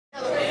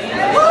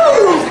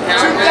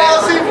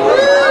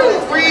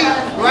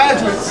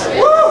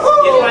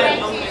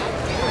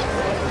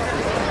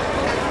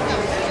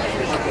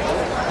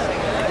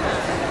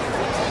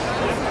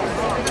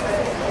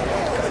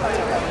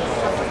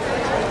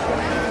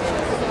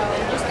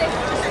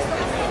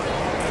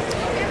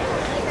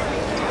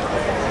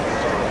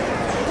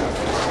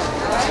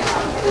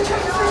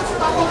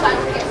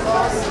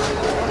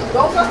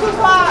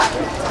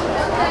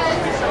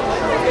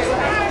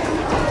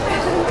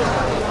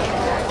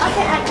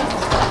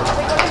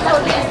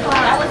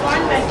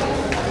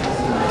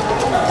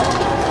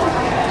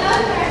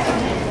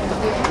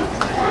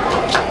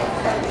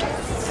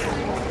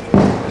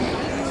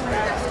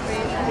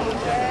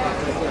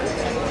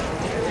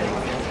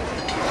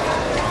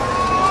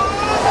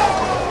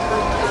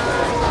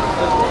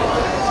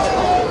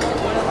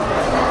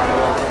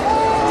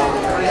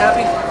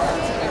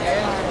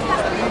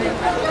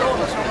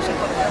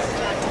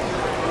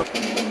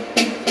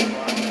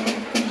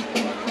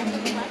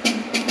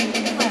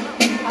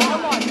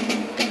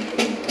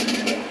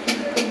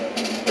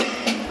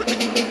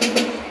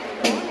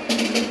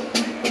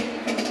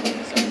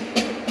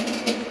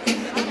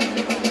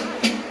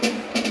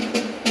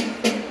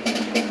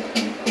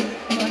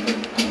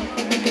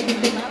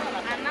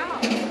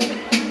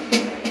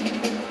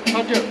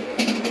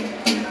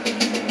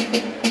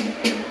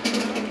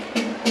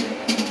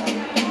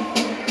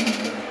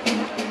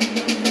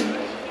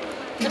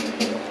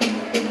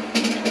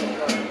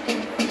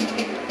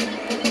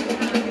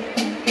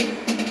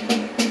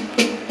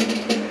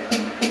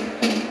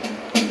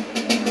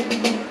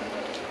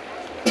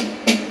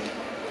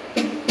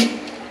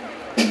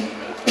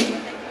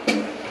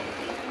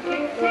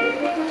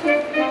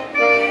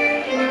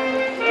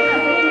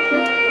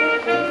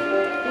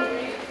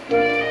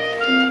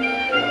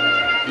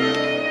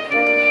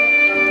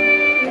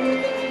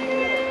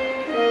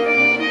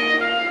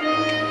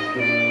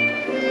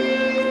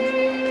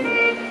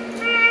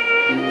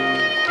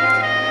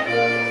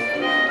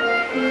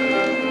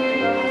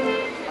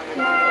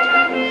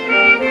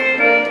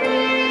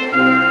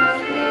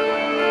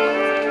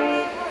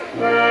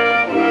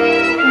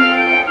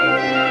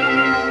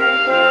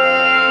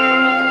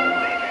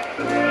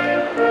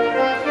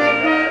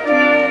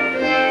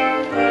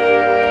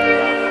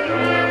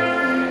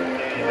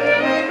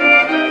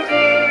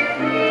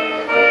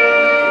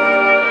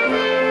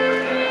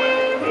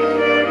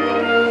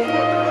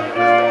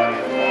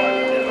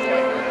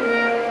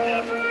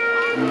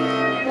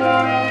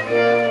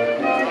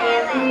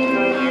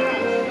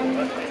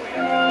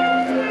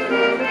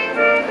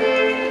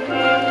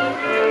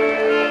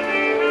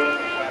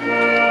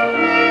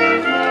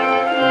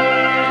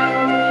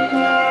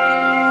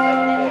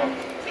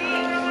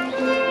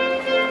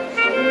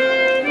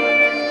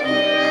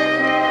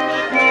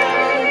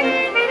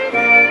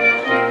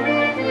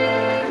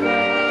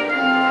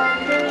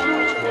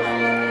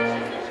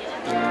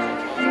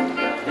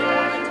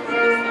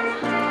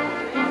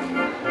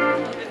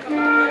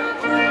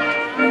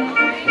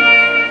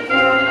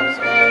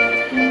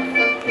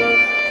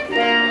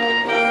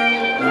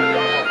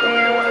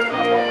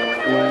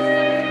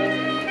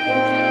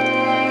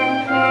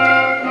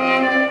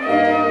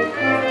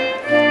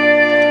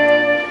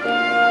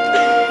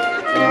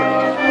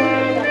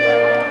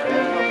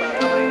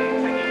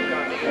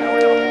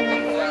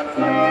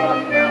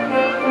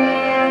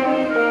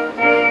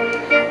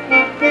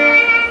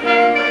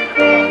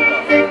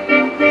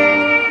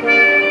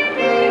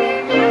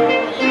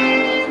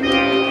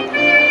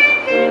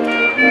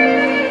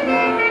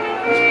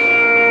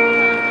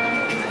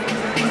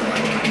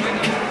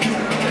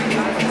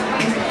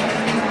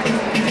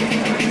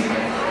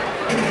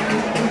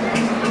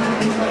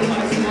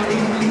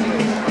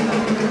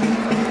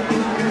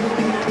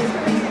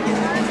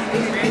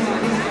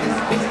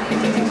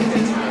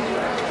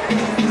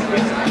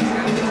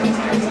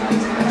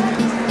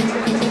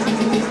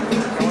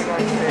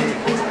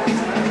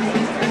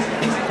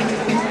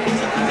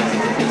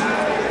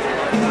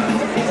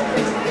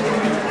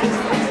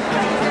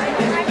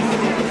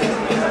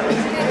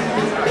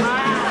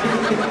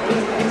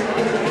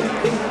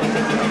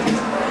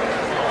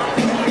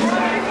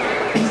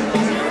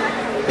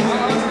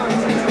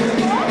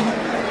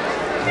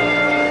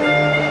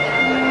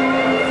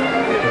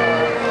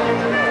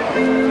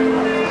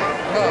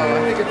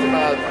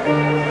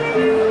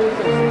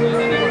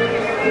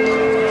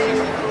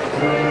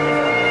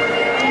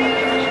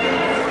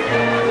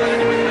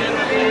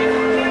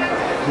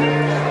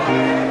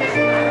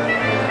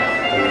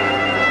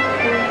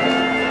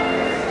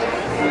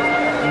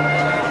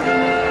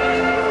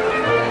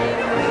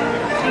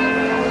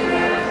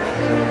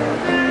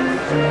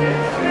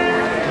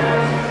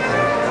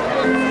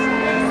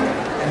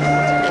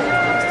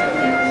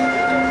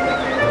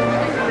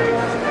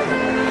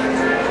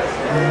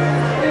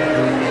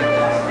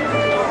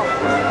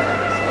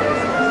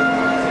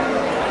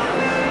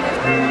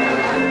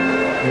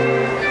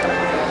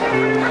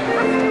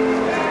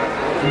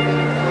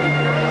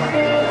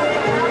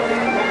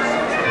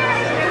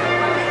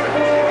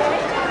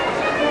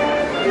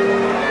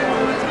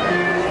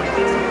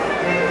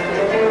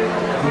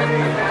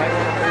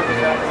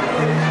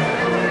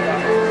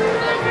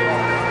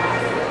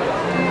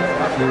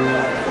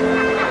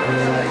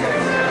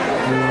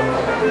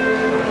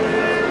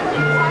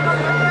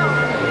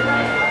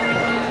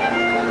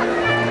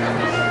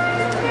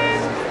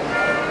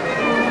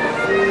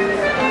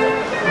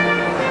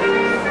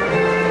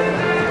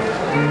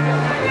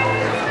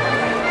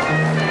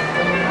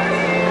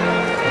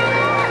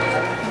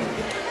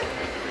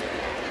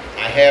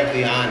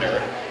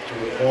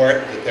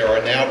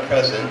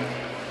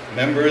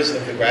members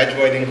of the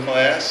graduating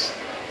class,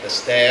 the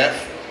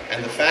staff,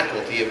 and the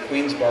faculty of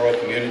Queensborough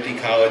Community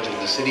College of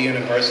the City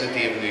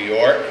University of New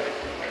York,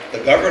 the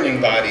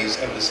governing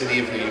bodies of the City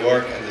of New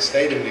York and the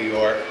State of New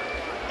York,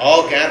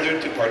 all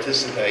gathered to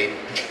participate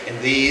in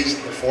these,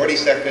 the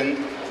 42nd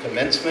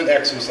commencement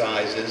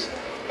exercises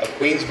of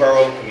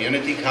Queensborough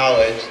Community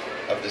College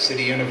of the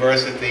City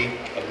University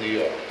of New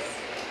York.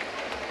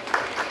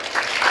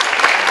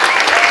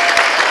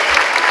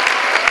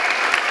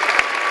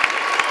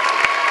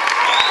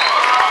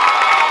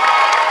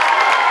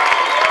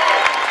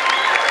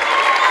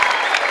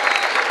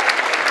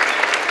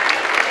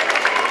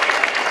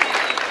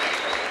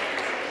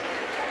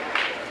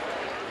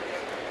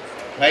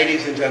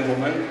 Ladies and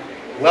gentlemen,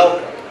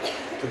 welcome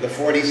to the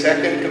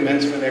 42nd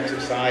commencement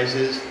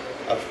exercises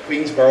of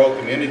Queensborough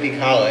Community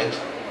College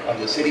of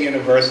the City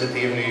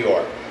University of New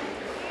York.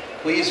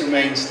 Please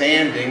remain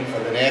standing for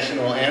the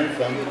national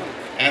anthem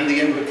and the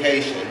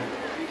invocation,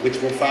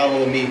 which will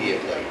follow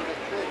immediately.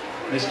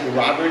 Mr.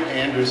 Robert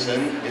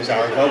Anderson is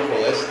our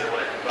vocalist,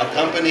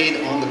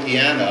 accompanied on the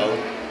piano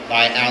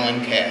by Alan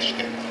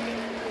Kashkin.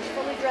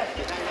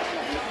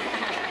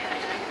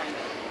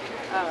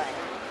 All right.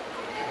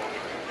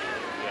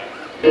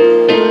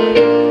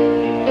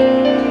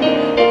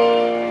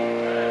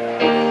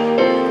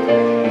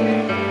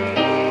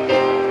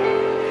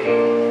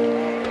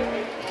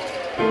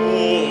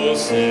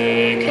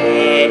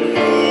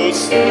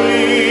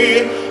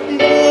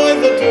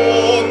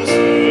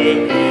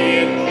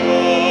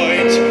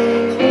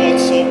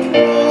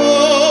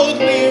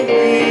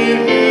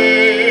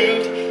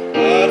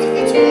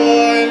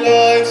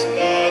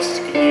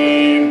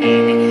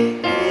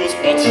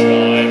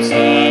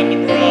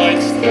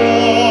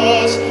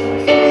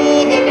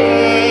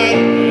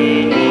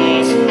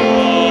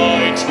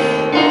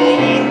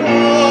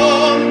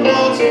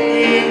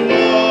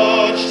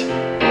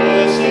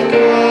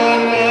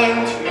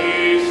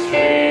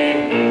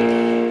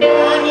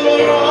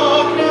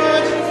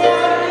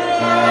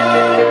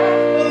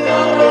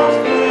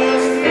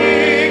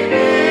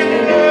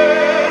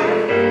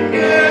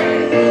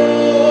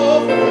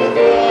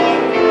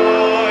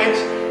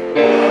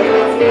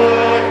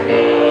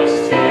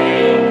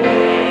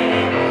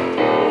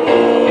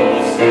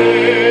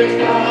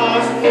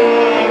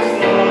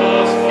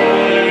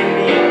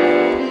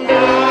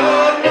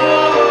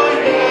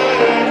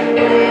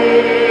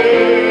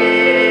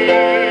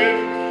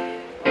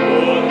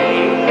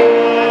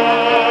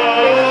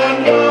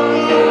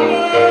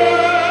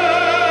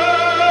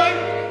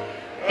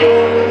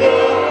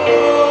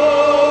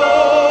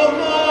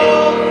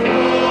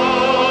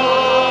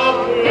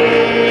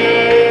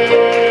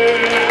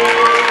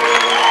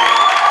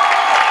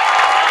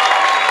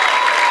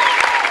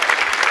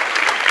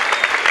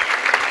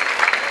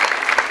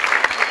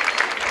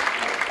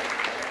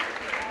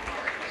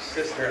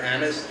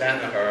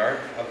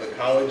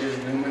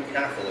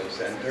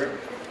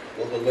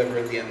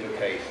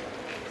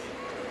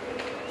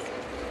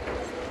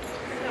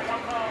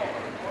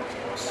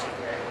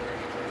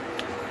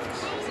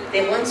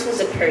 There once was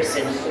a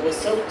person who was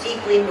so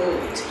deeply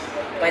moved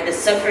by the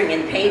suffering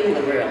and pain in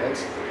the world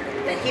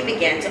that he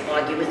began to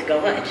argue with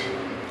God.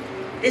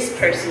 This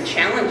person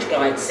challenged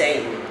God,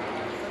 saying,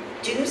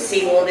 "Do you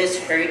see all this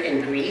hurt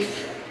and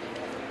grief?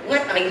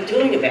 What are you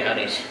doing about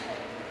it?"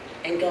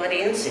 And God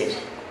answered,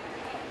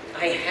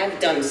 "I have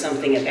done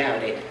something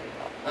about it.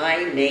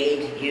 I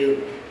made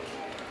you."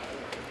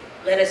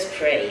 Let us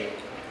pray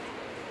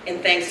in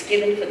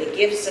thanksgiving for the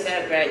gifts of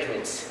our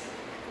graduates,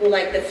 who,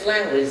 like the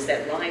flowers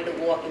that line the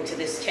walk into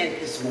this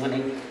tent this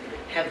morning,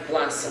 have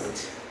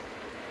blossomed.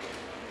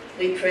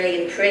 We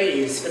pray in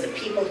praise for the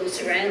people who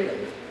surround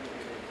them,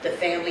 the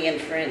family and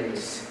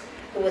friends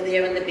who were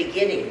there in the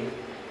beginning,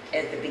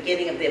 at the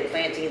beginning of their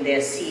planting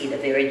their seed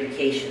of their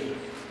education.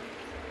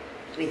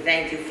 We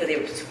thank you for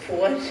their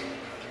support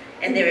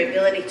and their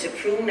ability to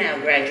prune our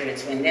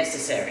graduates when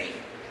necessary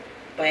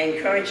by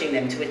encouraging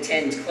them to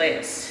attend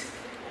class,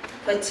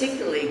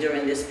 particularly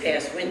during this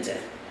past winter,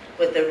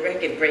 with the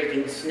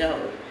record-breaking snow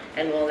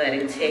and all that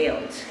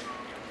entailed.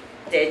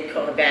 Dead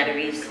car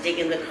batteries,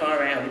 digging the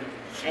car out,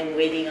 and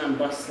waiting on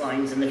bus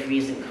lines in the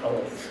freezing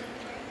cold.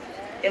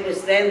 It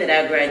was then that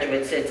our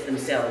graduates said to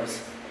themselves,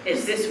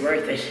 "Is this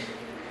worth it?"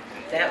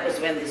 That was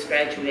when this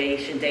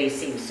graduation day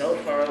seemed so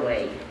far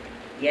away,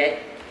 yet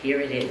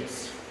here it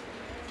is.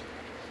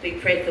 We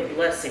pray for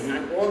blessing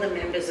on all the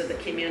members of the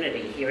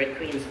community here at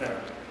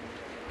Queensborough,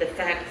 the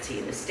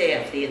faculty, the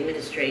staff, the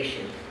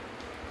administration,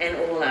 and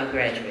all our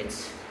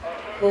graduates,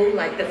 who,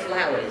 like the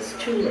flowers,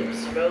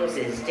 tulips,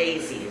 roses,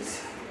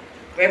 daisies,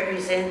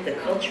 represent the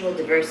cultural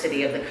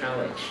diversity of the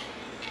college.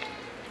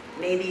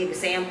 May the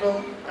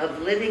example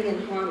of living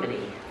in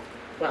harmony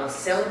while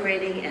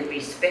celebrating and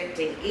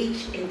respecting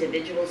each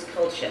individual's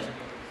culture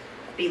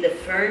be the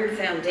firm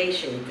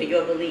foundation for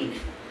your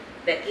belief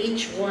that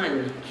each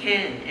one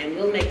can and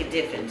will make a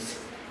difference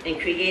in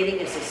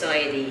creating a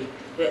society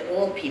where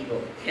all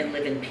people can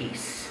live in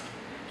peace.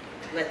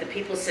 Let the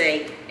people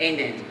say,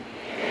 amen.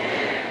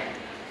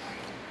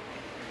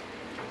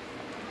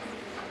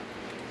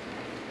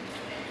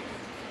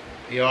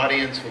 The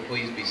audience will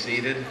please be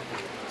seated.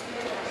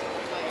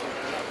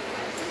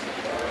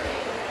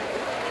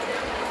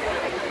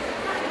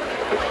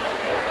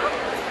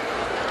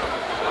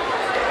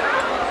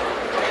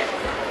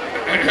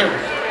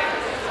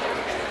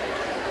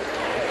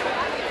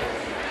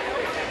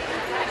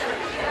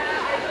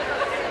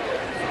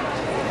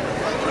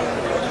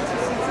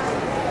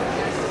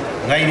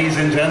 Ladies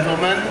and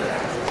gentlemen,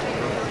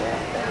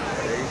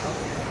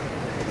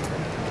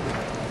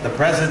 the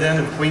President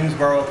of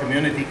Queensborough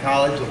Community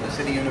College of the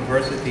City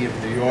University of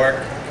New York,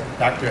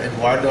 Dr.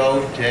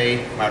 Eduardo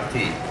J.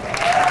 Marti.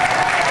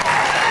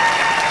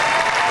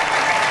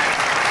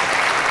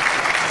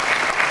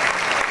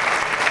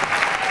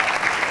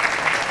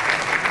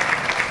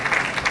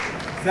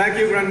 Thank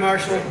you, Grand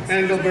Marshal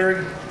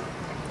Engelberg.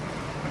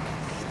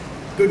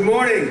 Good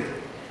morning.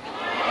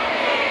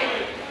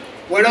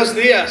 Buenos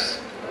días.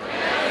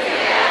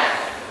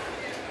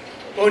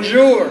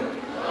 Bonjour.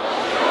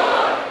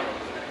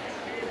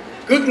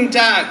 Guten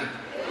Tag.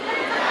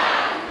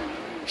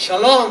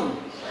 Shalom.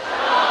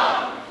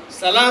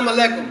 Salam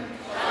alaikum.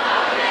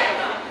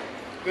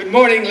 Good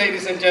morning,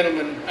 ladies and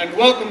gentlemen, and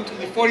welcome to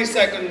the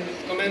 42nd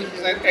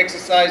commencement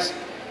exercise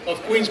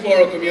of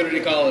Queensborough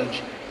Community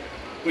College.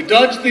 We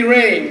dodged the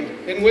rain,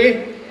 didn't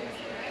we?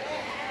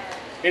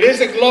 It is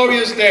a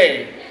glorious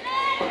day.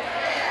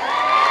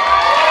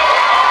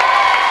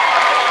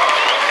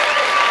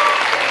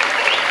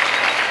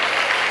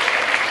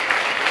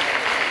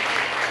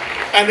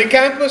 And the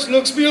campus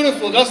looks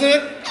beautiful, doesn't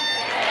it?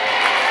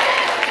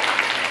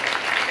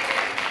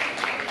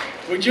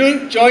 Would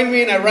you join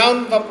me in a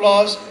round of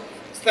applause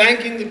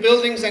thanking the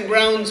buildings and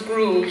grounds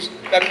crews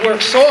that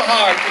worked so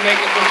hard to make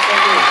it look so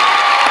good?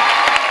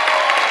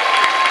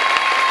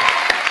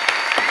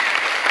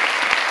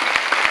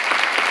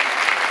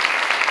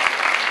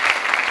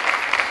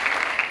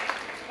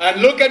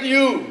 And look at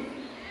you.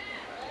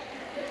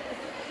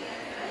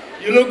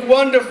 You look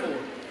wonderful.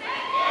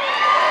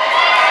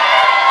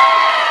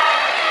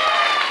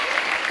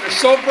 You're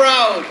so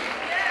proud.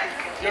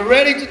 You're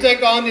ready to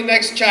take on the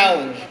next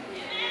challenge.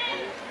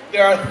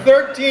 There are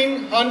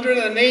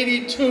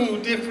 1,382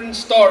 different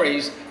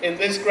stories in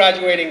this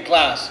graduating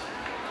class.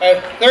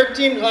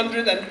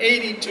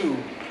 1,382.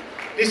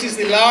 This is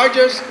the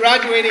largest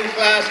graduating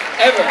class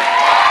ever.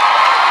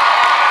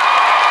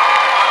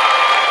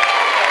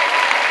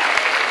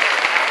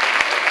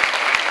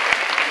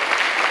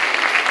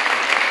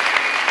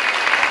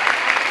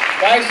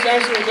 Vice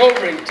Chancellor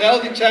Gobring, tell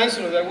the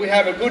Chancellor that we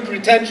have a good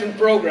retention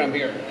program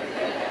here.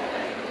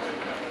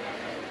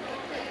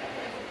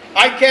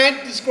 I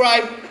can't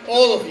describe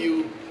all of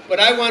you, but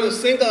I want to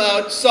single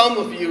out some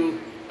of you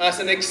as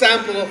an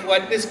example of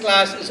what this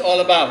class is all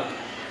about.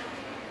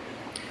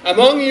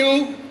 Among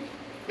you,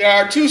 there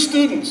are 2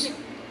 students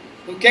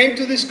who came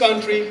to this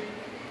country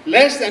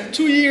less than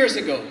 2 years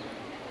ago,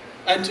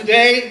 and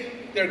today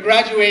they're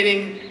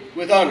graduating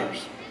with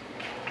honors.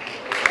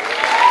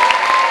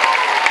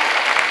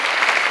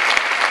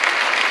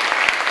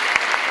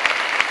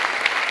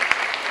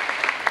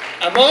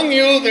 Among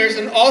you, there's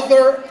an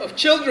author of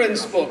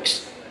children's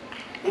books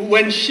who,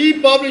 when she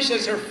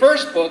publishes her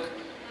first book,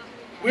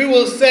 we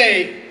will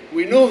say,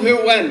 we knew her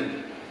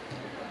when.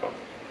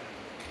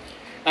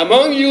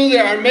 Among you,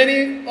 there are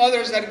many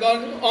others that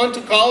go on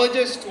to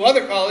colleges, to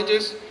other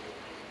colleges,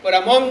 but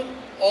among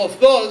all of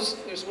those,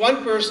 there's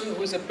one person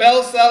who is a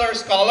bestseller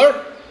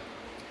scholar,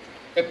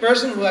 a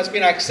person who has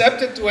been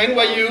accepted to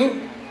NYU,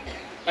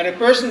 and a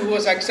person who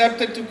was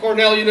accepted to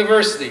Cornell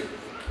University.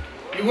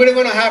 You wouldn't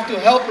want to have to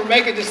help her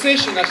make a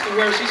decision as to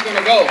where she's going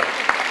to go.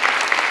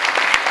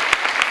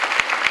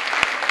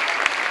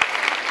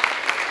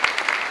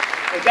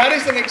 But that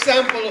is an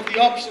example of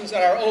the options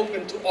that are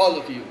open to all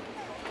of you.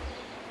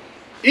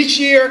 Each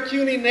year,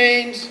 CUNY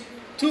names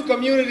 2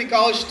 community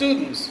college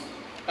students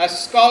as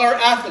scholar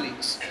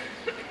athletes.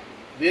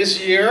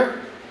 This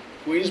year,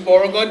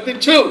 Queensborough got the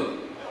 2,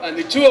 and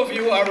the 2 of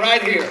you are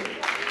right here.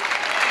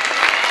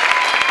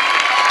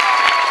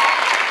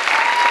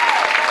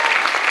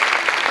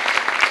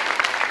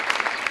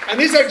 And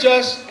these are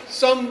just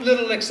some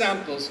little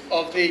examples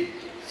of the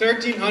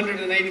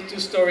 1,382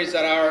 stories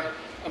that are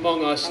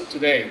among us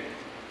today.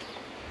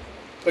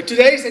 But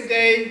today is a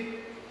day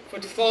for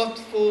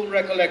thoughtful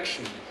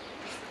recollection,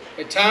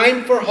 a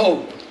time for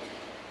hope,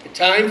 a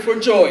time for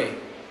joy,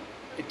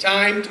 a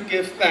time to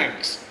give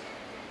thanks.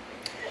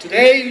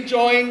 Today you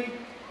join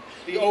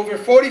the over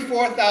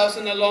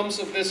 44,000 alums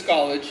of this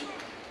college,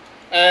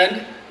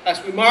 and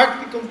as we mark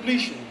the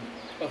completion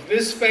of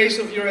this phase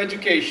of your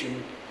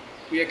education,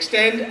 we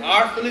extend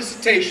our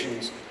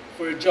felicitations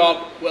for a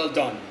job well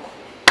done.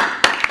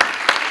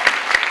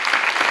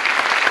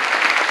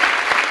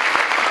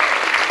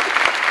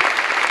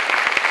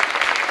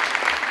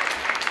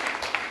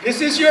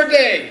 This is your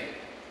day.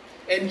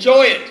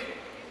 Enjoy it.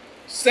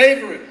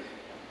 Savor it.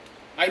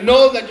 I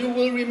know that you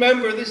will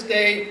remember this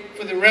day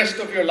for the rest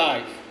of your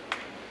life.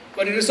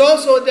 But it is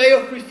also a day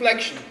of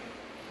reflection.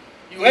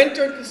 You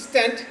entered this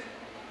tent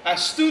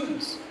as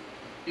students.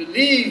 You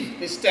leave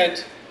this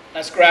tent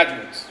as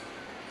graduates.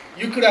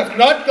 You could have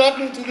not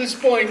gotten to this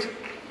point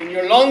in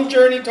your long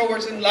journey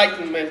towards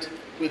enlightenment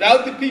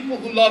without the people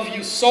who love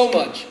you so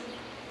much,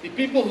 the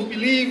people who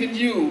believe in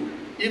you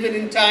even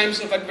in times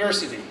of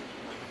adversity,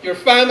 your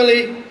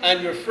family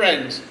and your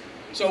friends.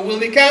 So will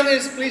the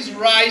candidates please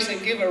rise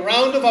and give a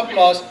round of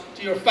applause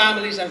to your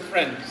families and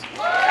friends.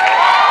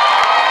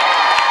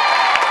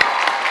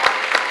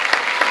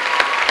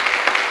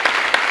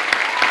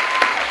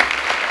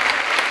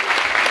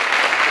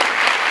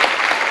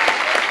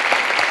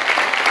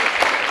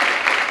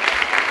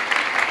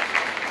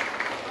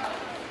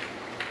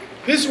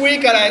 This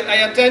week I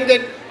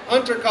attended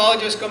Hunter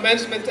College's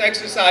commencement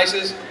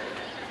exercises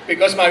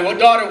because my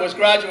daughter was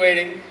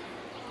graduating,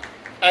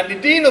 and the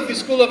Dean of the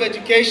School of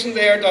Education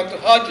there, Dr.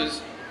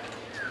 Hodges,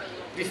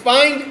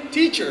 defined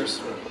teachers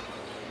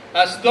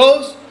as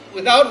those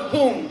without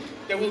whom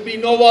there will be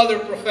no other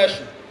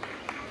profession.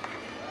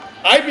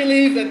 I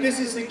believe that this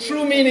is the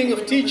true meaning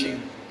of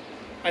teaching,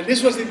 and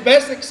this was the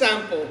best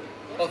example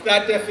of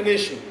that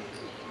definition.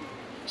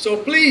 So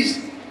please,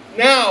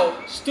 now,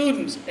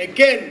 students,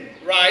 again,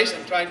 rise.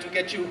 I'm trying to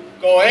get you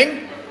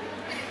going.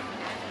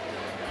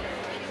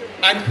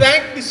 And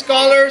thank the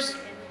scholars,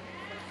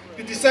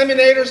 the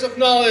disseminators of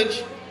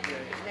knowledge,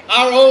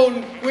 our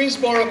own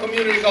Queensborough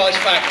Community College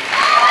faculty.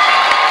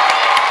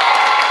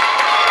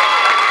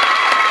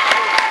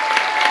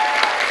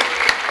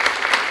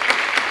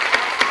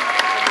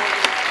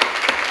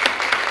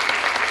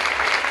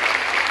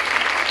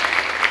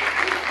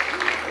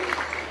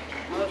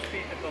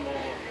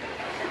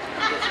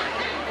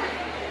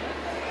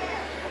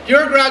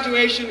 Your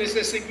graduation is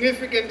a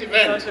significant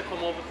event,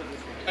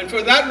 and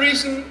for that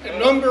reason, a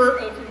number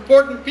of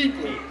important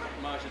people,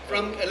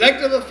 from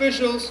elected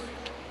officials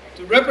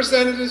to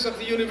representatives of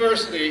the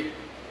university,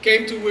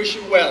 came to wish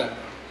you well,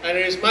 and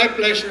it is my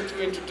pleasure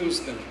to introduce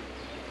them.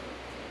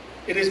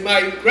 It is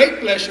my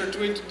great pleasure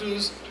to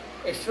introduce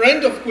a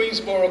friend of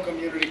Queensborough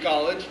Community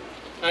College,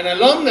 an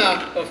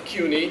alumna of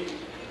CUNY,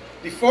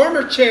 the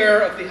former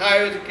chair of the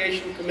Higher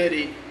Education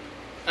Committee,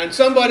 and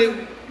somebody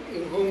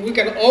whom we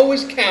can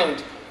always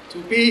count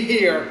to be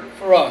here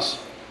for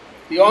us,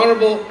 the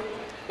Honorable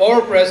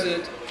Borough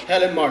President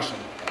Helen Marshall.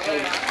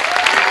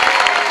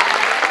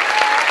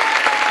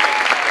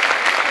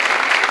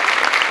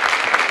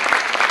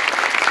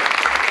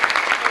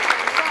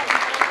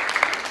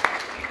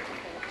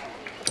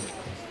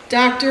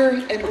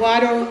 Dr.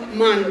 Eduardo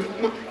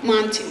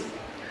Monti.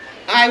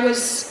 I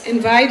was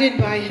invited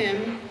by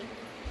him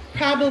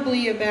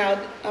probably about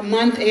a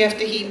month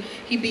after he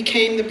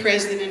became the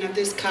president of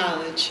this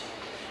college.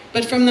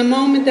 But from the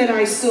moment that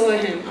I saw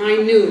him, I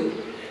knew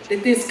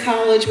that this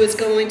college was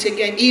going to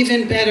get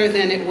even better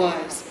than it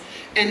was.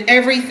 And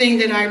everything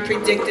that I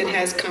predicted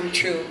has come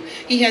true.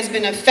 He has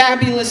been a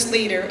fabulous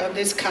leader of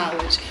this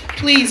college.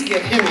 Please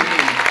give him a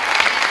hand.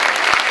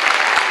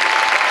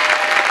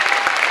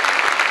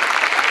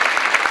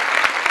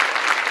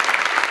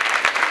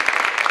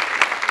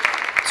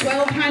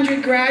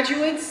 1,200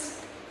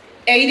 graduates,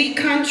 80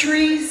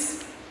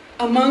 countries.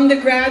 Among the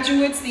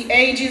graduates, the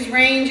ages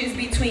range is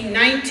between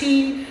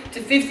 19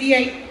 to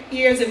 58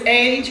 years of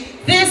age.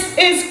 This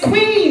is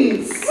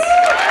Queens.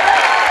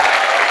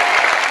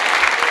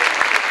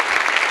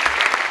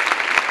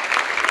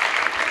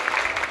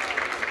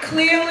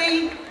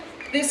 Clearly,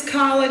 this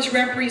college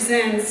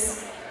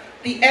represents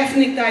the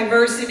ethnic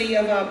diversity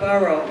of our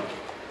borough.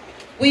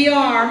 We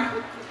are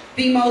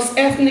the most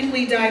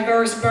ethnically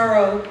diverse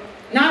borough,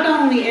 not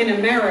only in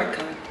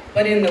America,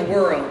 but in the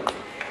world.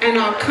 And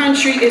our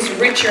country is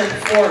richer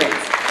for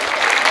it.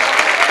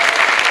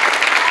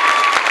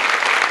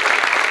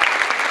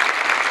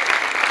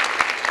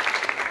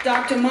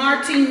 Dr.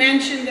 Marti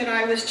mentioned that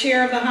I was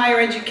chair of the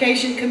Higher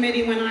Education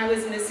Committee when I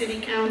was in the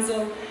City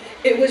Council.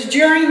 It was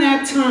during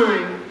that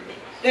time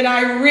that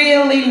I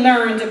really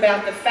learned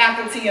about the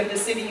faculty of the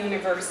City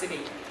University.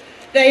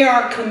 They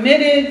are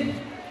committed,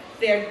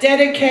 they're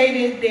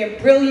dedicated, they're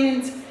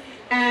brilliant,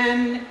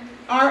 and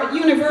our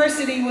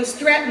university was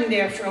threatened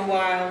there for a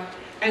while.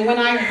 And when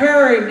I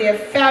heard their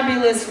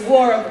fabulous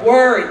war of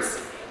words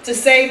to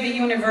save the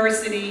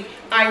university,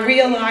 I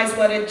realized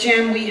what a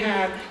gem we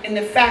have in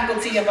the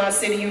faculty of our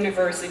City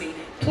University.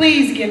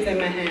 Please give them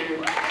a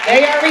hand.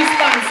 They are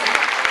responsible.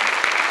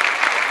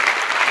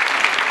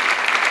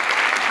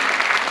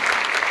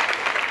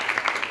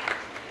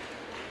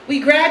 We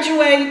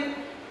graduate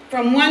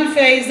from one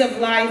phase of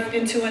life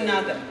into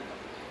another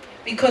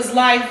because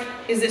life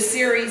is a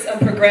series of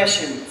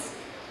progressions.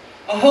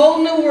 A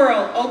whole new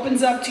world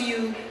opens up to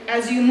you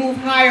as you move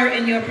higher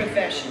in your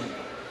profession.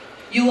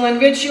 You will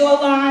enrich your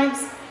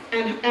lives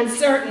and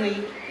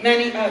certainly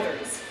many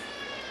others.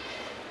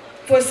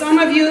 For some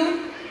of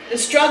you, the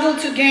struggle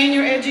to gain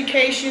your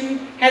education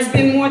has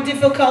been more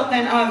difficult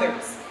than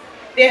others.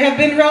 There have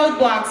been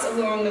roadblocks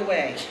along the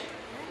way,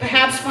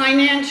 perhaps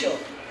financial,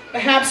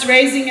 perhaps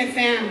raising a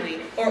family,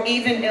 or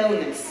even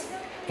illness.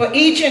 For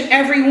each and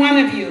every one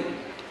of you,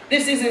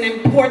 this is an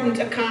important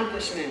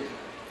accomplishment.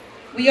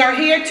 We are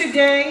here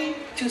today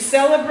to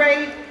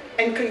celebrate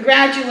and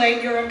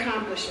congratulate your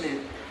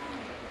accomplishment.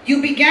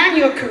 You began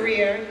your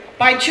career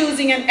by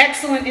choosing an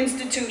excellent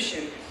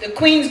institution, the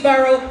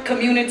Queensborough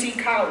Community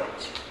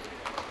College.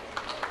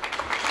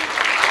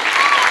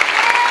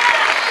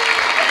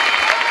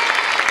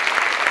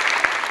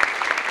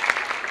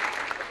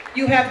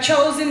 You have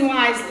chosen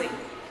wisely.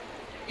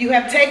 You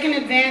have taken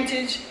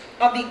advantage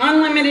of the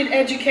unlimited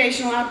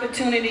educational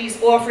opportunities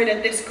offered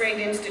at this great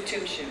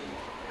institution.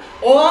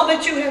 All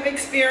that you have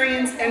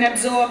experienced and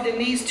absorbed in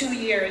these 2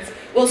 years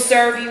will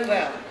serve you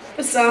well.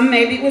 For some,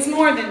 maybe it was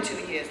more than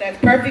 2 years. That's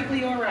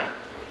perfectly all right.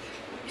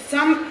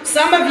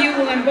 Some of you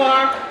will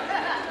embark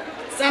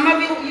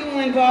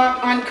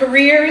on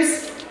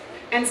careers,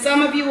 and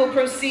some of you will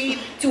proceed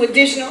to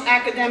additional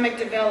academic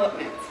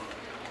development.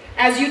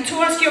 As you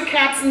toss your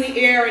caps in the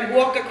air and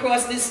walk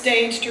across this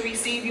stage to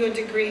receive your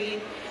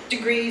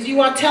degrees,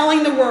 you are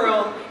telling the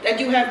world that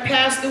you have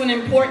passed through an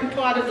important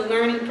part of the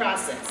learning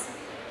process.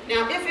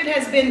 Now, if it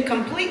has been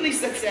completely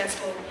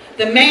successful,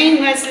 the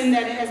main lesson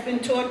that has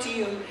been taught to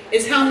you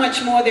is how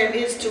much more there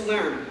is to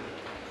learn.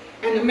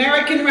 An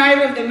American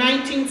writer of the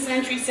 19th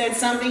century said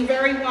something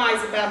very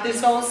wise about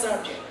this whole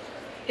subject.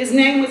 His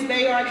name was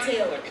Bayard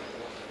Taylor.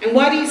 And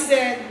what he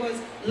said was,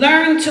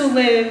 learn to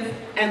live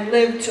and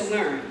live to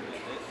learn.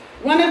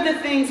 One of the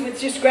things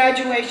which this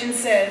graduation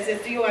says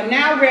is you are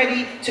now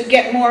ready to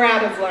get more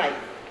out of life.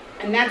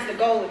 And that's the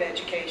goal of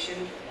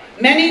education.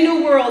 Many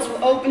new worlds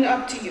will open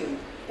up to you,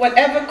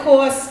 whatever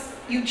course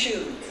you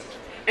choose.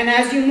 And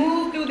as you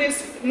move through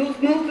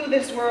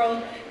this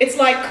world, it's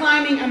like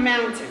climbing a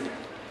mountain,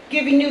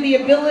 giving you the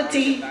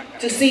ability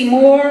to see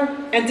more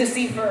and to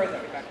see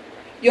further.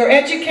 Your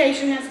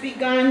education has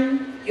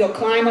begun, you'll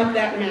climb up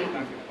that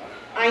mountain.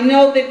 I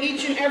know that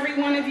each and every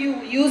one of you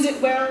will use it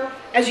well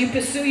as you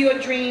pursue your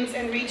dreams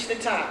and reach the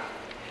top.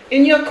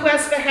 In your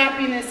quest for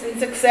happiness and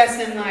success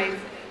in life,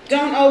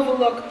 don't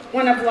overlook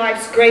one of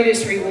life's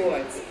greatest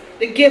rewards,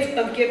 the gift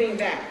of giving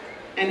back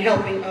and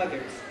helping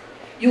others.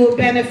 You will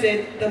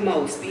benefit the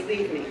most,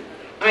 believe me.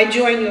 I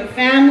join your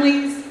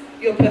families,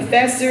 your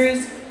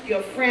professors,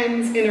 your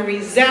friends in a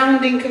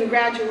resounding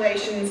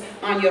congratulations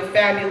on your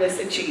fabulous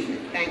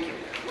achievement. Thank you.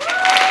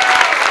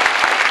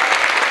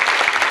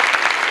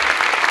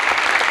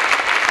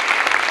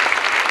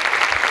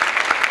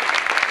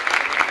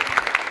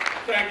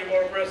 Thank you,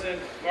 Board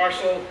President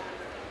Marshall.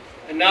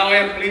 And now I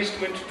am pleased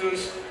to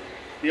introduce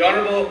the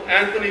Honorable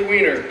Anthony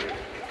Weiner,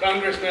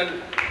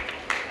 Congressman,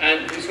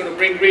 and he's going to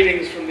bring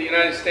greetings from the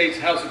United States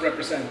House of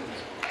Representatives.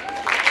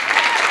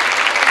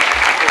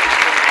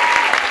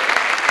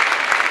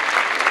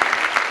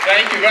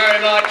 Thank you very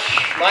much.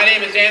 My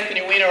name is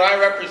Anthony Weiner. I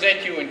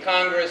represent you in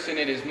Congress, and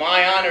it is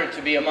my honor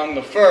to be among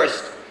the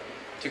first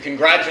to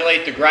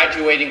congratulate the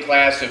graduating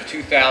class of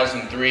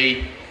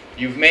 2003.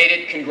 You've made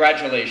it.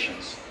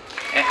 Congratulations.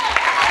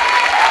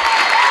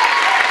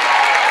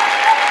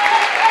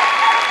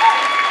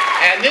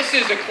 And this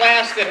is a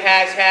class that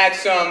has had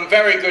some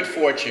very good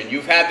fortune.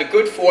 You've had the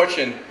good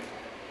fortune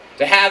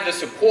to have the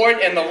support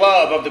and the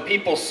love of the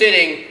people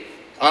sitting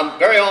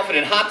very often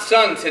in hot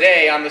sun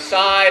today on the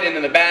side and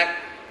in the back,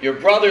 your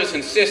brothers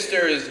and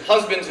sisters,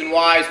 husbands and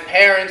wives,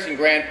 parents and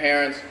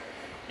grandparents.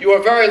 You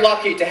are very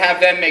lucky to have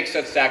them make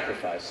such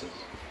sacrifices.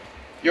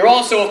 You're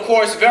also, of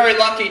course, very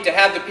lucky to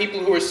have the people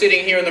who are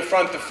sitting here in the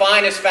front, the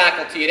finest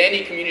faculty at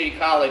any community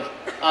college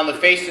on the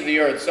face of the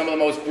earth, some of the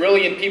most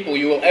brilliant people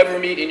you will ever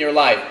meet in your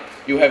life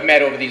you have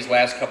met over these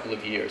last couple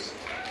of years.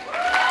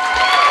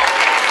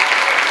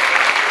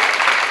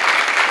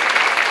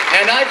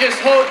 And I just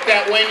hope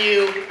that when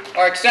you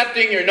are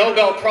accepting your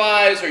Nobel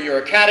Prize or your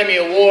Academy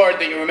Award,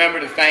 that you remember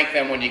to thank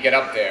them when you get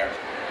up there.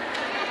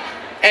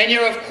 And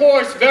you're, of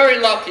course, very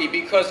lucky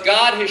because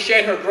God has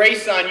shed her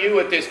grace on you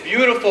at this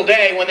beautiful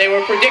day when they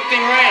were predicting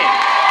rain.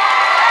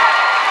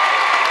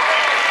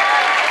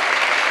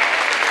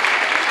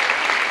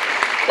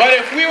 But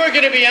if we were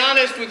going to be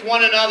honest with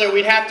one another,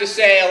 we'd have to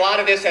say a lot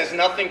of this has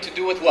nothing to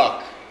do with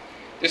luck.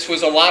 This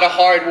was a lot of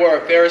hard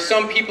work. There are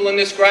some people in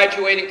this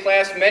graduating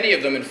class, many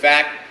of them, in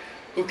fact,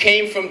 who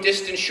came from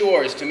distant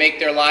shores to make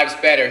their lives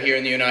better here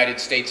in the United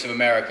States of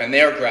America, and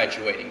they're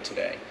graduating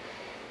today.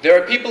 There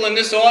are people in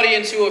this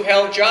audience who have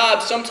held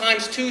jobs,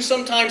 sometimes 2,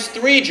 sometimes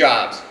 3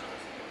 jobs,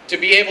 to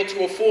be able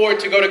to afford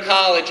to go to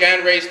college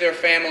and raise their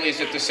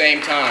families at the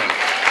same time.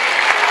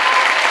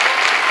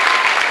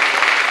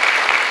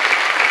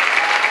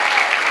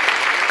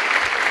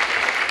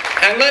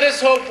 And let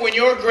us hope when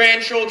your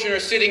grandchildren are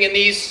sitting in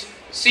these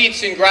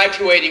seats and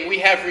graduating, we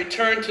have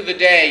returned to the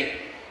day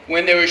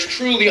when there is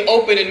truly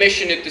open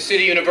admission at the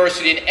City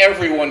University and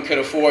everyone could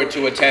afford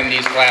to attend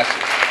these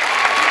classes.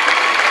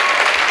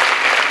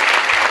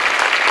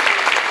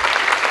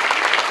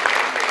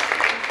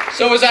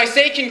 So as I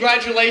say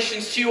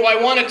congratulations to you, I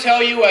want to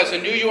tell you as a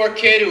New York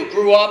kid who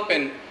grew up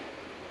and,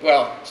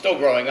 well, still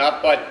growing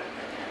up, but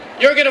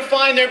you're going to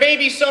find there may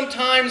be some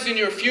times in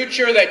your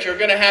future that you're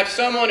going to have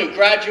someone who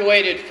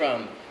graduated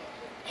from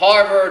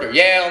Harvard or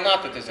Yale,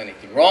 not that there's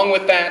anything wrong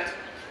with that.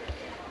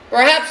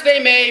 Perhaps they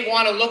may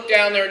want to look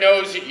down their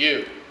nose at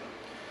you.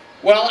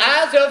 Well,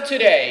 as of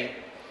today,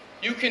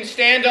 you can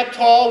stand up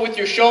tall with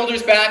your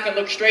shoulders back and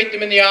look straight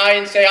them in the eye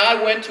and say,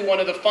 I went to one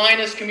of the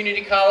finest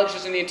community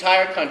colleges in the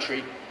entire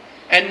country.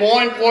 And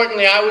more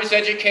importantly, I was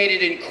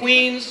educated in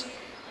Queens,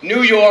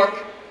 New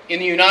York, in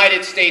the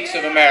United States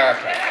of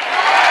America.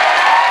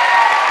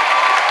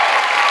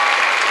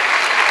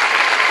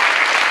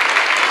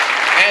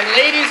 And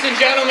ladies and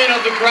gentlemen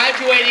of the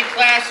graduating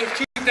class of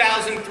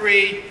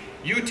 2003,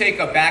 you take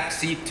a back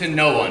seat to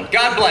no one.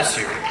 God bless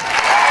you.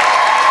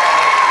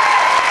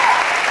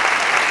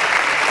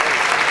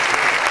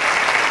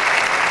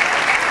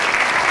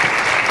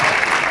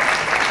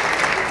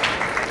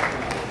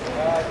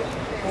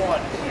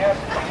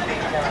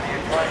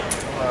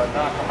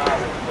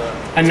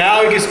 And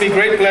now it gives me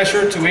great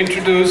pleasure to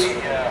introduce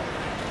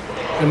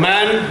the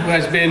man who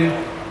has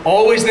been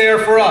always there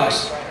for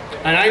us,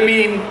 and I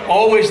mean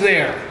always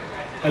there.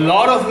 A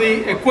lot of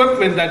the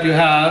equipment that you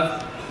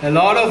have, a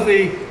lot of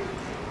the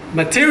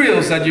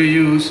materials that you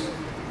use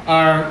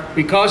are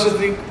because of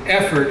the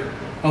effort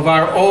of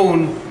our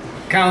own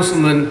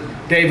Councilman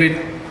David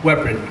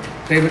Weprin.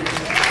 David.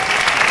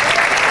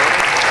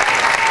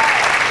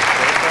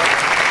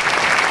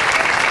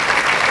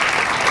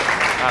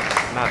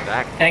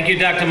 Thank you,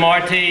 Dr.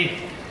 Marty.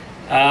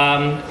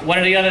 One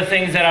of the other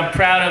things that I'm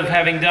proud of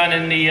having done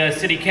in the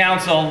City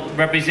Council,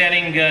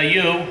 representing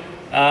you,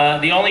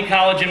 the only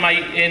college in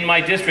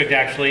my district,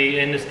 actually,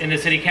 in the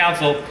City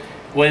Council,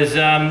 was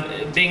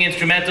being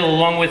instrumental,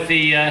 along with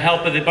the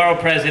help of the Borough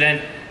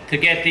President, to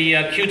get the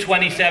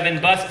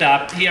Q27 bus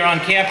stop here on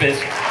campus.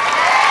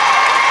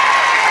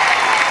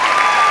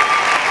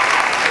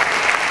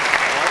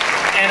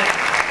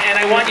 And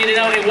I want you to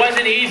know it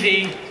wasn't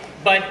easy,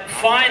 but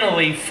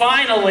finally,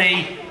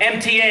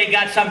 MTA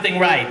got something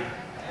right.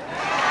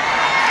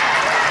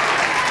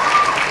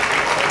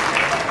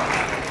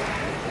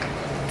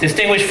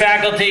 Distinguished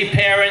faculty,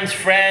 parents,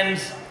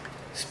 friends,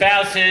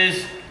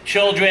 spouses,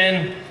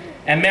 children,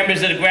 and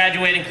members of the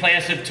graduating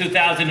class of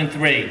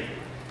 2003.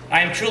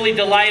 I am truly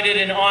delighted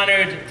and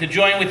honored to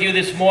join with you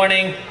this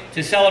morning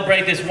to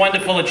celebrate this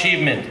wonderful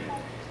achievement.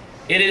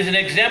 It is an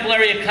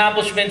exemplary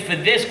accomplishment for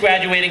this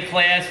graduating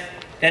class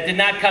that did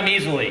not come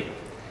easily.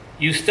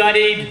 You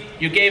studied,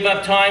 you gave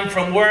up time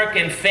from work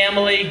and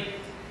family,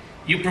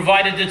 you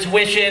provided the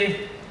tuition,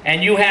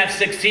 and you have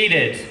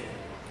succeeded.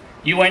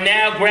 You are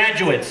now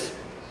graduates.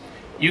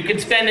 You can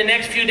spend the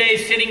next few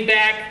days sitting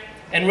back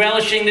and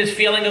relishing this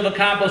feeling of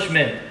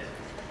accomplishment,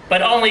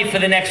 but only for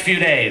the next few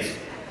days.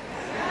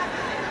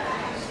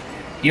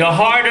 Your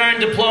hard-earned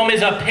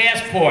diplomas are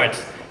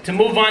passports to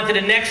move on to the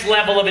next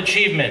level of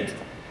achievement.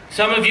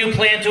 Some of you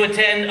plan to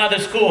attend other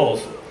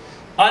schools.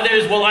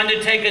 Others will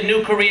undertake a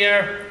new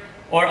career,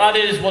 or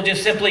others will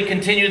just simply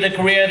continue the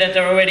career that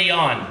they're already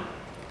on.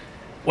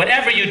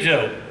 Whatever you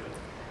do,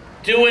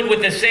 do it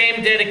with the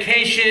same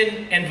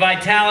dedication and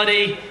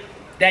vitality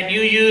that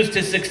you use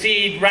to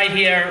succeed right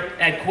here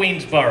at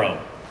Queensborough.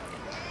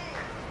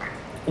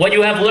 What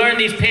you have learned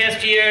these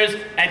past years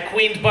at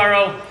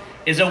Queensborough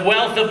is a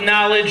wealth of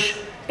knowledge,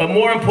 but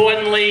more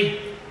importantly,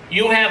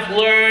 you have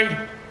learned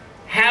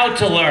how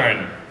to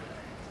learn,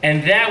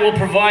 and that will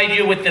provide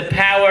you with the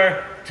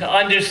power to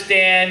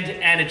understand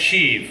and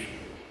achieve.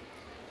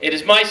 It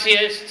is my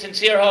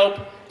sincere hope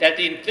that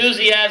the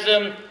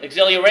enthusiasm,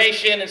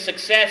 exhilaration, and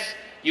success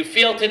you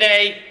feel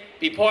today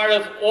be part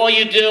of all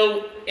you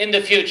do in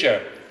the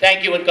future.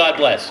 Thank you and God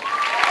bless.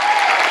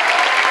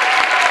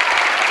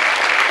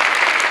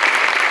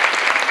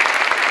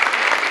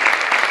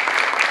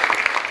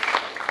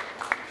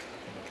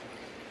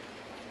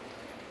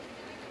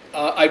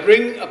 I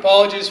bring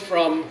apologies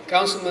from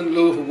Councilman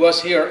Liu, who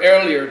was here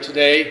earlier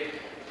today,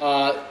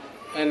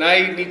 and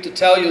I need to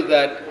tell you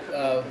that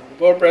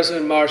Board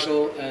President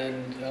Marshall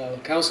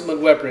and Councilman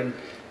Weprin,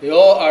 they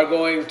all are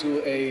going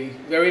to a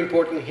very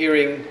important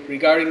hearing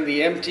regarding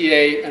the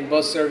MTA and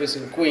bus service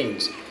in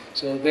Queens.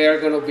 So they are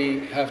going to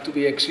have to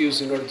be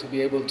excused in order to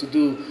be able to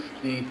do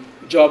the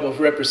job of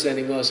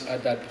representing us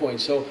at that point.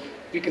 So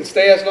you can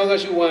stay as long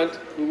as you want.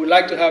 We would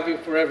like to have you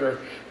forever,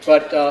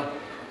 but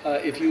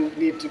if you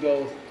need to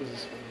go, this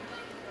is fine.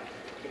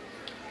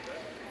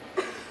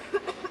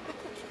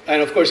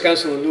 And of course,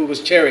 Councilman Liu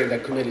was chairing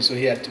that committee, so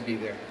he had to be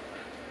there.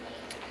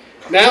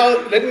 Now,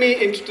 let me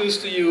introduce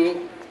to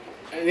you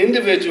an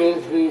individual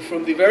who,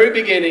 from the very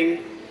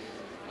beginning,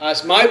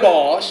 as my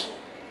boss,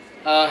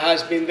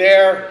 has been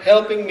there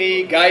helping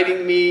me,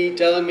 guiding me,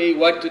 telling me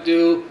what to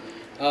do,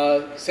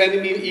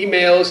 sending me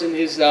emails in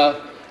his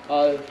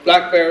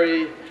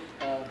BlackBerry,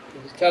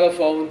 his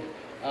telephone,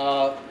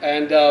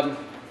 and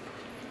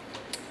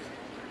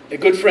a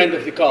good friend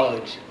of the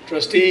college,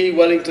 Trustee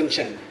Wellington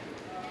Chen.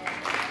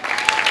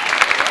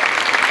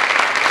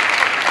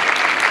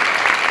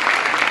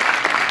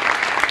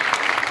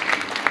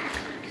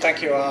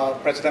 Thank you,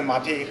 President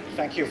Marty.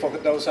 Thank you for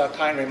those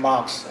kind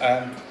remarks.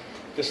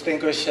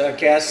 Distinguished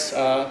guests,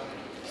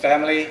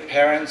 family,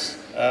 parents,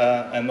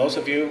 and most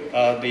of you,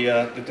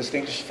 the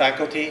distinguished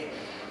faculty,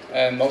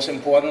 and most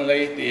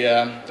importantly,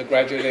 the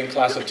graduating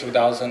class of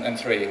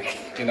 2003.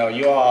 You know,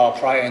 you are our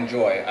pride and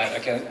joy. I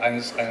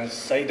can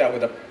say that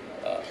with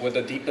with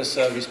the deepest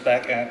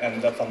respect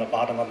and from the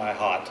bottom of my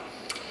heart.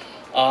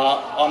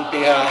 On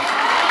behalf,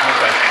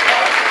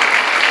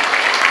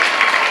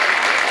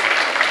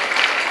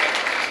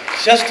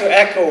 Just to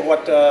echo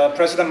what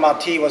President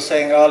Marti was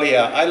saying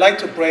earlier, I'd like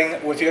to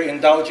bring, with your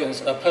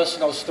indulgence, a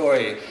personal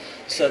story.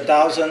 It's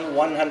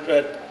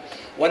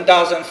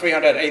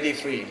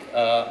 1,383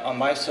 on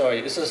my story.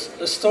 It's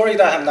a story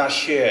that I have not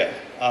shared.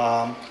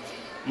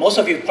 Most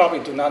of you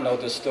probably do not know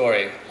this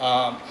story.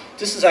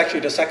 This is actually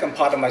the second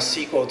part of my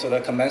sequel to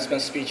the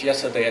commencement speech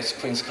yesterday at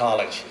Queen's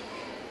College.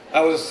 I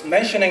was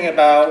mentioning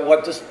about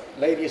what this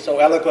lady so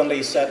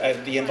eloquently said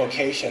at the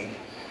invocation,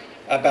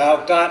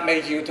 about God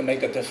made you to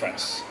make a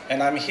difference.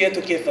 And I'm here to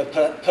give a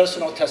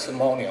personal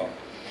testimonial,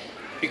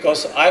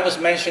 because I was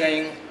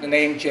mentioning the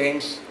name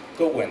James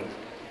Goodwin.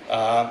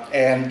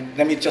 And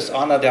let me just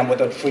honor them with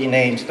the 3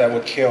 names that were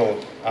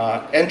killed.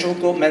 Andrew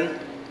Goodman,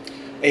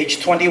 age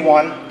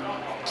 21,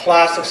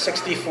 class of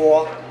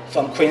 64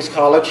 from Queen's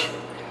College.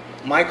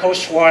 Michael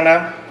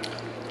Schwerner,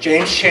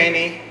 James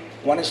Cheney,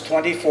 one is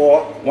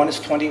 24, one is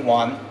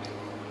 21.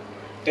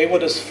 They were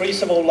the 3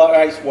 civil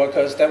rights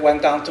workers that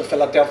went down to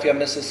Philadelphia,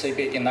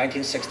 Mississippi in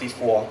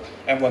 1964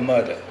 and were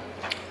murdered.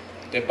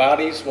 Their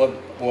bodies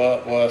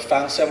were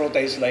found several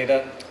days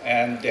later,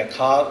 and their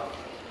car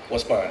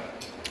was burned.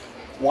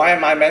 Why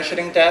am I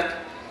mentioning that?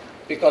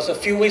 Because a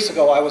few weeks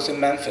ago I was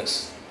in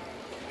Memphis,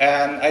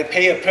 and I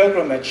paid a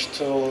pilgrimage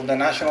to the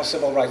National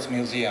Civil Rights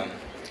Museum.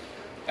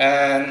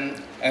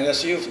 And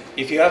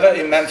if you're ever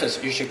in Memphis,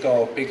 you should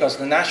go, because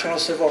the National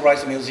Civil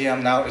Rights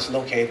Museum now is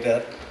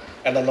located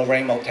at the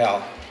Lorraine Motel,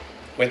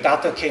 where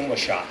Dr. King was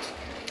shot.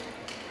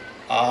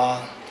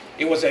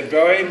 It was a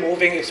very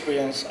moving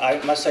experience. I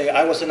must say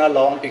I wasn't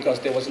alone, because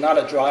there was not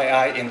a dry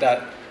eye in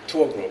that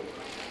tour group,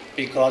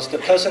 because the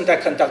person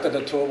that conducted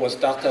the tour was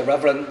Dr.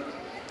 Reverend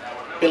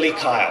Billy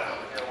Kyle.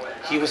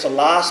 He was the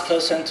last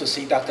person to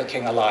see Dr.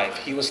 King alive.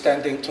 He was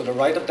standing to the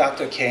right of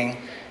Dr. King.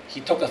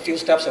 He took a few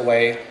steps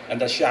away, and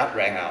the shot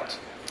rang out.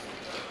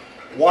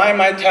 Why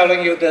am I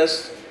telling you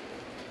this?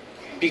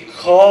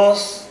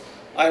 Because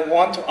I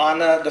want to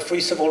honor the 3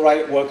 civil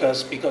rights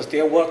workers, because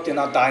their work did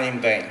not die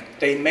in vain.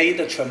 They made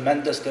a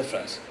tremendous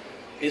difference.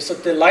 It's a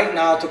delight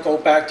now to go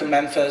back to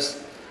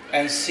Memphis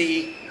and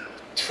see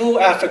 2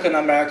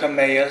 African-American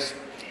mayors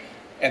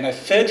and a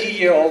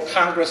 30-year-old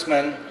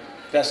congressman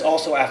that's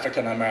also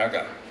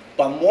African-American.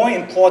 But more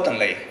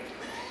importantly,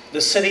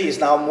 the city is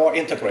now more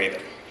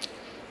integrated,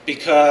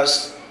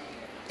 because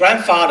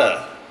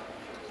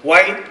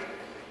white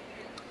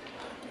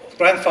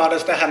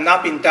grandfathers that have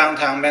not been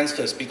downtown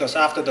Memphis, because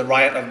after the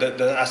riot of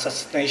the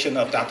assassination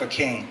of Dr.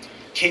 King,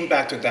 came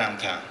back to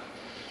downtown.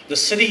 The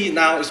city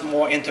now is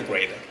more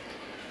integrated.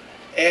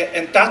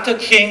 And Dr.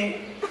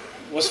 King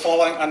was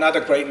following another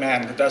great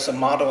man that's a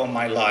model of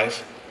my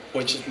life,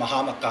 which is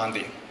Mahatma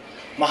Gandhi.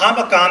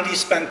 Mahatma Gandhi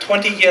spent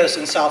 20 years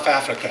in South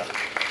Africa.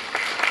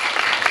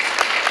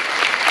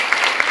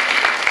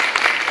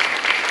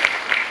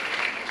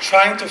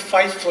 Trying to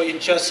fight for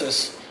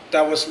injustice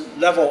that was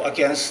leveled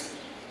against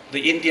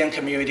the Indian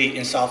community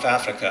in South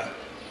Africa.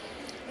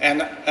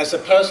 And as a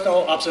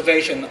personal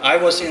observation, I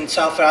was in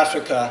South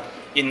Africa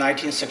in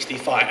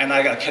 1965, and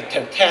I can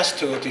attest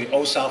to the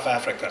old South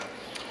Africa.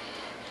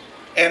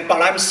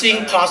 But I'm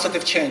seeing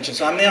positive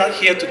changes. I'm not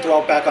here to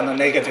dwell back on the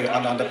negative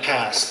and on the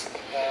past,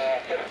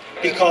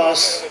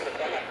 because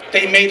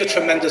they made a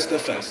tremendous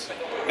difference.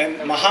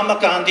 And Mahatma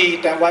Gandhi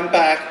then went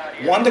back,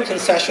 won the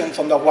concession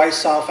from the white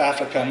South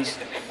Africans,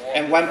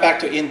 and went back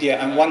to India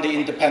and won the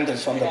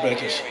independence from the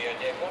British.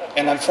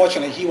 And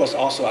unfortunately, he was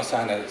also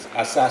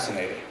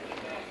assassinated.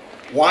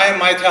 Why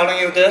am I telling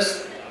you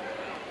this?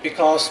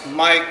 Because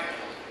my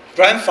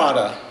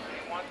grandfather,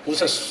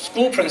 who's a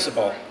school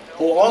principal,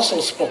 who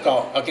also spoke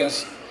out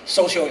against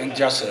social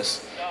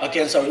injustice,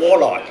 against a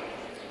warlord,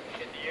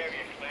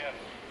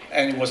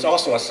 and was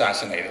also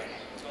assassinated.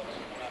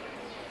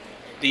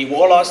 The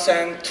warlord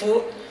sent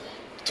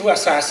two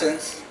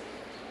assassins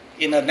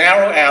in a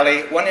narrow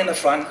alley, one in the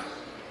front,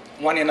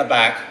 one in the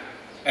back,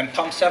 and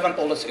pumped 7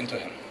 bullets into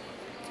him.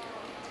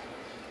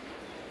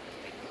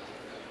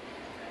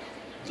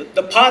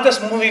 The part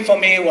that's moving for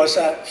me was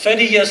that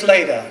 30 years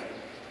later,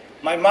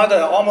 my mother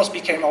almost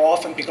became an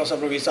orphan because of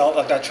the result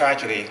of that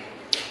tragedy.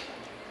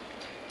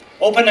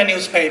 Opened a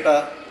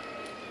newspaper,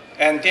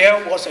 and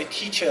there was a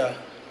teacher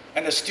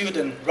and a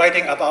student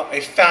writing about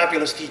a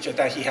fabulous teacher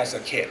that he has a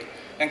kid.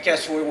 And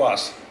guess who it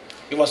was?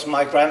 It was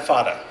my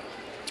grandfather.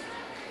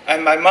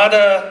 And my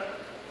mother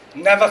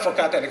never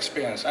forgot that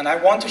experience. And I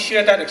want to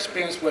share that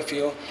experience with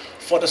you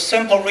for the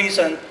simple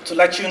reason to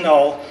let you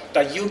know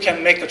that you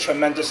can make a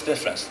tremendous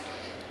difference.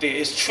 There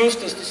is truth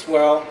in this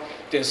world,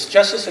 there's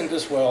justice in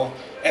this world,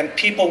 and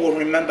people will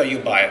remember you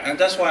by it. And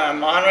that's why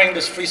I'm honoring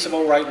these 3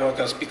 civil rights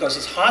workers, because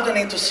it's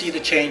heartening to see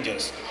the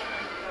changes.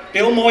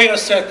 Bill Moyer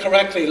said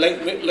correctly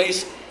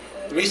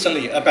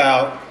recently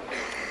about,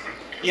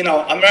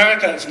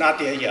 America is not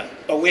there yet,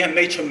 but we have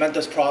made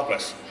tremendous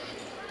progress.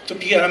 To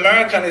be an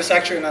American is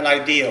actually an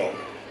ideal.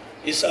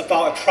 It's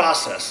about a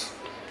process.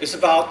 It's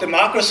about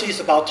democracy,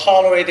 it's about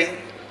tolerating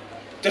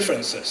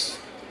differences.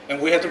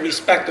 and we have to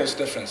respect those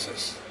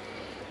differences.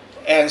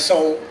 And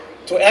so,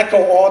 to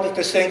echo all the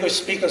distinguished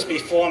speakers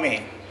before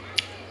me,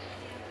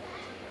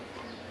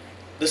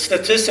 the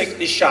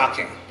statistic is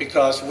shocking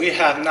because we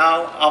have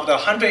now, out of the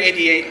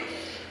 188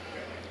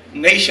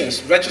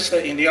 nations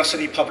registered in New York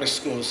City public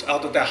schools,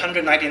 out of the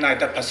 199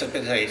 that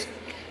participate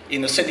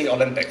in the Sydney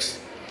Olympics,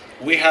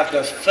 we have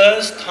the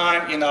first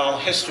time in our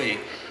history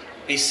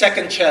a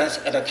second chance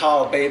at the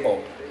Tower of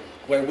Babel,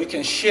 where we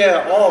can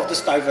share all of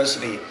this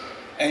diversity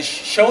and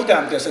show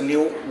them there's a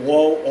new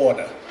world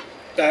order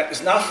that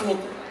is not through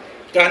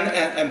gun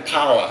and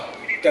power,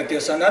 that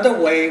there's another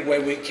way where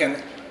we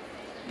can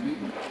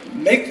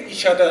make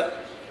each other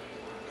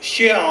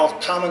share our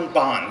common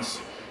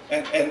bonds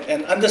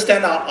and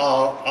understand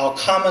our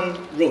common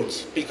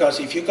roots. Because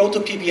if you go to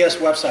PBS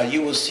website,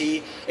 you will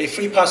see a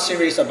 3-part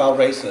series about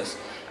races.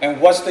 And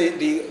what's the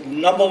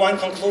 #1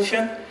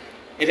 conclusion?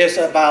 It is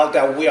about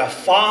that we are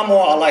far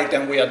more alike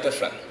than we are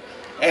different.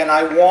 And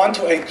I want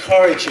to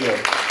encourage you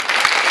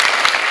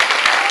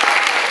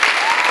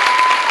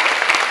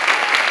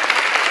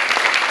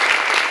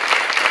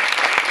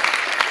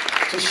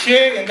to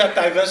share in that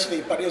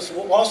diversity, but it's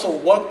also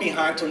work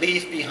behind to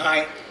leave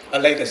behind a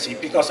legacy,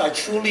 because I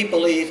truly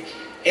believe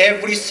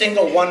every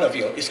single one of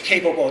you is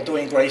capable of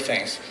doing great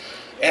things.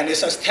 And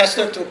it's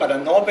attested to by the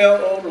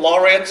Nobel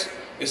laureates,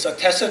 it's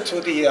attested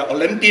to the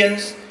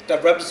Olympians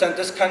that represent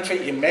this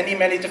country in many,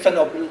 many different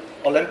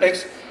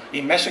Olympics,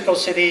 in Mexico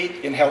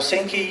City, in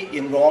Helsinki,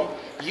 in Rome.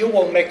 You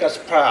will make us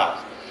proud.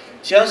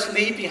 Just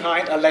leave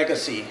behind a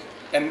legacy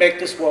and make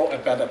this world a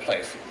better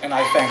place. And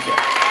I thank you.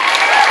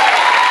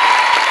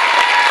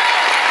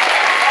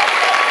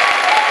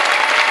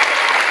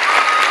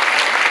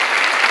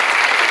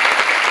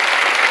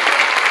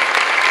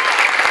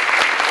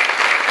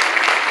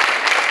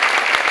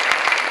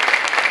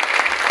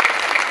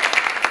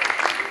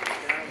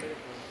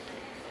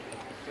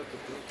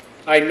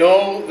 I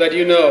know that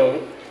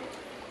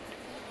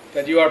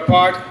you are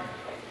part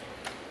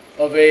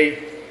of the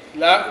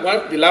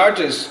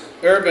largest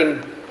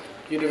urban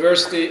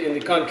university in the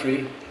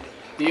country,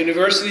 the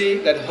university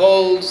that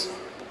holds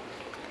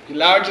the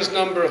largest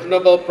number of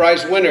Nobel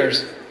Prize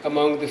winners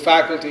among the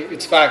faculty,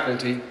 its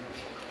faculty,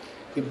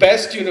 the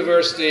best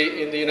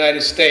university in the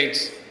United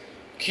States,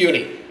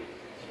 CUNY.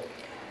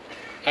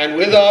 And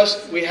with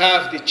us, we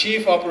have the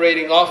Chief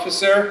Operating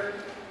Officer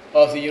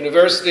of the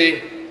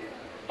university,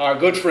 our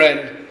good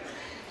friend,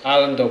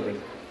 Alan Dobrin.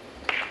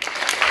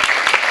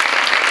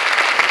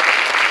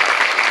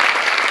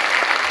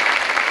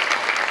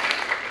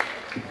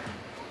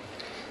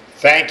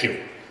 Thank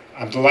you.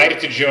 I'm delighted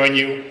to join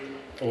you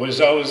for what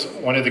is always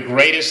one of the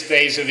greatest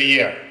days of the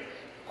year,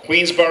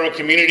 Queensborough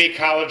Community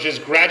College's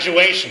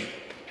graduation.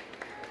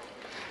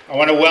 I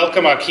want to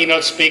welcome our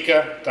keynote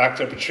speaker,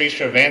 Dr.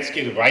 Patricia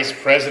Vansky, the Vice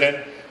President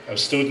of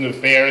Student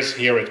Affairs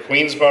here at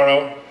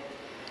Queensborough.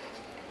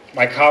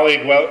 My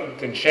colleague,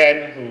 Wellington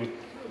Chen, who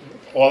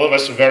all of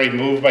us are very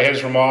moved by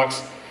his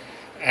remarks.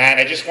 And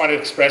I just want to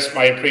express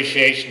my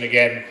appreciation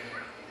again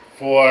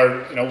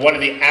for one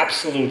of the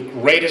absolute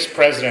greatest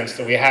presidents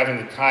that we have in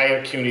the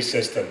entire CUNY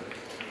system,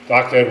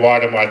 Dr.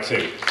 Eduardo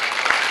Marti.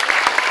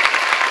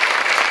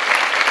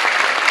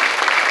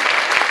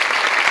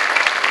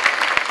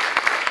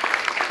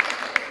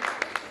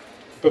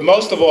 But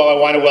most of all, I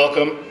want to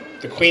welcome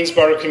the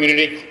Queensborough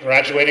Community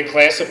graduating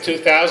class of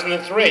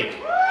 2003.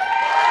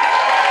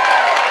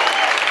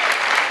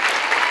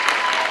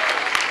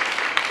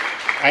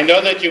 I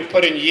know that you've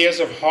put in years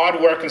of hard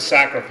work and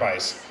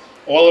sacrifice,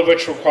 all of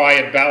which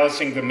required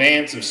balancing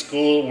demands of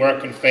school,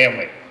 work, and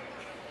family.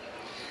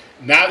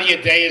 Now that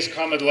your day has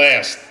come at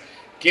last,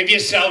 give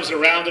yourselves a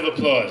round of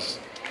applause.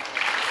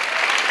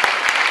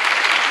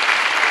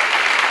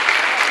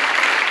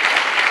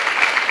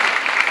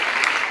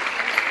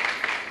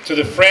 To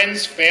the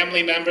friends,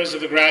 family members of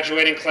the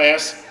graduating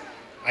class,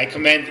 I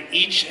commend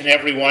each and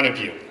every one of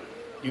you.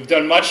 You've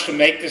done much to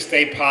make this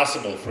day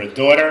possible for a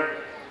daughter,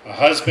 a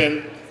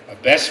husband, a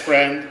best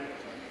friend,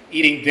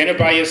 eating dinner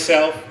by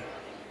yourself,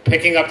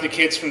 picking up the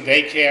kids from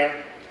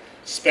daycare,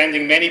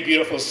 spending many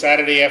beautiful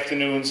Saturday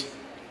afternoons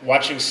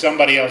watching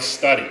somebody else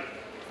study.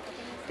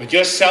 But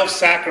your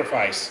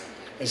self-sacrifice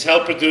has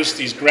helped produce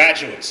these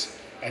graduates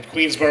at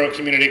Queensborough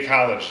Community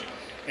College,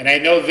 and I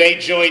know they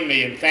join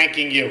me in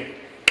thanking you.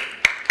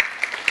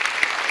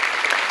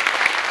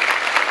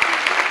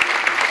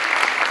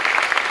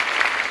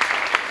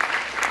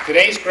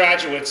 Today's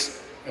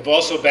graduates have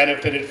also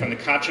benefited from the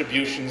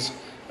contributions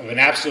of an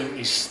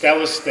absolutely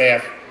stellar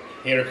staff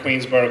here at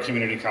Queensborough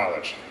Community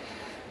College.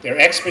 Their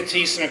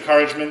expertise and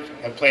encouragement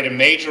have played a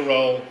major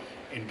role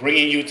in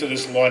bringing you to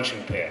this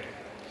launching pad.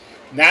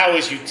 Now,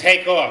 as you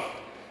take off,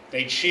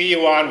 they cheer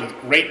you on with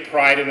great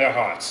pride in their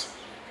hearts.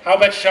 How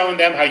about showing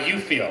them how you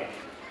feel?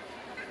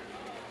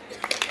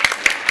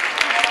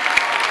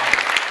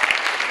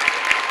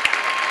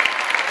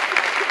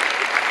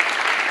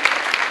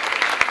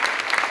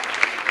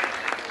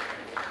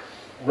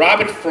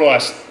 Robert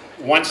Frost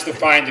once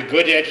defined a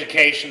good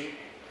education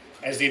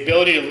as the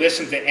ability to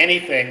listen to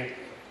anything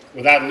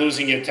without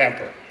losing your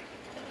temper.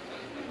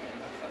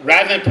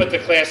 Rather than put the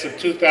class of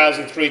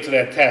 2003 to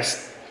that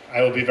test,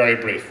 I will be very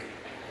brief.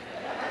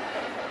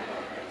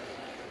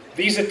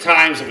 These are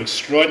times of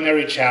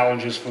extraordinary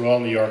challenges for all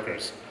New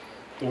Yorkers.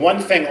 The one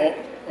thing,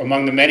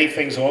 among the many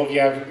things all of you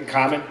have in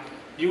common,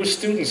 you were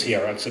students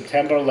here on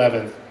September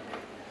 11th,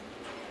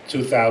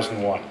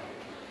 2001.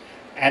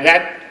 And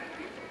that,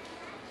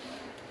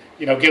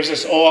 gives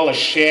us all a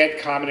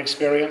shared common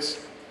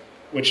experience,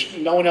 which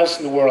no one else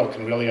in the world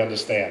can really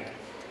understand.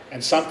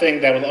 And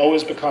something that will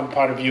always become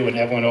part of you, and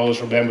everyone always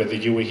remember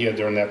that you were here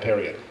during that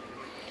period.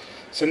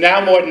 So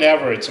now more than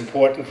ever, it's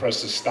important for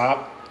us to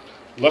stop,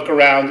 look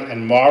around,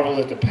 and marvel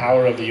at the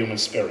power of the human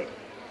spirit,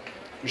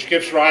 which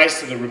gives rise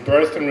to the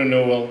rebirth and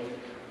renewal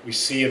we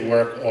see at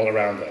work all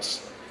around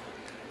us.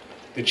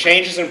 The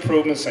changes and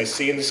improvements I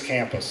see in this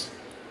campus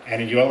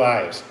and in your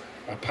lives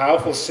are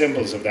powerful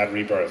symbols of that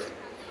rebirth,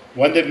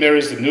 one that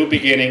mirrors the new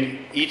beginning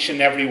each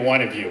and every one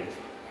of you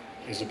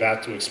is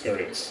about to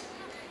experience.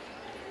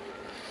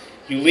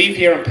 You leave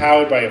here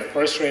empowered by a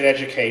first-rate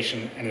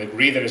education and a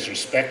degree that is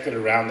respected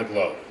around the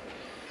globe.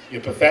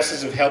 Your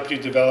professors have helped you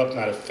develop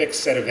not a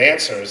fixed set of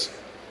answers,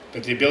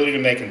 but the ability to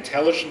make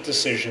intelligent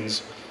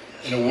decisions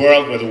in a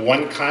world where the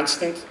one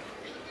constant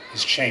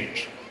is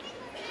change.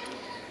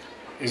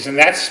 It is in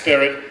that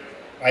spirit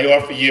I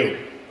offer you,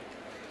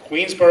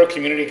 Queensborough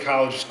Community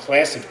College's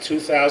class of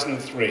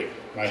 2003,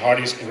 my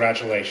heartiest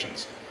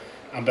congratulations.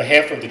 On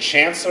behalf of the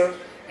Chancellor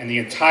and the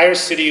entire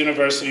City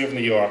University of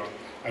New York,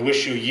 I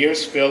wish you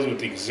years filled with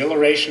the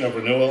exhilaration of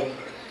renewal,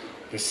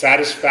 the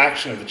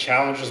satisfaction of the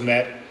challenges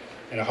met,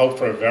 and a hope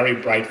for a very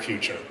bright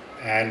future.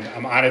 And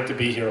I'm honored to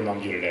be here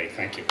among you today.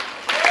 Thank you.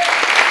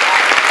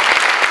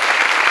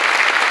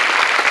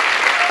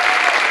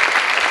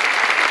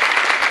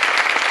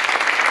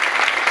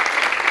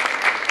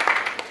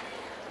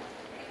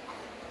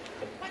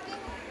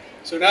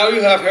 So now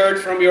you have heard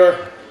from your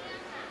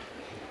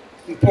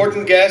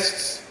important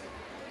guests.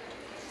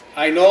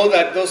 I know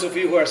that those of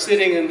you who are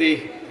sitting in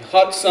the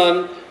hot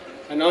sun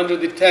and under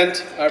the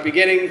tent are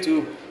beginning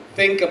to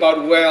think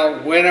about,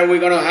 well, when are we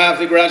going to have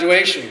the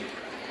graduation?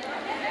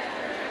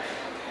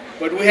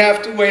 But we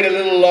have to wait a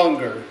little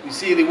longer. You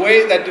see, the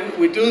way that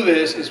we do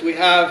this is we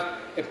have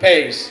a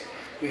pace.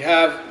 We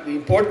have the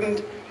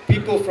important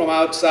people from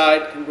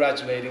outside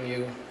congratulating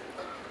you.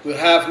 We'll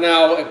have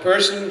now a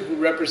person who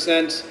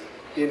represents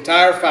the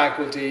entire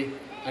faculty,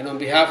 and on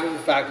behalf of the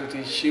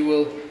faculty, she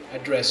will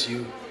address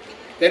you.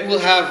 Then we'll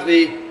have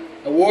the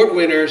award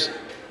winners,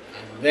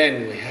 and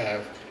then we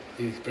have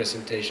the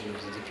presentation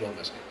of the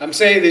diplomas. I'm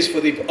saying this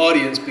for the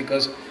audience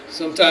because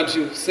sometimes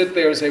you sit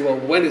there and say, well,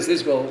 when is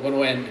this going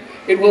to end?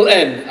 It will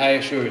end, I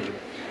assure you.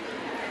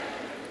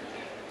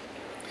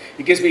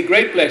 It gives me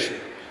great pleasure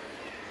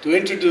to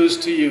introduce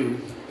to you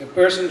a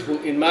person who,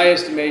 in my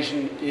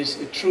estimation,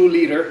 is a true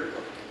leader,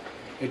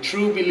 a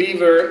true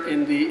believer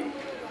in the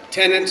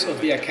tenets of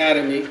the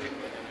Academy,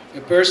 a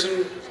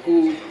person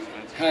who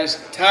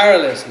has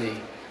tirelessly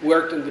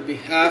worked on the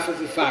behalf of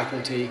the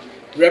faculty,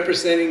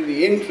 representing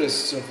the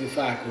interests of the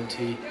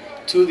faculty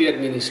to the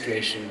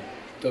administration,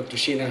 Dr.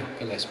 Sheena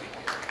Gillespie.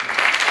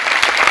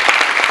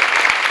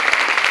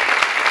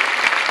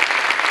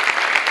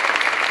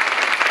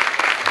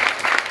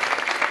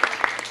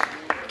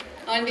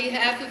 On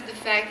behalf of the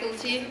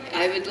faculty,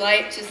 I would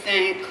like to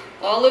thank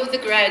all of the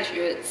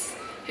graduates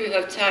who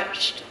have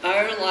touched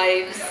our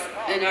lives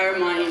and our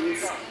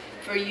minds,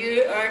 for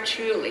you are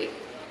truly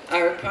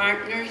our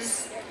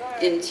partners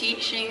in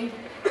teaching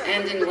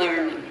and in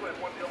learning.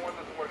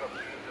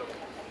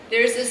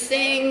 There's a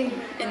saying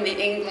in the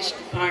English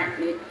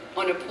department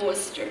on a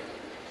poster,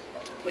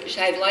 which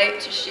I'd like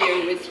to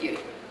share with you.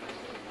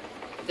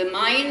 The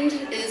mind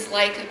is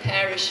like a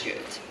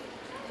parachute.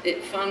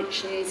 It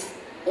functions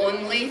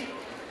only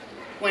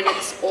when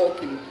it's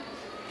open.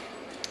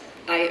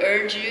 I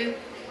urge you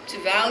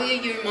to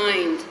value your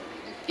mind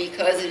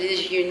because it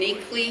is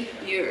uniquely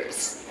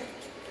yours.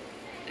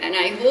 And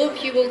I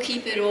hope you will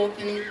keep it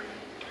open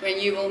when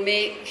you will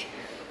make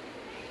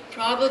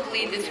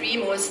probably the 3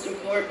 most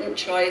important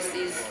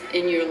choices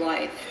in your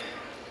life.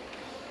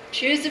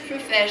 Choose a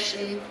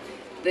profession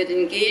that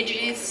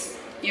engages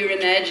your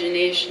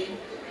imagination,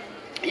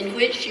 in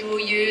which you will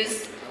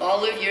use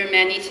all of your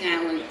many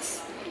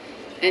talents,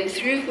 and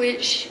through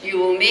which you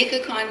will make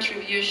a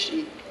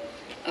contribution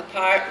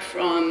apart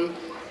from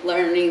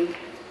earning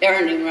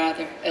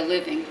a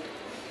living.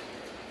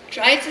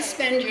 Try to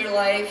spend your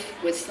life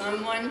with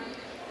someone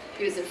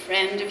who's a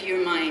friend of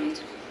your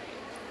mind,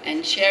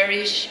 and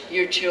cherish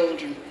your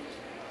children.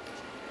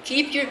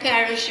 Keep your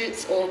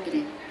parachutes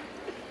open.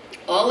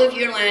 All of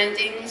your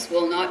landings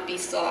will not be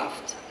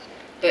soft,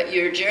 but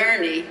your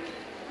journey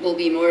will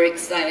be more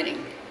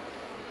exciting.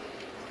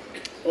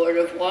 Au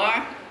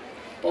revoir,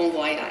 bon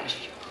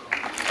voyage.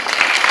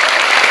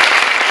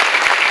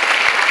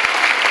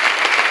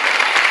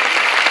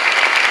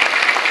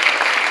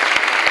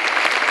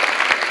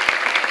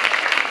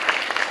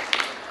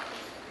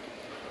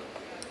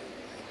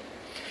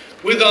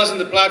 With us on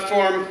the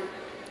platform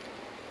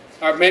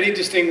are many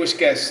distinguished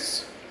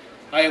guests.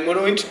 I am going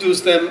to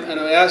introduce them, and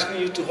I'm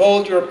asking you to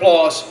hold your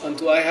applause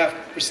until I have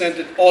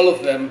presented all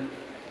of them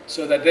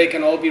so that they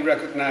can all be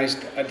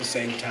recognized at the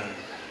same time.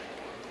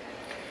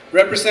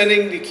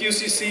 Representing the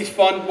QCC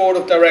Fund Board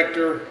of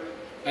Directors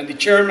and the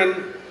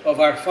chairman of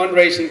our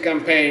fundraising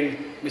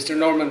campaign, Mr.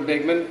 Norman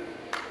Bigman,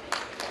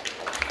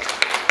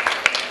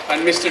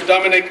 and Mr.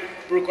 Dominic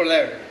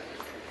Brucoleri.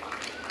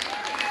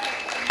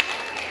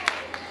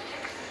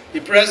 The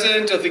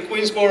president of the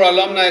Queensborough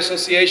Alumni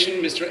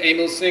Association, Mr.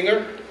 Emil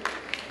Singer.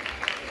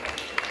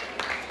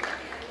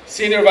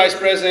 Senior Vice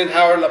President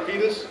Howard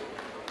Lapidus.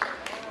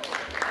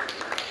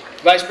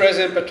 Vice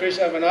President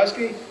Patricia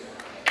Ivanovsky.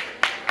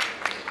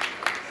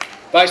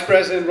 Vice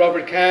President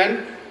Robert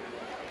Kahn.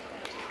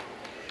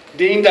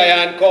 Dean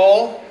Diane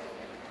Call.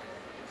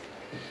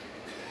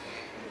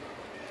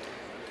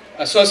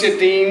 Associate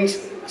Deans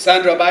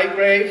Sandra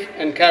Bygrave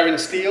and Karen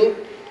Steele.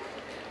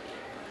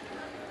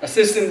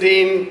 Assistant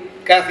Dean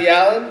Kathy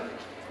Allen.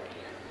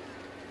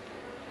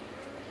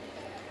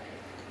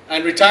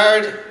 And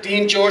retired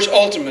Dean George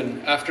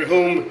Alterman, after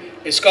whom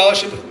a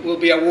scholarship will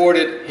be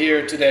awarded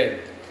here today.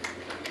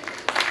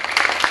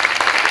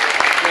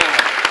 Now,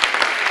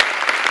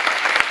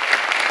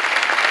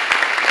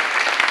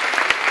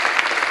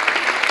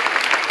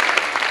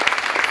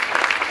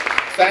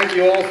 thank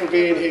you all for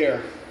being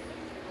here.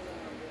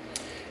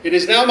 It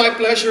is now my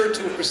pleasure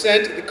to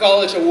present the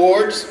college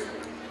awards.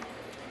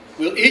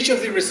 Will each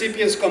of the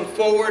recipients come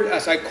forward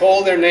as I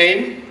call their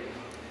name?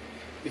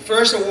 The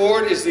first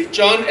award is the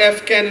John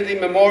F. Kennedy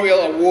Memorial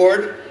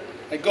Award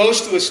that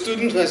goes to a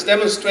student who has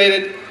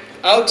demonstrated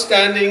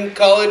outstanding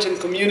college and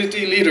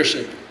community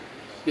leadership.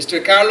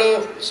 Mr.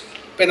 Carlos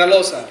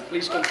Penalosa,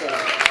 please come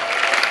forward.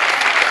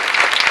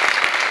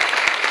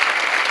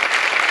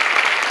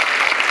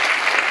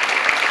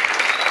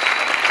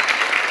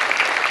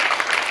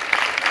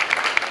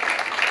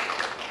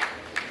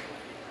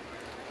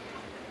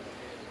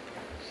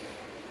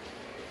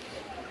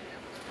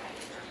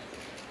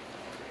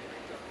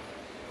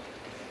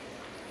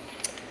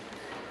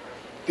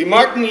 The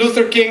Martin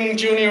Luther King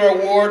Jr.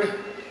 Award,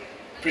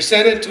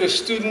 presented to a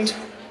student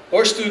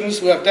or students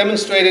who have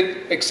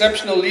demonstrated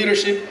exceptional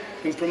leadership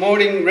in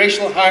promoting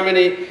racial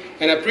harmony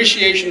and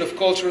appreciation of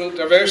cultural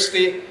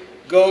diversity,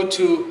 go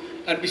to,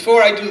 and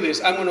before I do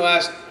this, I'm going to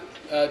ask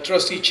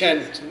Trustee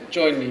Chen to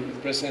join me in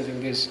presenting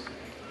this.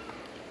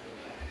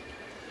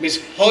 Ms.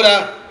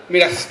 Hoda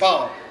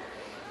Miraspal.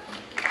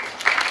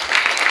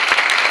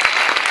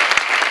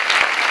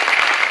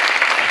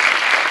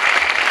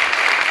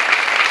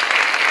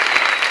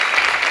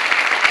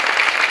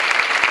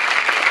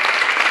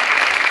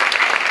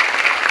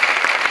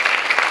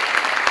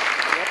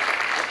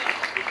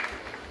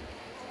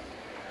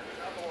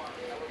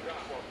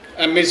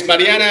 And Ms.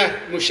 Mariana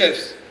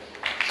Mushevs.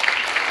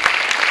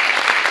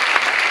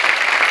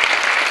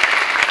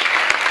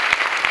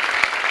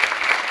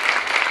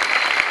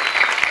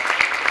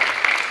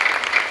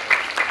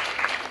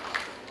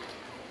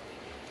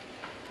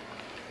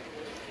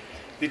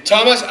 The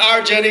Thomas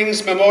R.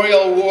 Jennings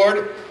Memorial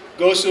Award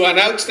goes to an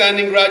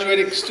outstanding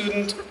graduating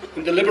student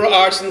in the liberal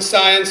arts and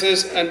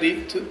sciences, and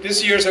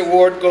this year's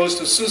award goes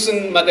to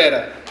Susan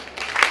Madera.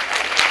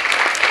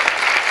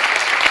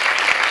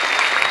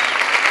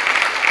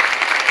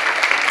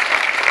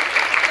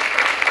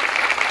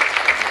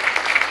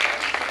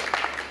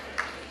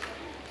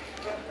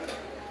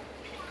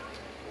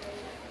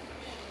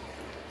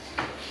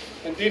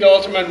 Indeed,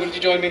 Alderman, will you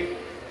join me?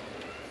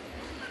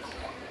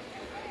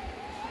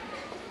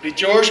 The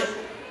George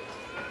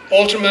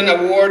Alterman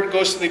Award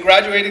goes to the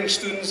graduating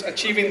students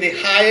achieving the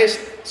highest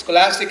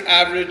scholastic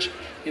average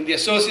in the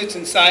Associates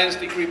in Science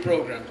degree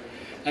program.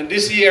 And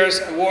this year's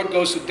award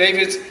goes to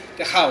David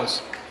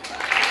DeHaus.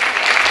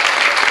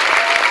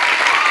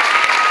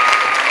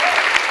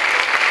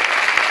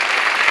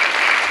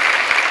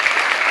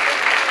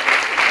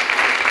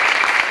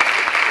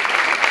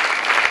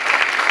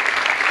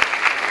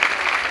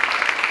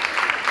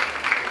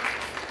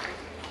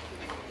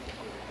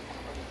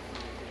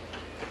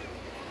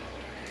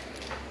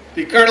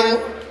 The Colonel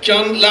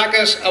John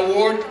Lackas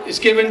Award is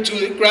given to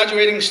the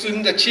graduating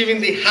student achieving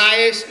the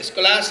highest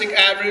scholastic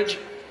average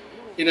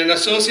in an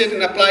Associate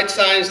in Applied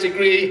Science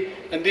degree,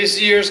 and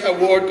this year's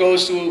award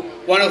goes to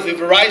one of the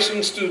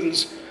Verizon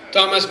students,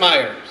 Thomas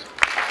Myers.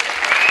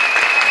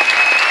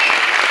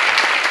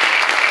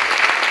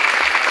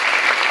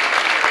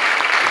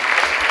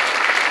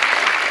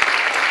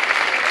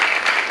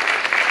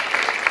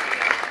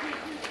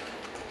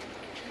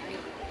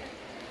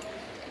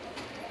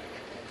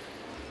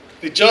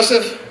 The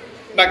Joseph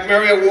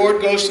McMurray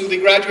Award goes to the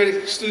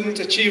graduating student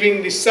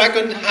achieving the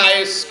second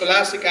highest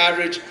scholastic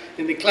average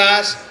in the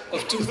class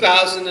of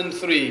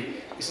 2003.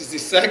 This is the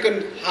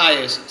second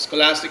highest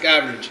scholastic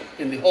average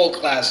in the whole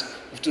class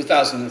of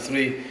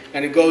 2003,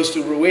 and it goes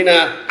to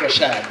Rowena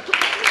Rashad.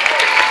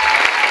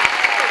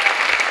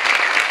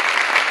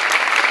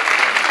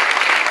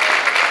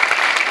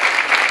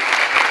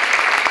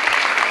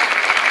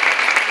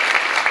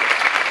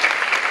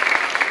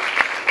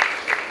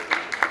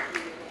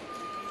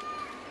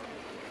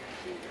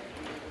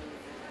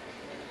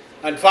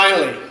 And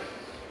finally,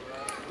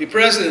 the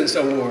President's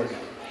Award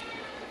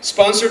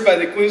sponsored by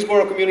the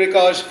Queensborough Community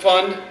College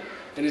Fund,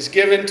 and is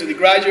given to the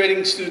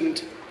graduating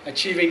student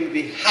achieving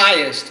the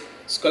highest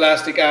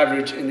scholastic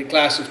average in the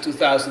class of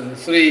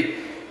 2003,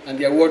 and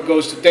the award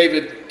goes to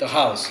David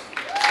DeHaas.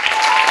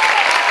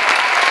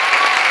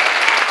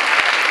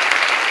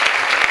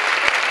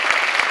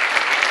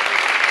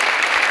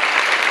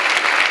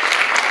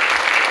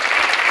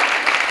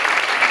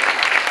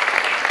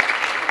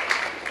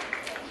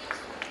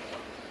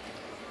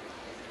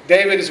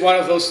 David is one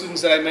of those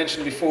students that I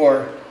mentioned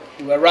before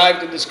who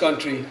arrived in this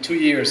country 2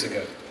 years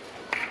ago.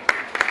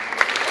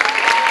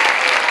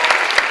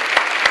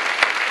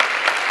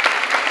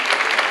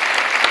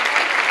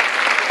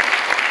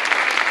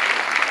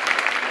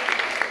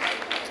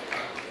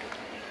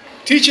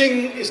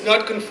 Teaching is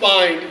not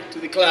confined to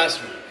the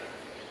classroom.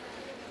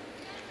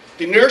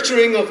 The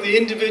nurturing of the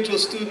individual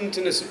student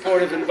in a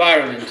supportive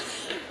environment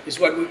is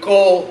what we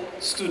call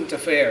student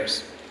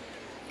affairs.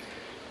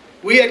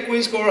 We at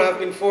Queensborough have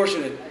been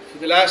fortunate for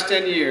the last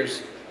 10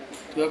 years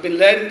to have been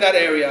led in that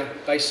area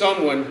by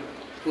someone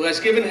who has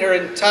given her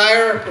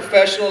entire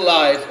professional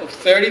life of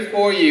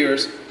 34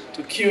 years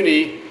to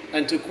CUNY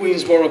and to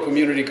Queensborough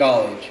Community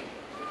College.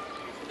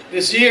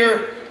 This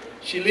year,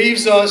 she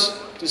leaves us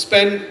to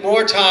spend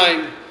more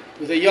time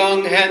with a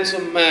young,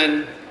 handsome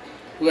man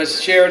who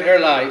has shared her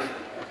life.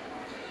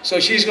 So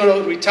she's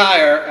going to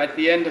retire at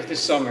the end of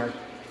this summer.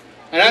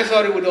 And I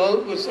thought it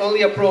was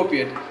only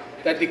appropriate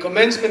that the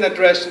commencement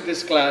address to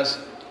this class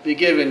be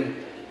given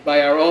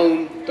by our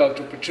own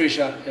Dr.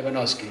 Patricia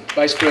Ivanowski,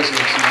 Vice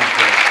President of Student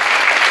Affairs.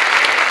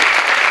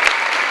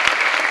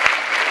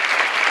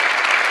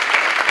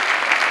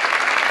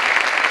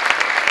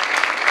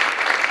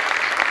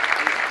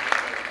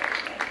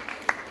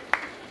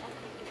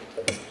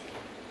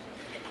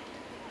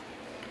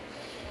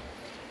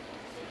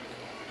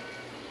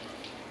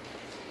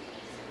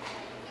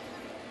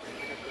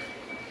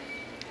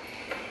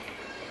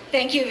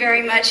 Thank you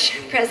very much,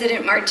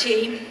 President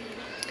Marti,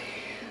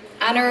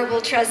 Honorable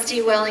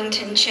Trustee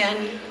Wellington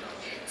Chen,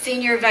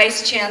 Senior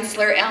Vice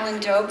Chancellor Alan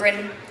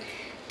Dobrin,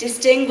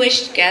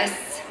 distinguished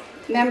guests,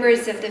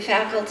 members of the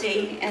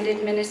faculty and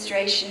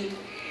administration,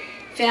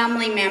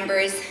 family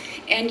members,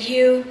 and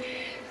you,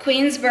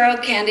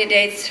 Queensborough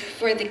candidates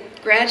for the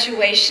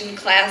graduation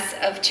class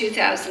of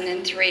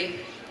 2003.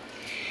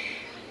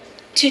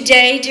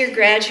 Today, dear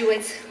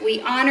graduates,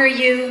 we honor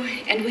you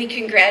and we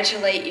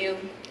congratulate you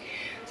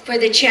for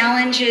the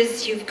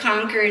challenges you've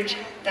conquered,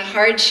 the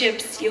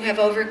hardships you have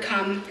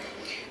overcome,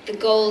 the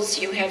goals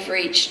you have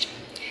reached,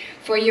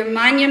 for your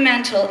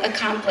monumental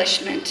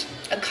accomplishment,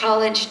 a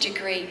college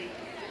degree.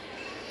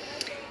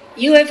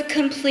 You have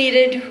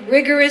completed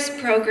rigorous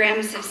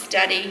programs of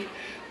study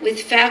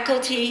with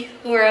faculty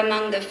who are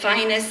among the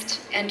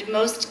finest and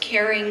most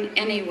caring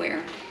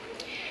anywhere.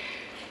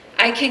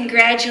 I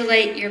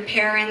congratulate your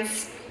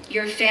parents,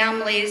 your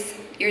families,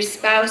 your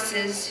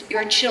spouses,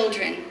 your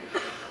children,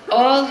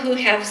 all who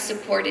have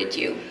supported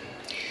you.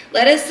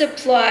 Let us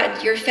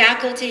applaud your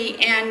faculty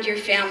and your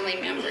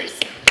family members.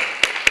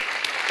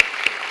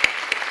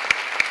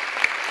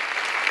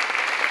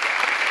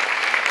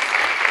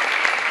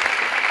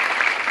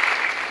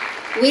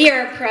 We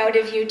are proud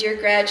of you, dear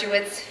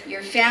graduates.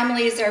 Your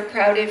families are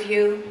proud of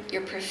you.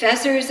 Your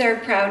professors are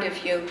proud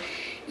of you.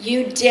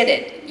 You did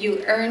it.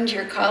 You earned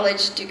your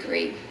college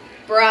degree.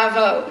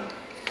 Bravo.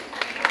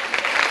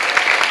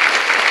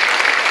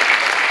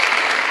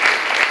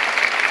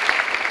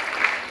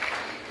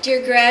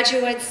 Dear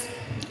graduates,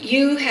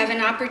 you have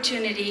an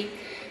opportunity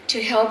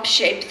to help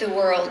shape the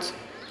world,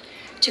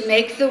 to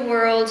make the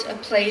world a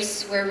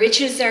place where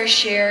riches are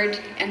shared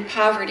and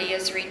poverty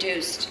is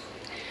reduced,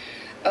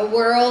 a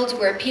world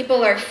where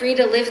people are free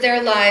to live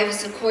their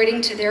lives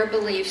according to their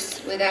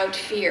beliefs without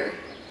fear,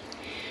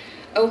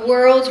 a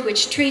world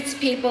which treats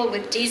people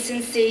with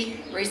decency,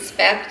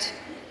 respect,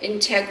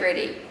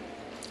 integrity.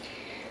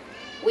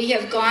 We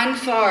have gone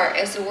far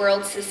as a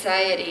world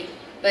society,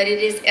 but it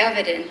is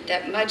evident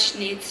that much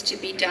needs to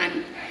be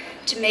done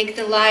to make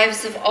the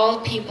lives of all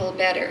people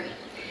better.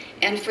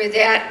 And for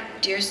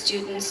that, dear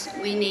students,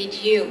 we need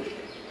you.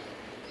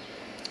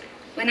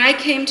 When I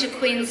came to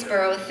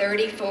Queensborough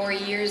 34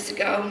 years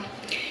ago,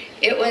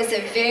 it was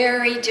a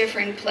very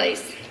different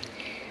place.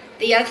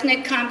 The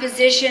ethnic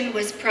composition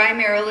was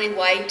primarily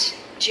white,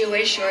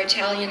 Jewish, or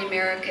Italian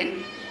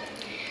American.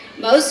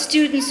 Most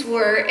students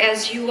were,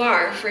 as you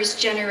are,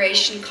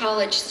 first-generation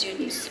college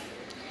students.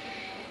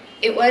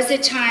 It was a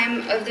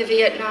time of the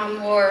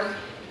Vietnam War,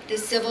 the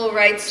civil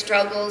rights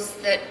struggles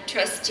that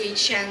Trustee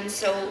Chen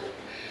so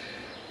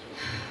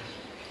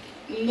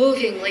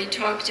movingly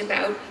talked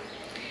about,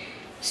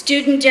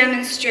 student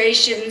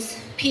demonstrations,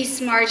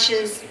 peace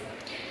marches,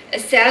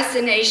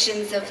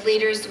 assassinations of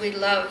leaders we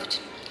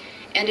loved,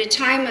 and a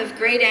time of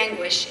great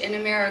anguish in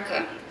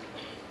America.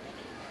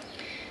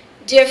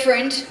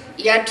 Different,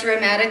 yet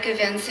dramatic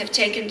events have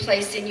taken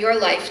place in your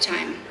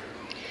lifetime.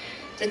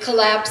 The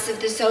collapse of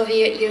the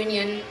Soviet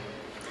Union,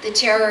 the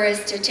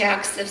terrorist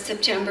attacks of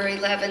September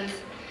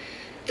 11th,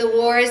 the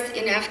wars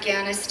in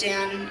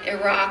Afghanistan,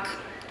 Iraq,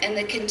 and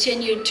the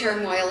continued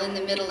turmoil in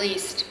the Middle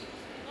East.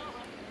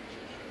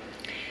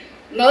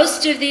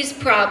 Most of these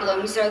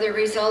problems are the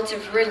result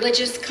of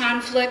religious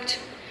conflict,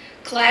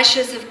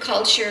 clashes of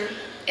culture,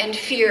 and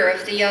fear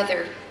of the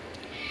other.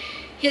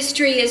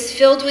 History is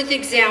filled with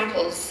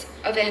examples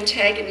of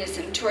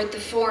antagonism toward the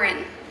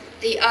foreign,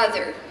 the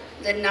other,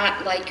 the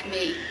not like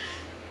me.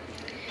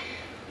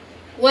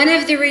 One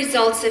of the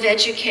results of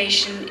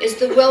education is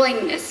the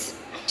willingness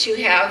to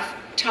have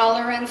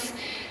tolerance,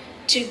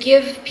 to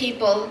give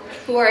people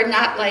who are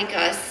not like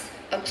us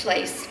a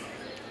place.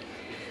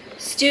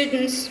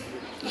 Students,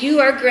 you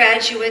are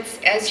graduates,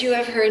 as you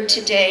have heard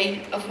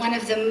today, of one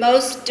of the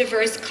most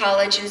diverse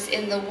colleges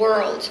in the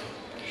world.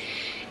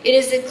 It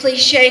is a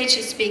cliche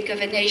to speak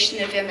of a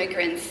nation of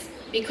immigrants,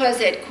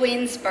 because at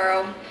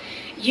Queensborough,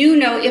 you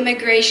know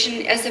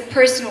immigration as a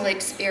personal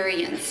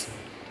experience.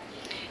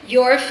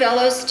 Your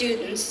fellow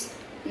students,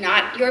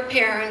 not your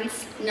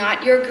parents,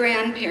 not your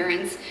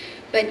grandparents,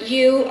 but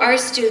you, our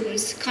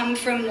students, come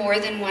from more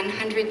than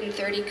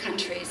 130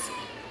 countries.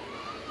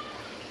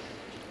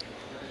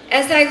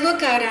 As I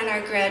look out on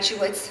our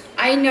graduates,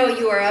 I know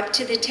you are up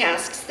to the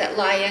tasks that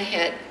lie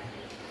ahead.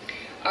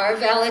 Our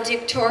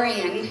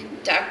valedictorian,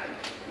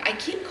 I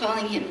keep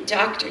calling him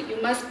doctor,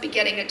 you must be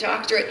getting a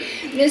doctorate,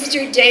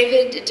 Mr.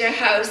 David de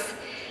House,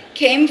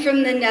 came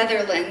from the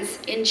Netherlands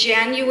in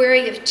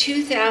January of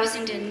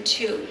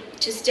 2002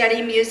 to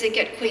study music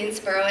at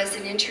Queensborough as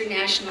an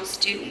international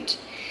student.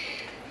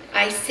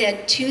 I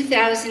said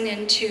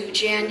 2002,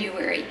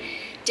 January.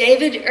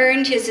 David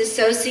earned his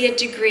associate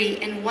degree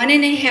in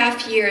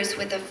 1.5 years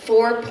with a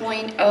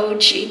 4.0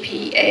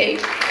 GPA.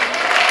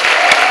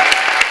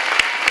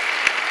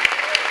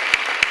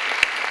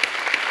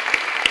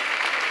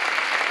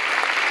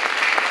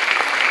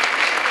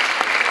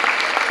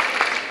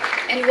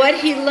 And what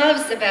he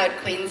loves about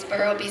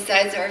Queensborough,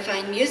 besides our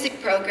fine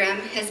music program,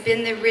 has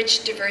been the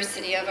rich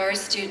diversity of our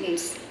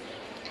students.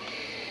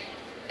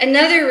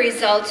 Another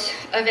result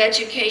of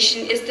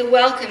education is the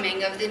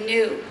welcoming of the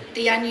new,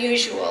 the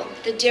unusual,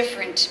 the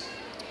different.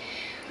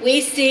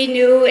 We see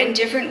new and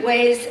different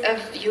ways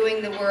of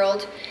viewing the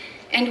world,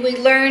 and we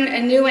learn a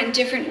new and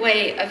different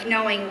way of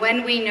knowing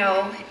when we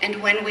know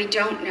and when we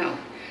don't know,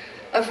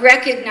 of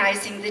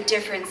recognizing the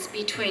difference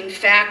between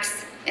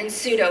facts and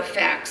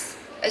pseudo-facts,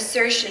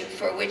 assertion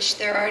for which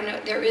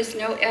there is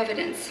no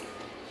evidence.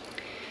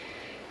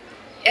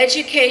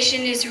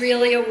 Education is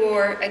really a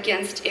war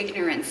against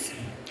ignorance.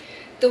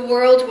 The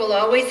world will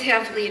always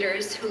have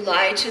leaders who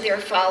lie to their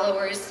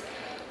followers,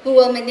 who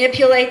will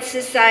manipulate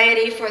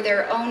society for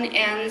their own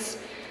ends,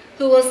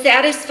 who will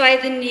satisfy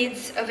the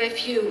needs of a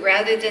few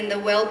rather than the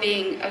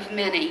well-being of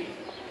many.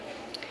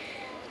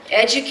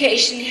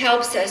 Education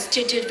helps us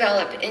to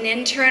develop an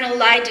internal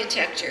lie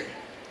detector,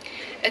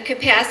 a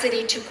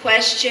capacity to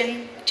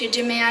question, to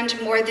demand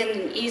more than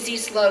an easy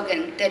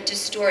slogan that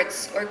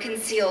distorts or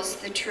conceals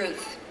the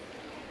truth.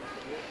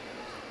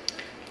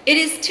 It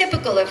is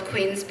typical of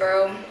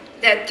Queensborough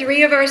that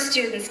 3 of our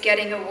students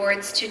getting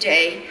awards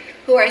today,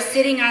 who are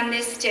sitting on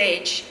this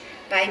stage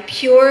by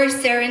pure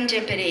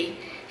serendipity,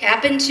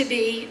 happen to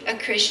be a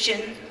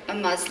Christian, a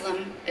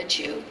Muslim, a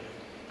Jew.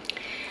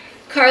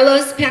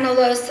 Carlos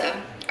Penalosa,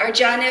 our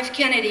John F.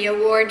 Kennedy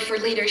Award for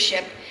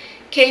Leadership,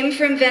 came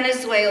from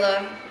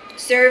Venezuela,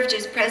 served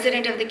as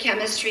president of the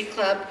Chemistry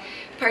Club,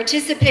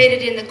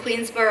 participated in the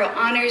Queensborough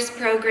Honors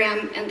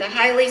Program and the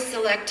highly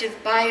selective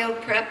Bio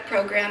Prep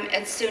program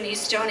at SUNY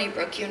Stony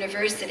Brook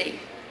University.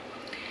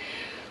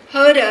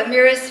 Hoda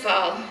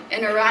Mirisval,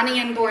 an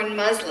Iranian-born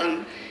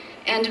Muslim,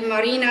 and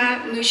Marina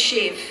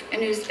Mushiv, an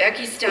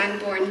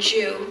Uzbekistan-born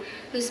Jew,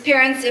 whose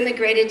parents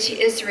immigrated to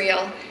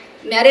Israel,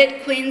 met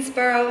at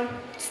Queensborough,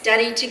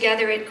 studied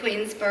together at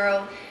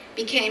Queensborough,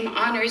 became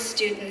honors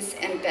students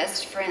and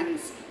best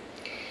friends.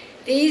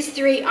 These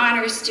 3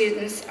 honors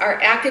students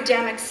are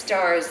academic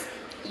stars,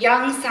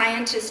 young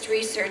scientist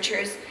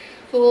researchers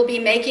who will be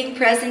making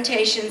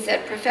presentations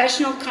at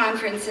professional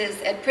conferences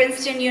at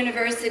Princeton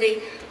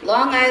University,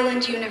 Long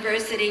Island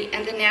University,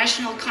 and the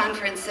National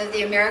Conference of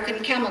the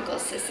American Chemical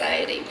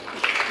Society.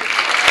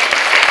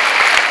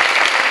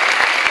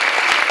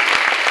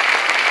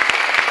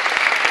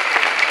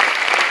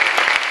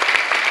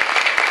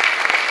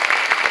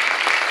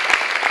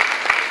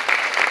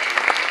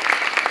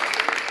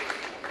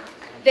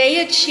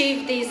 They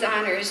achieved these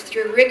honors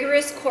through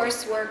rigorous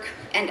coursework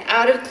and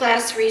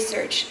out-of-class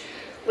research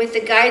with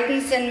the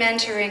guidance and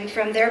mentoring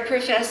from their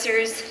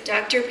professors,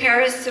 Dr.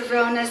 Paris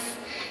Savronis,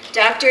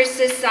 Dr.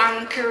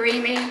 Sasam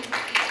Karimi,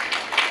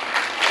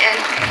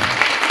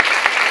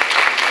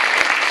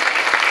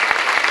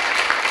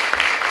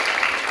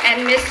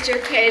 and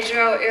Mr.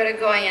 Pedro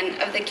Irigoyen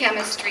of the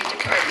chemistry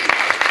department.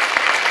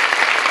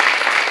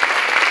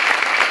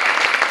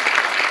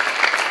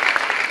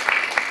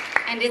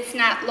 And it's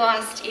not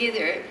lost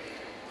either,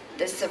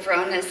 the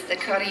Savronis, the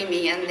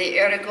Karimi, and the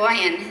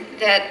Irigoyen,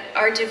 that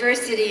our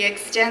diversity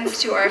extends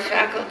to our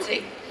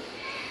faculty.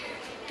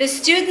 The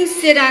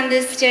students sit on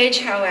this stage,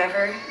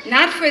 however,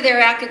 not for their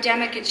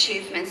academic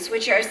achievements,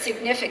 which are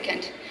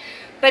significant,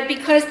 but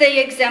because they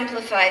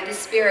exemplify the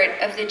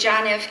spirit of the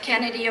John F.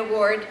 Kennedy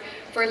Award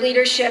for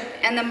leadership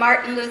and the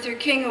Martin Luther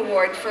King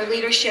Award for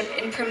leadership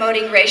in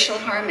promoting racial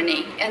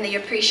harmony and the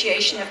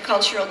appreciation of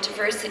cultural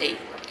diversity.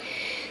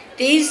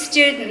 These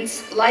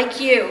students,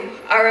 like you,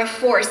 are a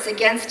force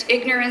against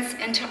ignorance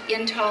and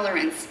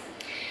intolerance.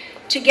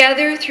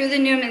 Together, through the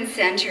Newman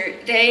Center,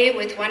 they,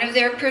 with one of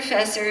their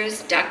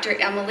professors, Dr.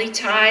 Emily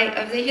Tai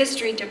of the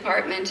History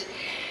Department,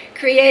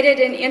 created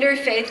an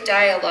interfaith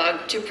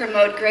dialogue to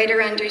promote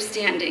greater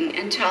understanding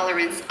and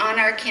tolerance on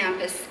our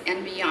campus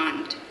and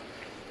beyond.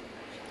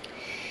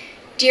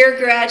 Dear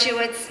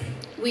graduates,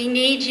 we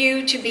need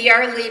you to be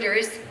our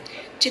leaders,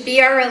 to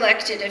be our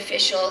elected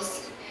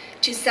officials,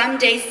 to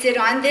someday sit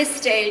on this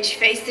stage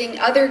facing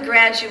other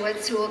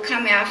graduates who will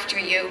come after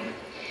you.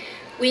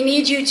 We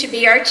need you to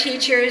be our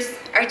teachers,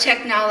 our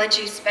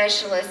technology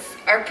specialists,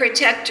 our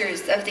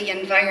protectors of the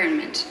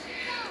environment,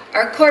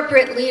 our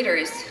corporate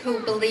leaders who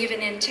believe in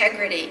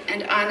integrity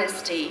and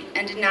honesty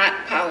and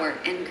not power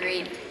and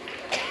greed.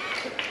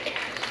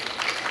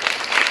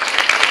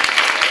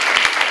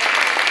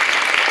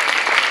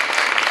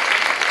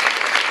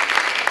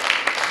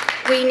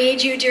 We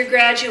need you, dear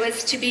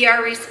graduates, to be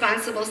our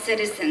responsible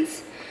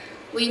citizens.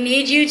 We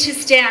need you to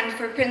stand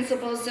for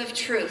principles of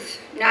truth,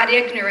 not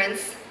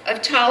ignorance,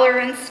 of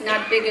tolerance,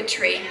 not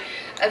bigotry,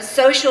 of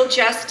social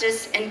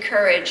justice and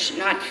courage,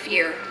 not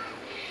fear.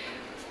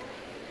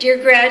 Dear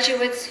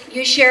graduates,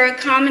 you share a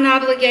common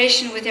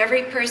obligation with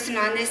every person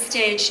on this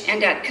stage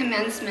and at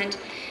commencement,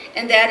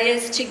 and that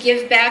is to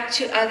give back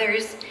to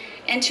others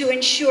and to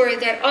ensure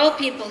that all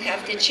people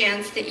have the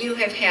chance that you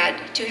have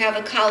had to have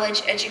a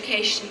college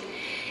education.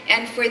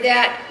 And for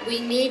that,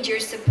 we need your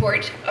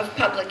support of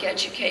public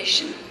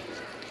education.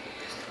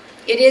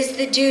 It is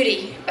the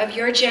duty of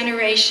your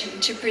generation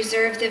to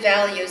preserve the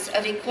values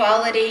of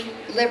equality,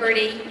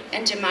 liberty,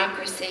 and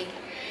democracy.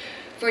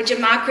 For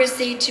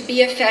democracy to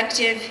be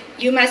effective,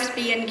 you must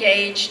be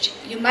engaged,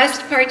 you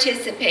must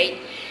participate,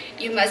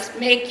 you must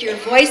make your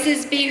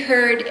voices be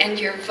heard and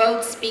your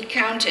votes be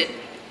counted.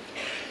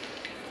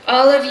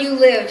 All of you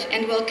live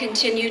and will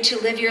continue to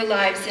live your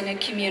lives in a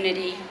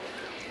community.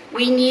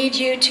 We need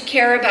you to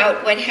care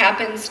about what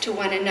happens to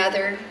one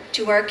another,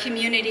 to our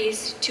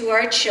communities, to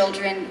our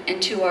children,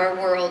 and to our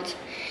world.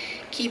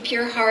 Keep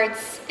your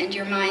hearts and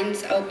your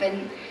minds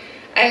open.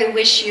 I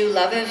wish you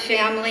love of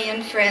family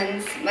and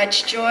friends,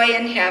 much joy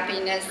and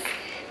happiness.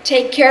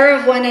 Take care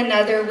of one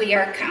another. We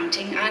are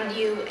counting on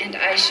you, and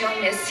I shall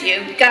miss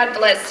you. God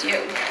bless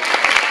you.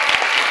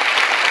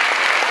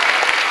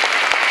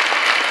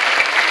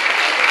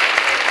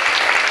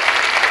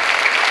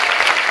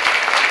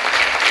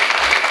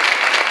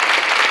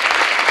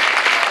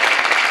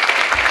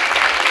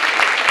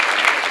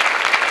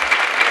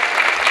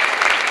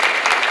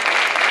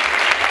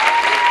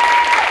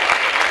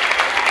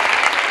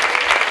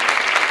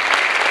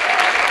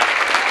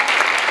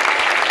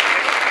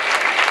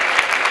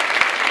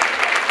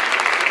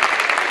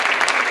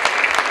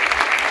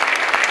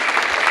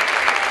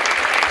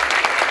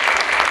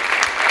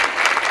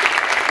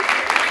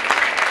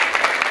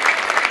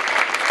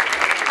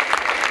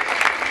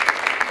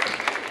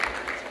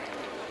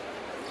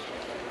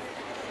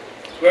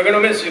 We're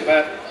going to miss you,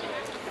 Pat.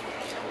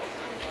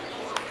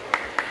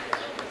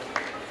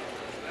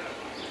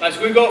 As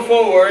we go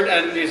forward,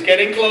 and it's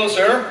getting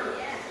closer,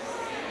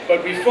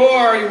 but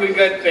before we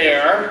get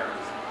there,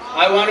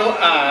 I want to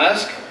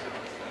ask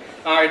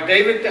our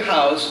David the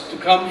House to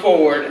come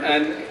forward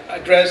and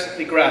address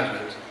the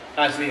graduates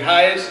as the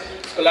highest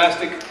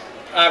scholastic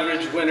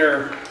average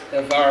winner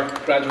of our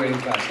graduating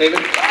class. David?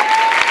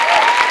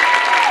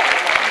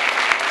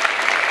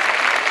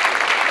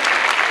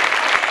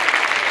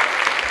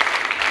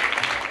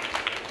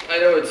 I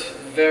know it's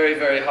very,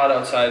 very hot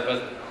outside,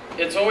 but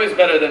it's always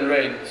better than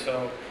rain,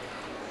 so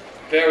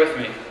bear with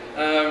me.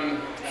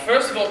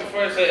 First of all,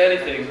 before I say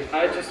anything,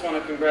 I just want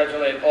to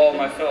congratulate all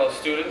my fellow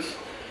students,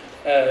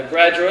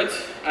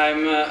 graduates.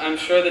 I'm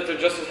sure that they're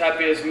just as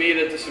happy as me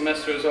that the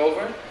semester is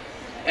over.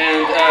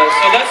 And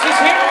so let's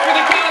just hear it for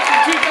the class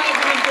of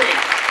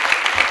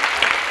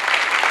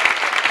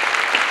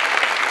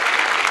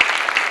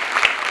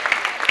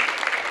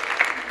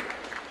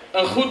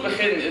 2003. Een goed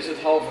begin is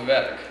het halve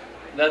werk.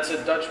 That's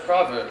a Dutch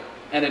proverb,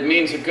 and it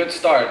means a good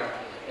start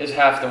is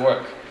half the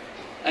work.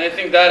 And I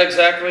think that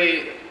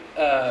exactly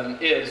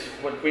is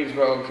what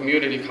Queensborough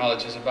Community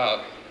College is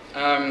about.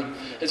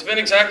 It's been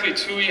exactly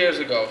 2 years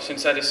ago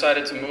since I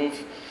decided to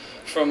move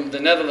from the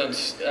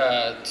Netherlands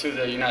to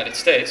the United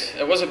States.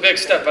 It was a big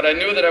step, but I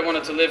knew that I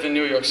wanted to live in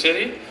New York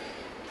City,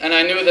 and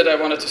I knew that I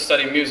wanted to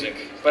study music.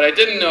 But I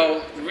didn't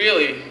know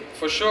really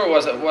for sure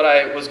what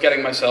I was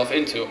getting myself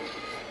into.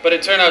 But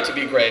it turned out to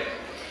be great.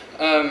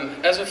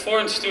 As a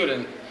foreign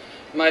student,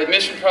 my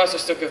admission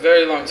process took a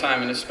very long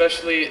time, and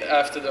especially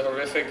after the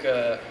horrific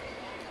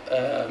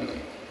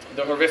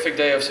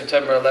day of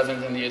September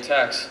 11th and the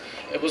attacks,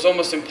 it was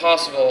almost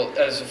impossible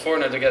as a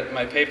foreigner to get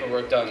my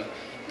paperwork done.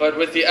 But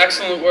with the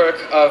excellent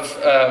work of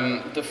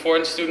the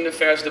Foreign Student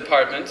Affairs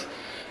Department,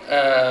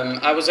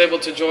 I was able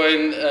to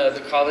join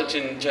the college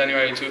in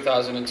January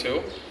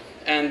 2002.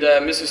 And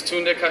Mrs.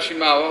 Tunde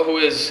Kashimawa, who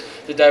is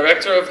the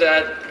director of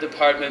that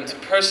department,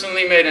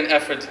 personally made an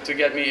effort to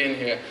get me in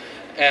here.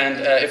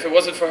 And if it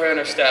wasn't for her and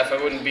her staff, I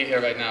wouldn't be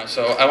here right now.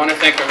 So I want to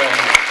thank her very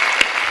much.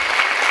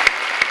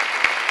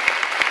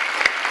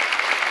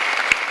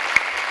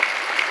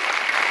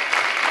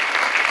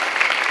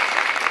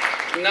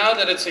 Now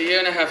that it's a year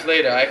and a half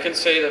later, I can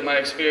say that my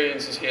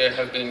experiences here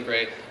have been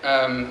great.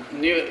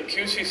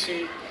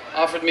 QCC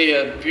offered me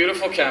a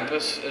beautiful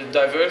campus, a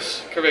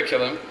diverse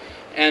curriculum,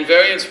 and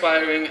very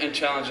inspiring and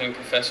challenging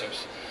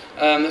professors,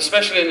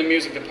 especially in the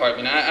music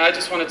department. I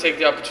just want to take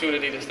the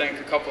opportunity to thank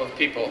a couple of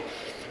people.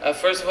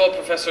 First of all,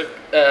 Professor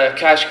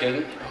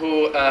Kashkin,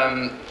 who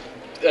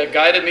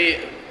guided me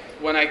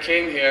when I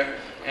came here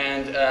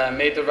and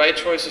made the right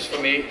choices for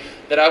me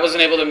that I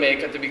wasn't able to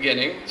make at the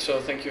beginning,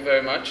 so thank you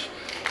very much.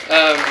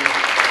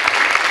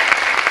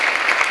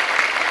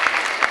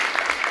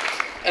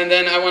 And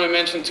then I want to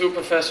mention two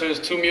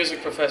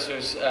music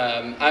professors.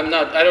 I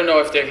don't know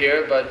if they're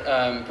here, but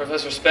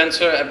Professor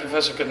Spencer and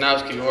Professor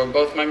Kudnowski, who are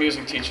both my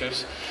music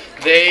teachers,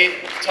 they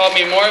taught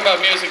me more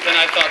about music than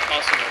I thought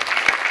possible.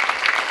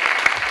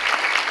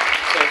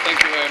 So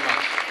thank you very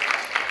much.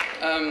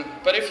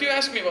 But if you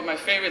ask me what my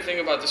favorite thing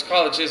about this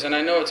college is, and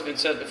I know it's been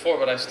said before,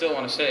 but I still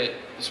want to say it,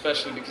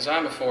 especially because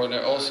I'm a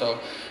foreigner also,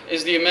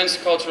 is the immense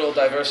cultural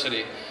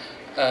diversity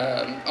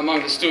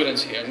among the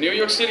students here. New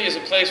York City is a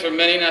place where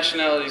many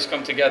nationalities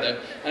come together,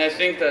 and I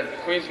think that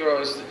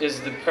Queensborough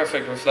is the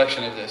perfect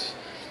reflection of this.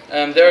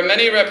 There are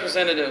many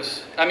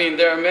representatives,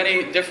 there are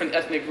many different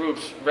ethnic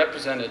groups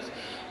represented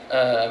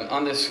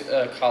on this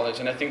college,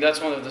 and I think that's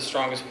one of the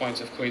strongest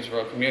points of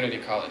Queensborough Community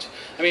College.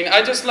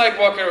 I just like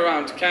walking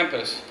around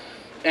campus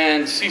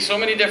and see so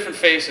many different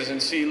faces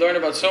and learn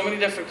about so many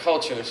different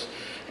cultures.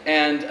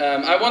 And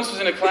I once was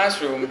in a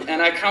classroom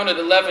and I counted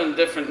 11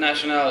 different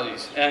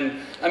nationalities.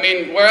 And I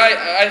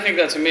think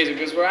that's amazing,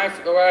 because where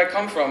I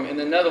come from in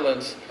the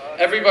Netherlands,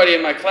 everybody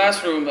in my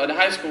classroom at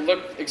high school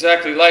looked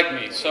exactly like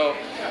me. So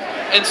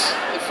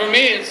for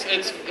me,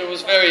 it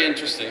was very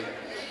interesting.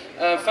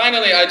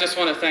 Finally, I just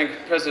want to thank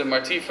President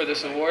Marti for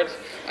this award.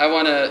 I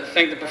want to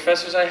thank the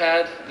professors I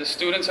had, the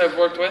students I've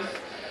worked with,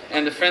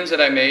 and the friends that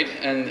I made,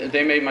 and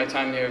they made my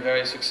time here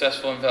very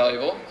successful and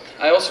valuable.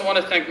 I also want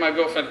to thank my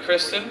girlfriend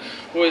Kristen,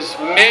 who is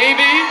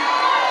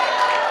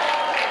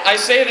I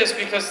say this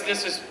because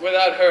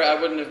without her I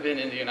wouldn't have been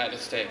in the United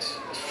States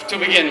to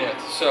begin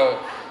with. So,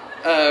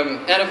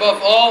 and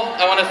above all,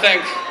 I want to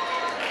thank,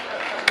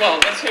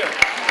 let's hear it.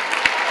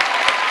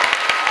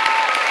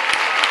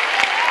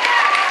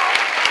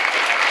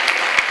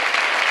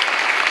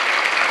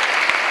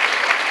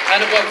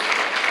 And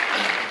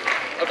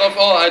above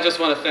all, I just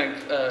want to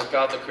thank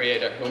God the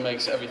Creator, who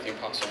makes everything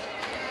possible.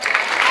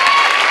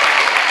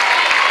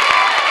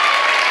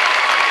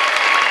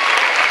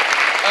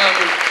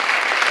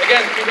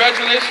 Again,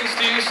 congratulations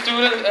to you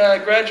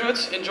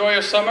graduates. Enjoy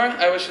your summer.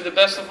 I wish you the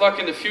best of luck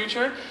in the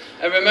future.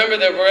 And remember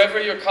that wherever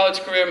your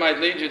college career might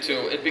lead you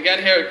to, it began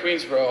here at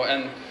Queensborough.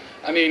 And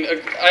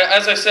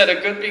as I said, a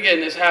good begin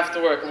is half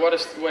the work. What a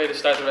way to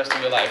start the rest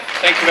of your life.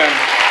 Thank you very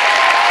much.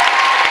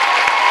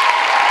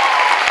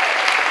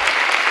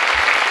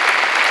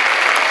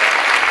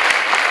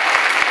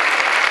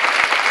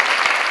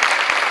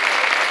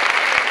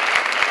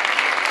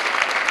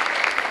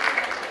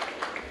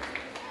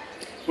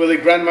 Will the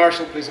Grand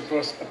Marshal please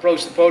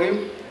approach the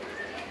podium?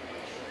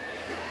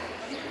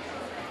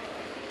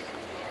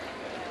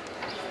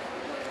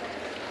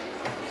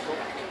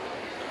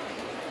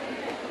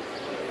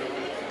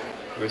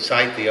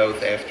 Recite the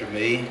oath after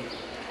me.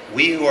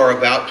 We who are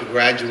about to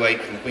graduate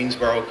from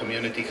Queensborough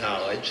Community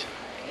College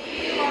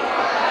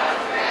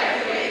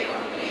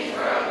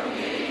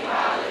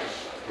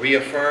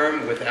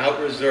reaffirm without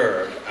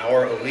reserve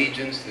our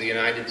allegiance to the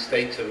United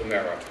States of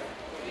America.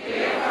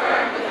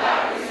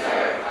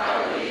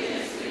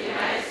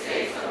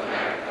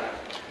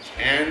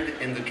 And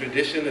in the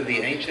tradition of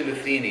the ancient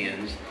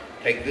Athenians,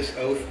 take this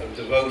oath of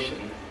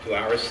devotion to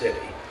our city.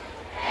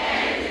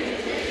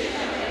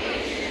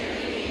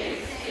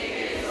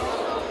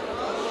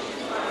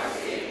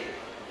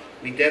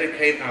 We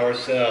dedicate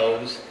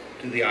ourselves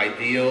to the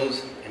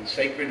ideals and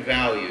sacred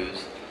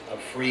values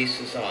of free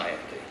society.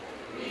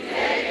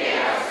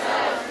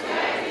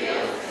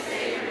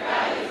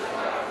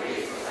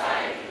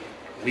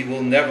 We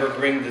will never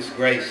bring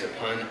disgrace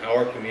upon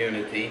our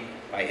community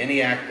by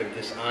any act of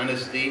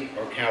dishonesty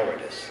or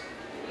cowardice.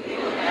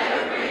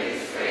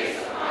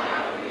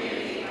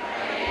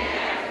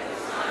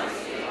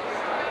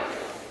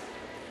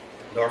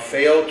 Nor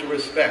fail to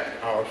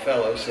respect our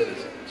fellow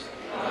citizens.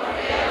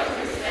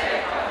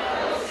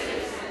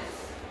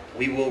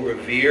 We will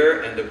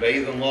revere and obey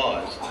the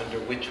laws under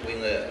which we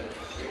live.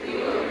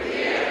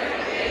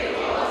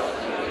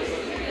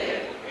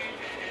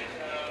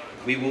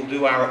 We will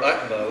do our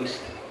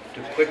utmost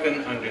to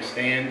quicken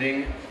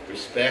understanding,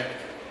 respect,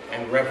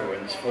 and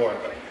reverence for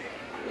them.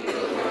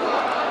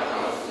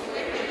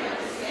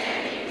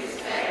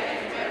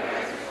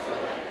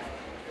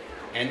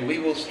 And we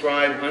will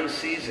strive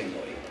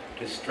unceasingly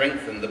to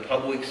strengthen the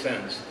public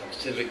sense of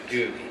civic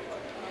duty.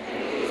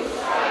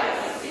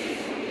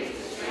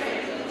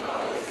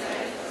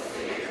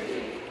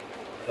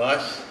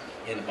 Thus,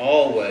 in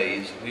all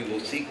ways, we will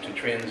seek to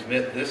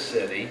transmit this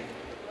city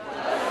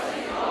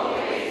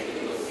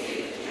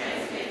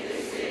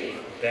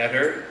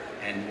better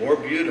and more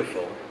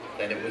beautiful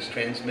than it was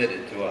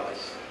transmitted to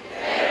us.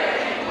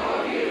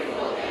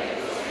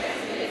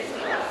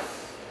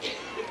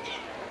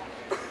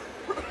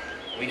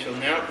 We shall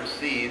now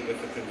proceed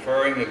with the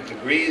conferring of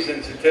degrees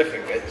and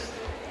certificates.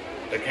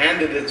 The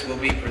candidates will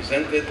be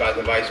presented by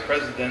the Vice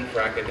President for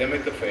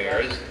Academic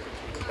Affairs,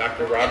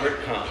 Dr.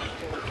 Robert Kahn.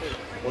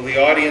 Will the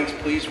audience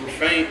please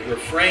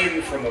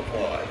refrain from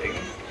applauding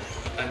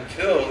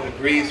until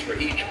degrees for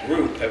each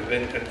group have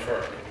been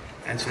conferred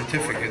and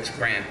certificates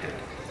granted.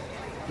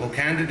 Will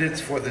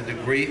candidates for the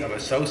degree of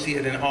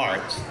Associate in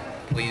Arts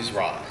please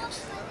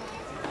rise?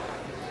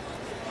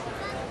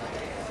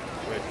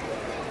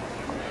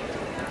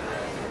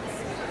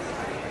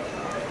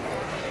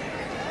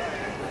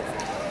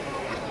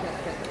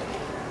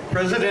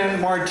 President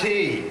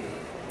Marti,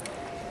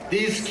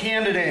 these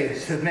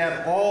candidates have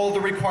met all the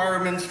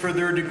requirements for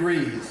their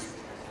degrees.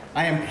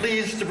 I am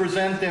pleased to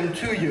present them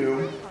to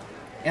you,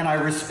 and I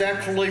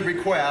respectfully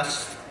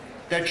request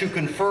that you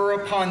confer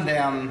upon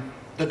them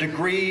the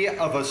degree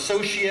of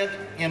Associate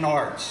in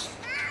Arts.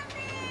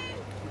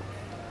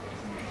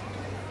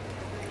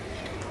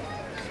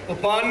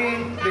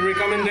 Upon the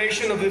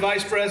recommendation of the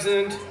Vice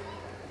President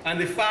and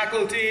the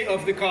faculty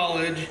of the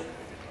college,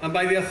 and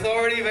by the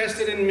authority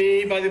vested in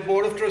me by the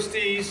Board of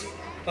Trustees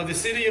of the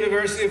City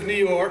University of New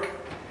York,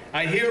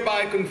 I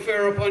hereby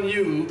confer upon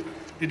you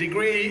the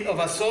degree of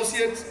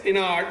Associate in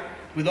Art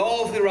with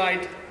all of the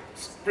rights,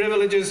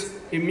 privileges,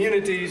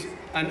 immunities,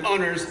 and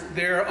honors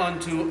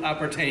thereunto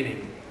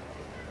appertaining.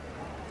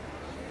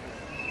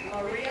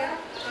 Maria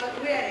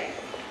Aguirre.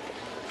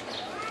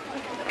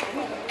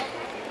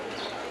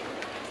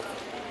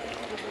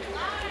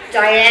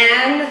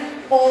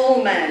 Diane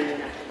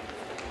Ullman.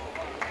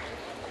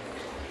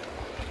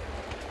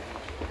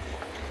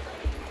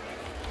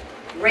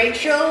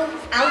 Rachel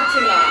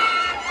Altima.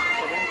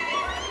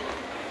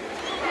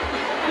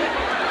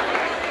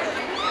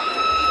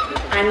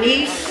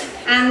 Anise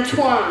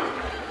Antoine.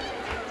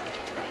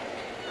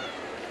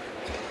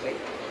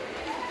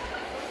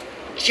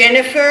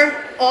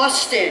 Jennifer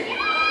Austin.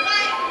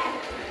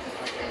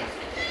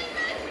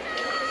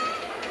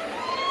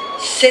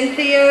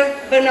 Cynthia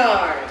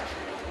Bernard.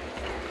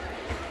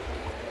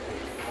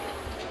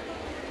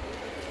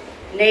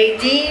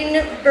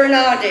 Nadine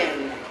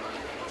Bernardin.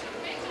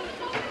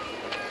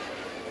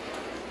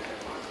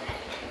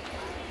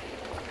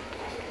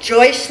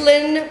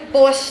 Joycelyn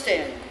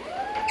Boston.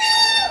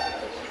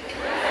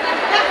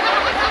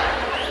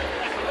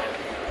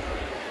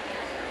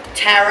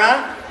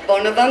 Tara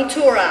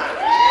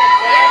Bonaventura.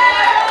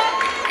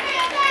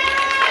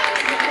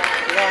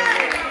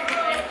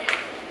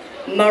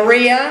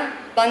 Maria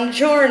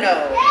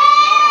Bongiorno.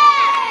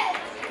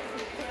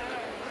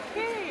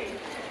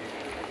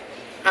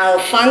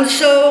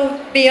 Alfonso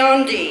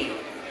Biondi.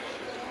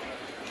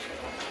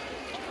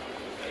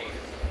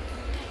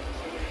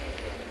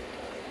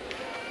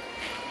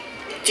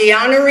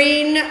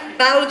 Dianorine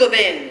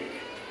Balgobin.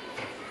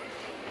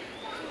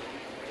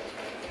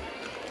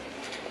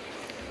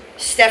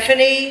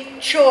 Stephanie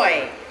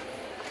Choi.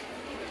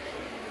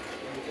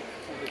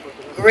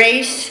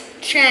 Grace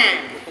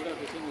Chan.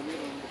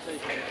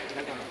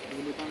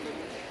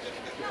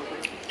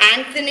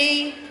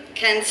 Anthony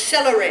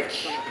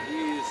Cancellarich.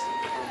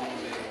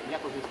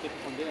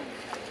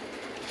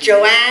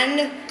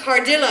 Joanne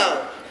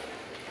Cardillo.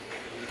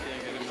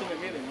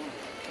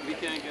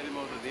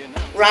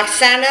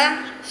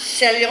 Roxana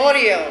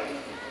Celiorio.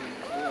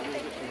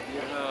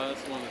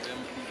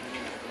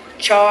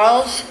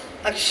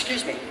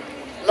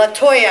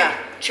 Latoya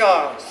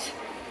Charles.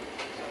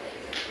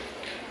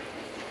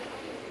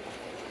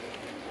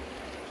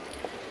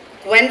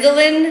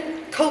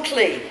 Gwendolyn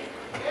Coakley.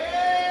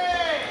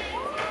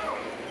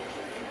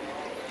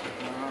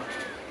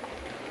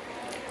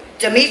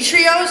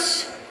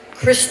 Demetrios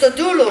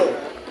Christodoulou.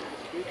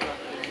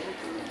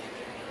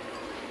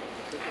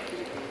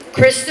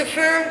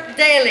 Christopher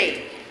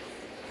Daly.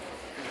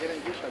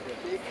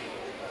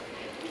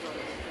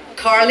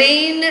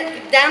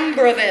 Carlene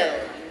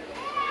Dambreville.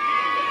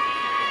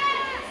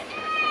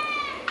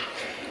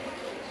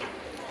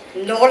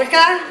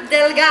 Norca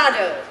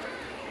Delgado.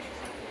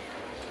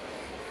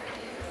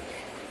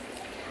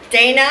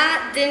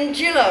 Dana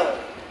Dingillo.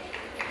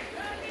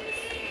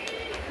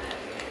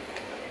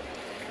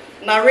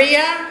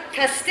 Maria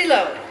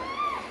Castillo.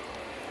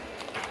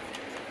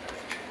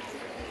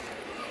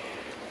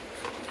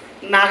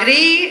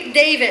 Marie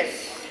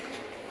Davis.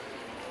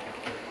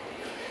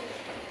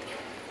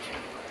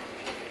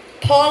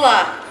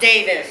 Paula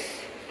Davis.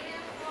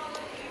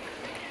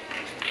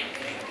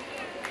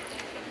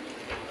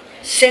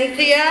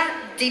 Cynthia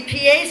Di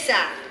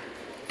Piesa.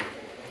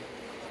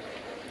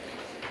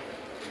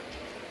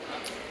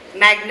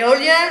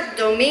 Magnolia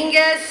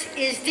Dominguez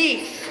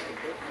Izdiz.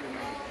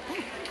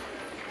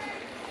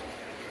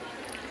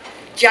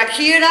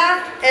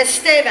 Jakira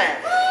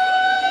Estevez.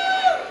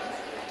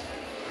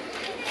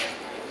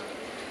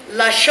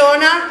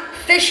 Lashona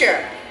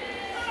Fisher.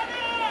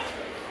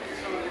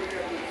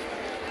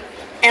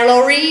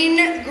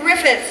 Eloreen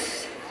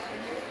Griffiths.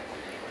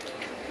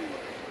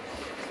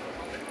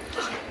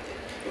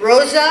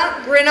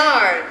 Rosa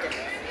Grenard.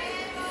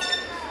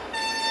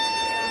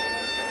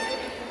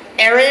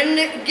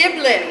 Erin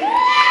Giblin.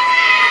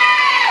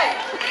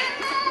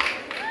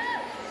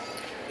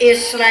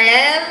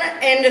 Israel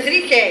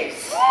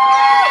Enriquez.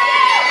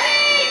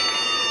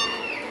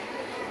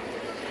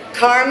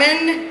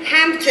 Carmen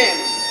Hampton.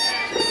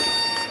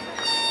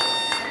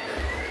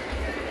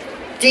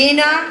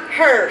 Dina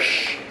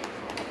Hirsch.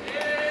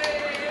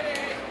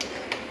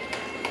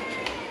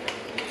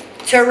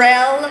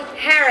 Terrell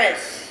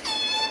Harris.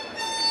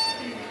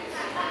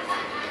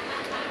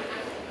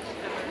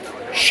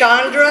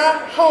 Chandra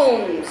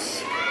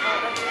Holmes.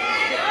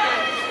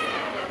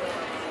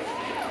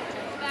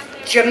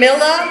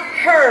 Jamila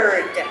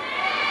Hurd.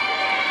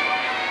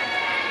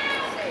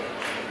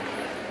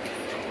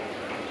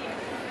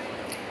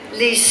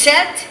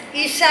 Lisette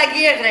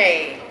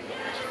Isaguirre.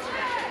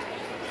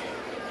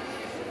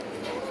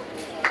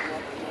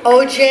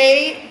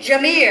 OJ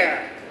Jamir.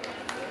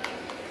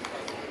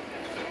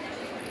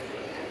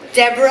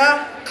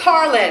 Deborah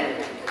Carlin.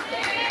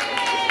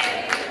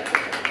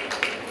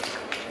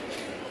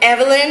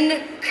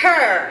 Evelyn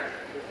Kerr.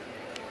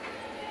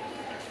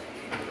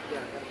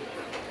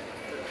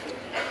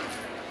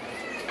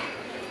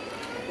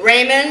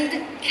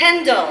 Raymond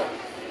Kendall.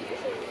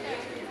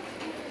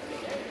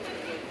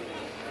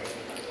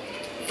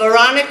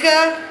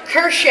 Veronica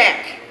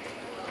Kershak.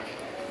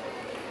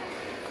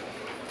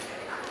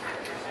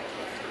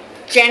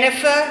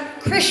 Jennifer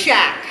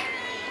Krishak.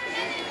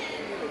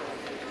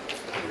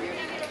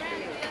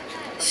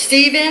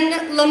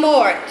 Stephen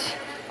Lamort.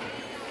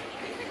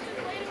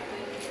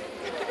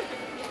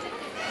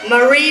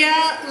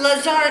 Maria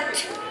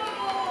Lazart.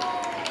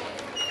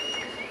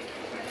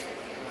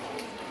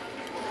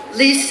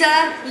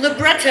 Lisa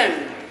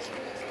LeBreton.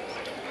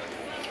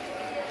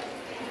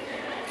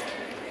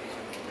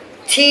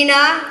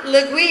 Tina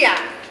Leguia.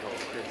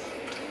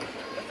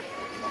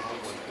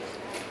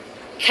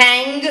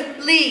 Kang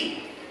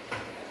Lee.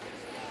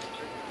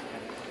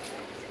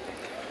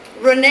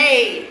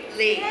 Renee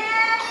Lee.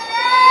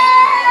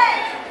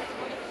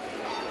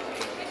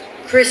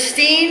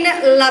 Christine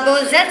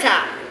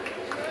Labozetta.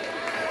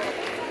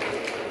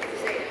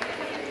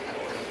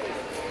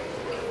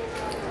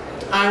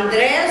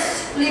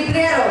 Andres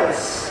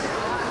Libreros.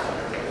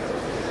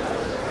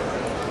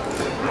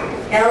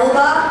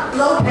 Elba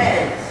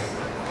Lopez.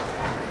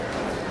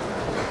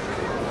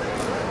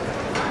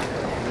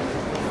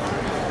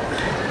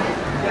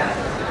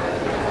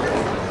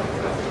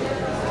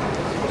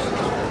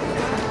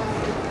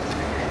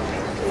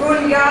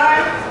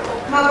 Fungar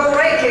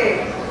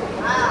Maboreke.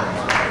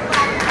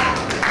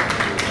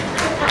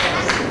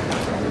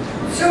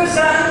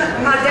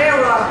 Susan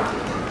Madeira.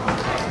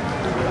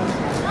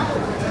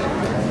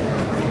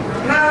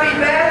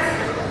 Maribeth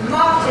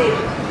Martin.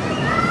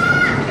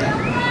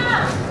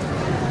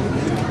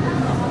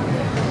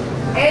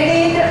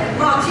 Enid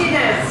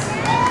Martinez.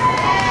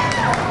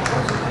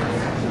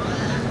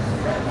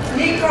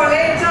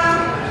 Nicoleta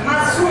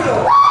Masulo.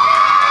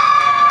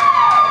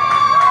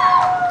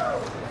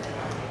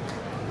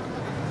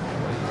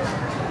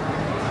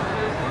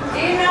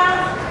 Dina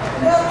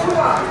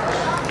Motua.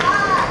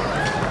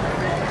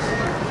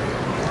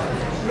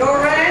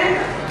 Lorraine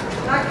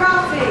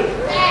McCarthy.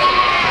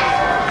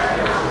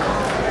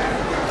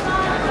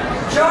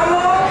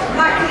 Jomo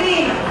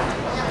McLean.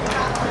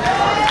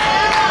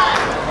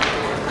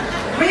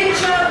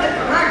 Richard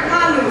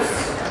McManus.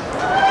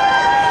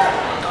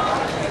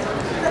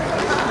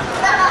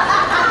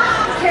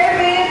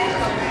 Kevin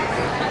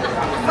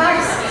Max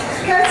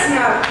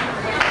Sketsner.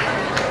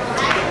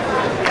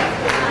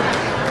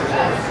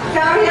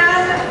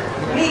 Karian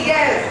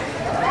Miguel.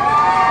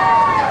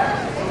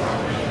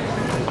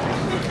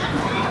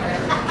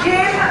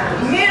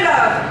 Kim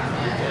Miller.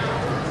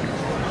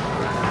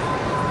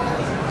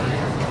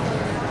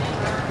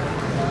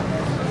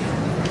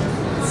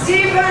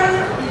 Stephen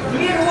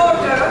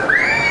Milwaukee.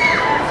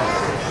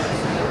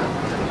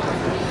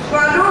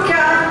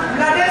 Guadaluca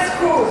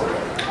Vladescu.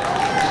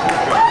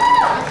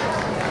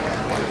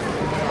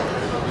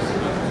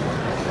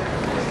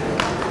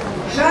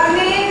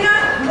 Janine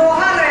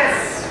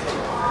Morales.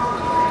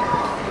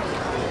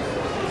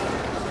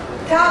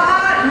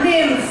 Tara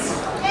Nims.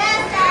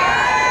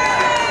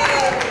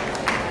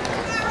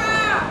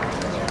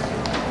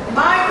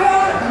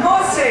 Michael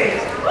Mose.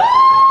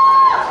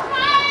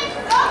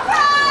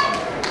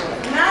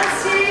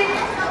 Nancy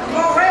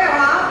Morel.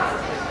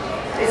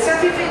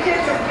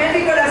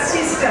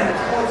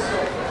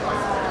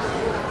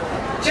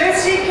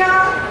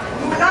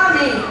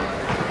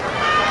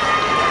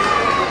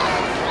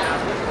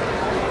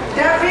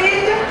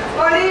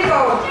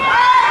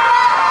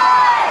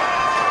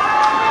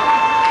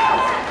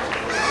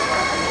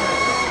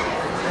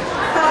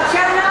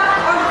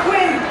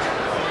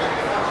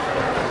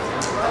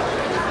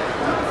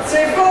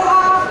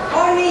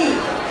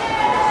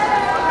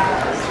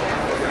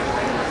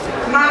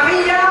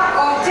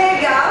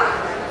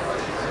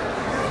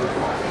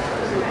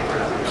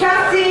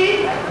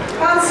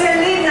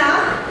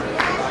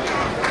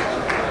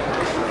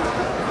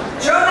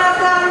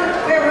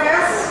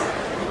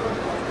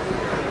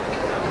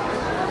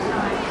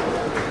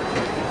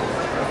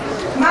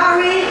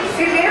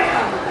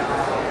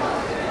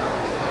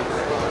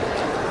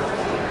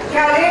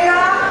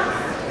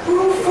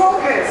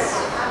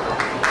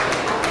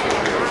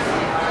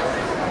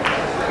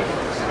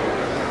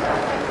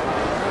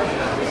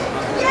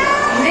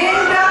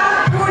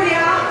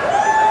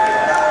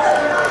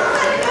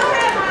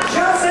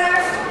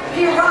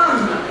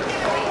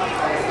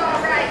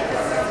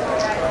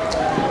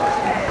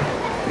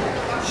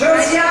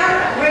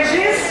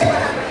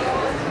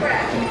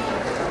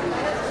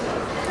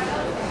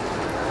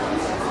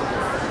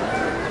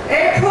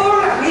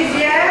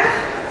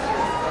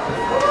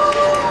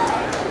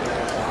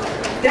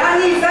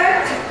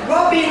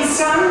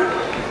 Johnson,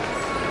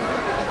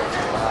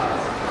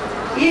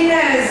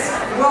 Inez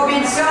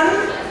Robinson,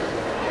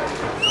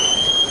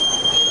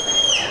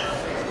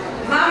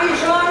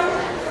 Marie-Jean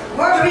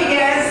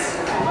Rodriguez,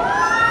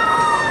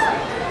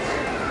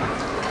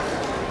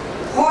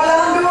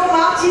 Rolando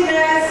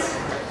Martinez,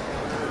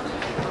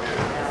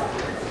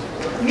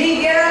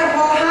 Miguel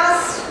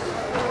Rojas,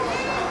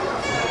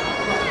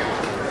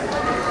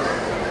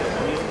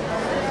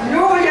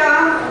 Nuria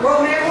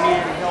Romero,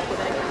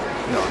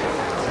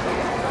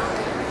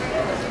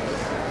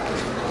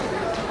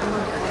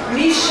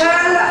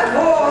 Michelle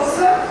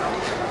Rose,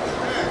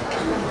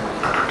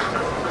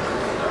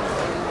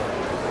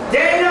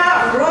 Dana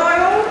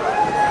Royal,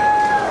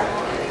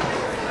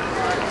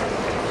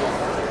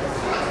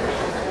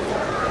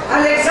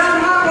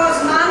 Alexandra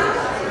Bosman,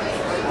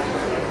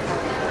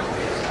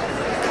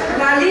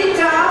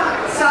 Lalita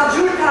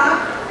Sarjuna,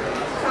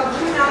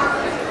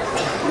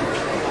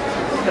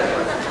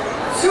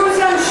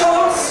 Susan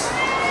Schultz,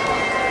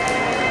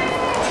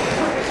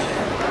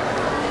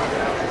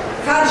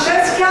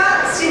 Francesca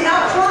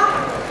Sinatra,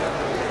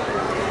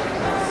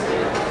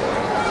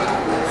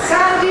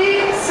 Sandy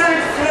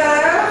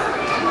Saint-Fleur,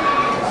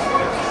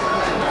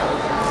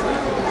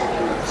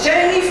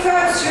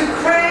 Jennifer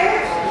Sucre,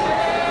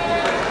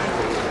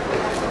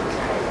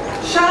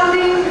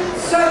 Charlene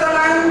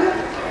Sutherland,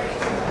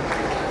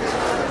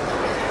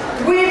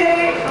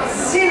 Willie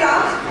Silla,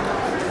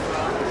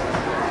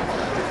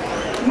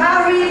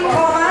 Marie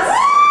Thomas,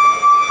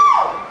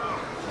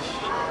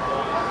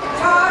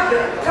 Todd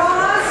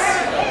Thomas,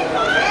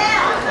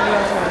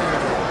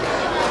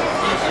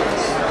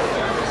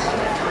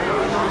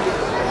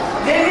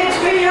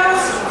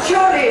 Demetrios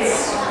Cholis,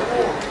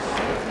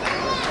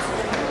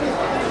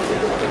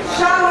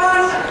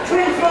 Sharon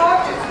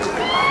Twinford,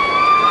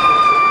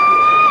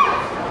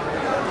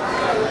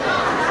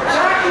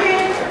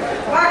 Jacqueline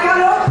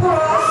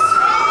Bakalopoulos,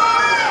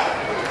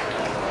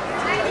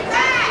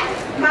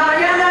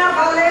 Mariana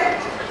Vallet,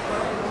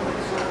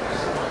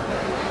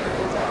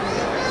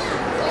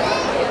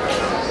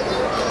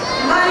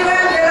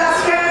 Manuel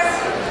Velasquez,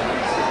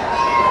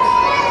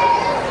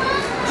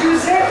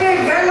 Giuseppe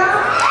Vella,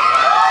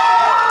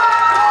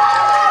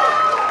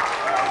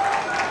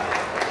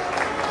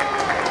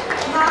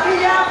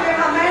 Maria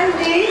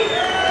Veramendi,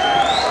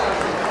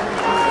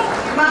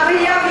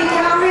 Maria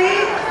Vicari,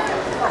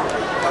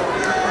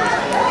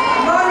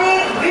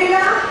 Monique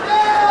Villa,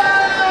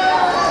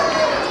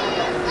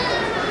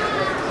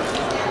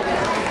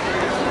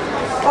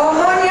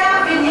 Omonia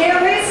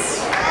Vinieris,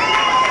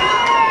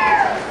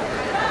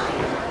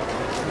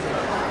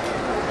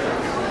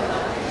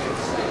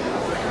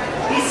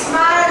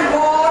 Ismail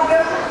Ward,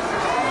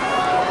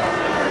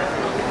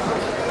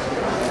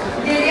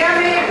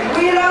 Guilherme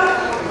Wheeler,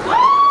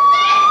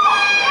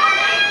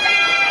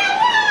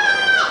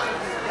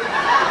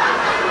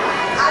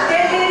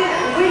 Adeline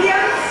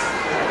Williams,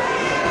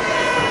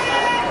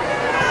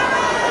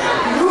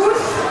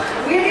 Ruth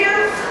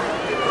Williams,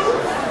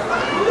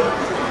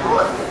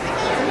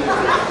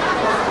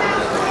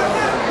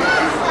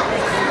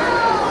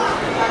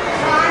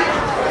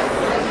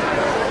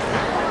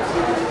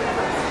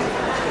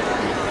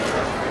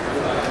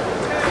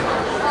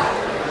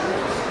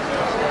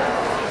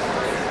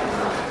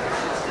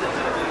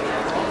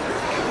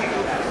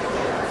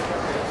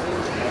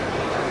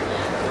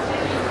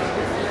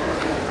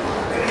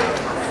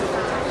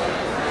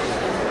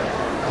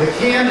 The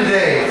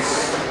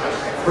candidates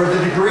for the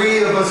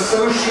degree of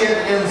Associate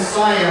in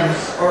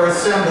Science are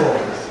assembled.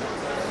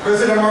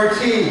 President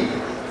Marti,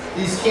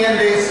 these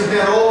candidates have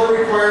met all the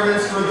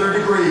requirements for their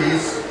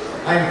degrees.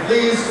 I am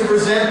pleased to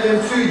present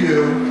them to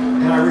you,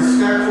 and I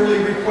respectfully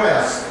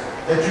request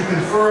that you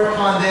confer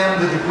upon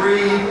them the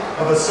degree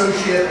of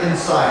Associate in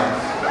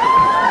Science.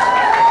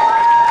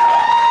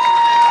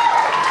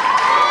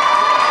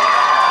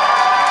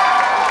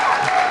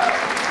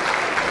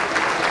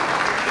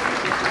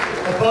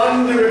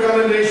 Upon the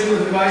recommendation of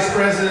the Vice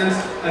President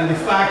and the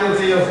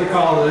faculty of the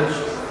college,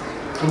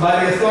 and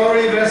by the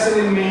authority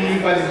vested in me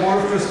by the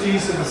Board of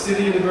Trustees of the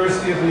City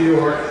University of New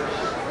York,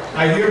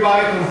 I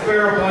hereby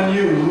confer upon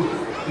you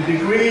the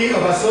degree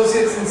of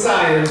Associates in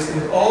Science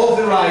with all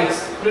the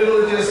rights,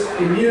 privileges,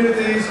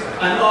 immunities,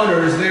 and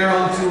honors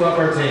thereunto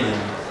appertain.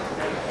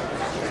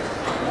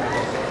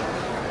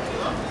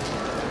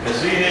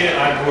 Mezihe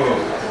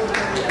Agwu.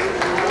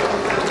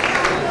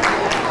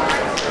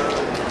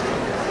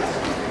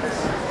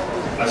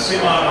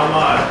 Asima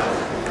Ahmad,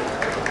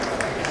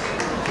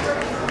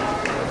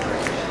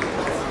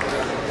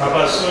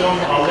 Tabassum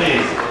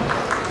Ali,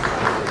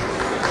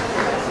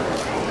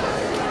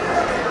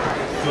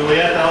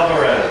 Juliet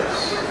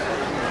Alvarez,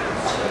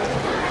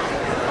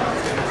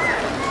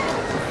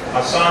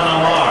 Hassan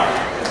Amar,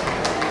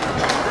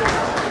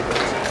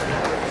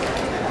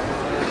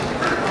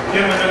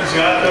 Kim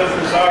Annunziata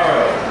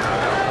Pizarro,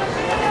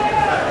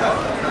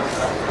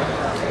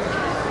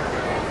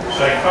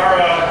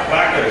 Shaikara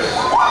Bacchus,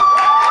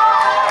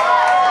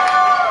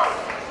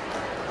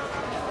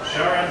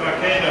 Sharon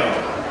Vaqueno,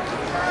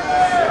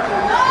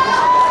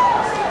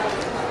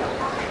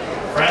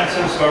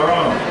 Francis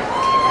Barone,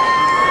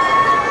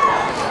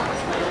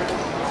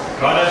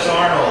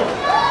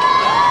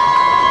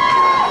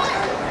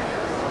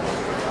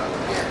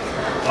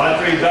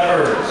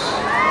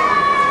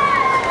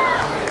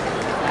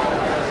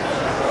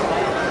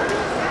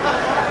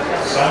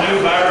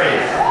 Sanu Barry.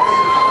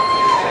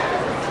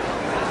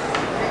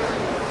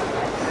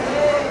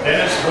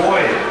 Dennis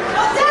Boyd.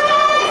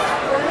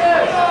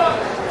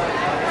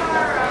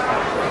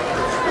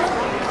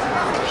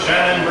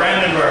 Shannon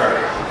Brandenburg.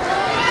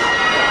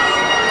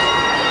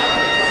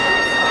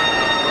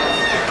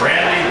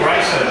 Randy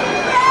Bryson.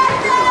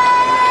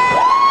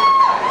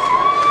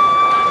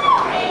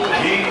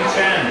 Jean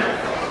Chen.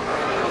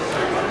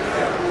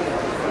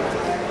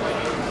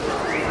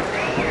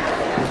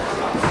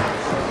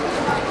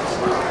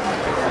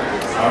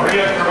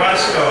 Maria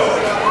Carrasco.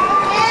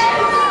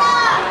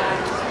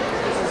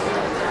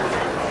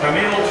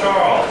 Camille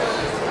Charles.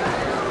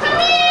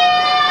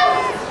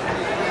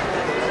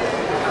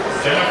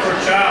 Jennifer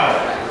Chow.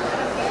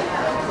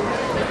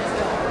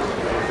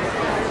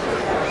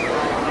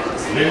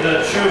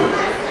 Linda Chu.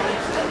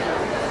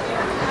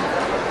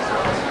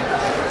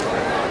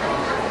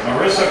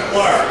 Marissa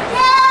Clark.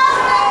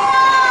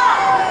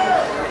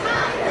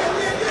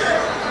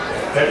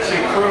 Betsy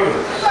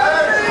Cruz.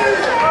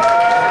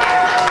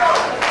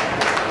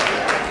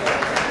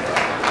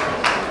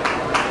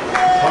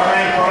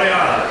 Carmen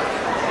Correa.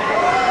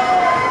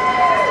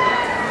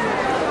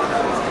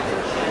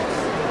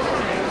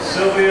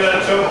 Sylvia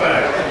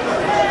Chopek.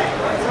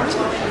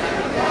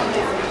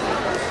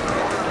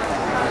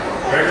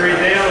 Gregory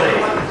Daly.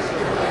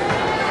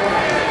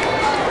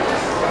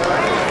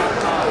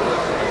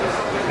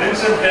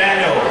 Vincent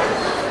Daniels.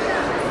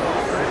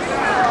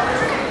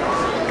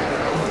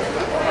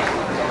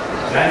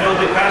 Daniel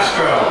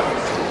DeCastro.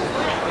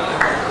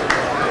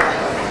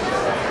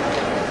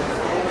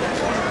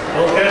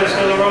 Lopez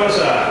de la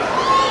Rosa.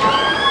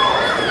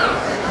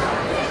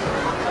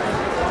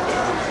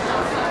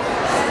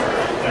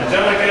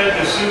 Angelica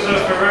de Souza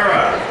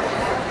Ferreira.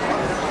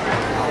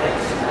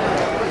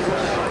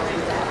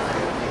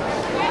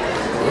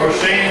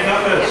 Roshane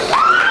Duffus.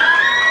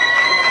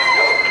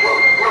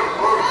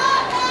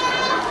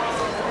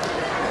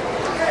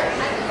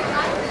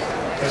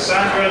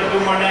 Cassandra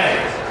Dumonet.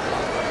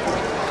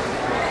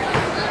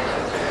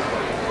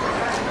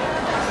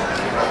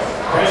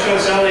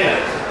 Precious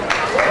Elliott.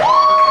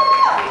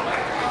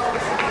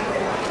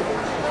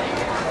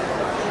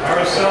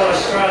 Maricel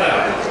Estrada.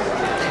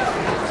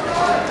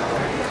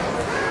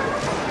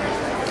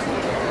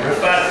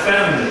 Rifat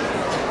Femme.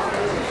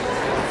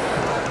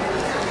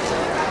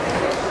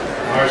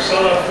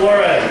 Marcela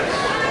Flores.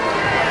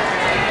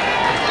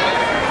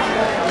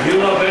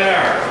 Eula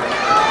Bear.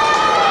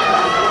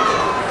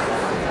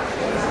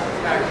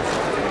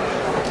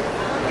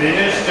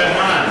 Dinesh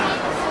Jahan.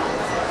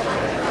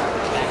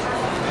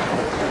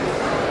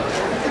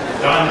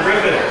 Don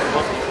Griffith.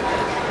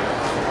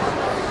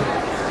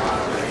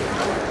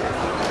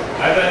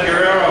 Ivan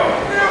Guerrero.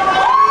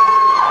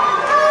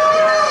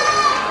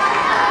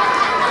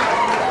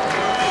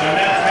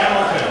 Jeanette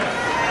Hamilton.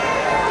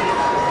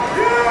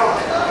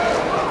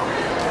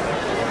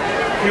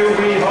 QB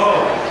Ho.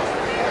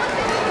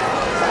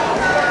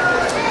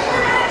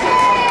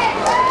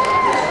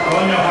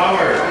 Tonya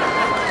Howard.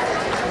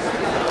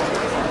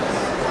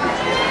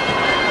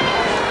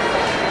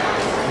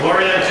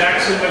 Gloria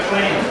Jackson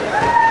McLean.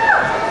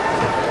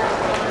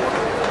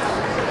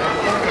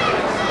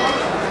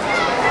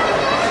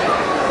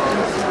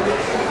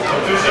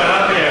 Patricia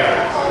Javier.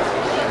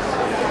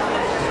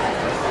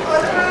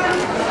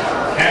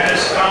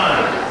 Candice Khan.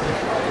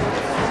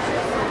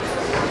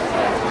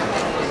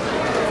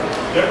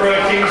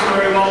 Deborah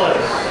Kingsbury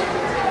Wallace.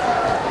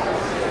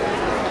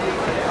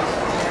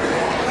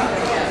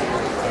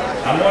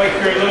 Amoy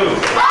Kirlu.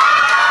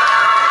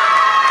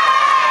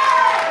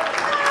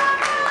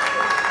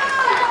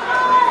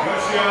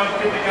 Yoshio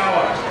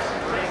Kitagawa.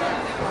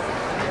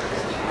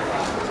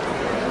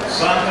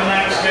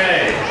 Santanax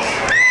Day.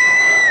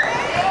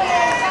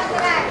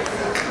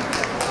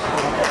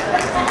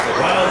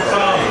 Ronald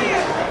Tom.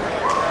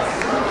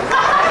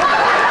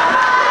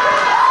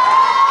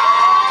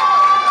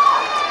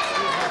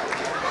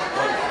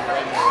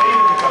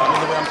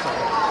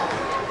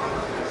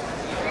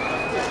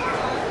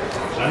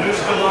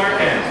 Anushka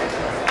Larkin.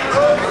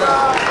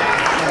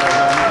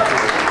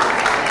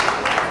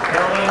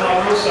 Caroline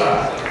LaRussa.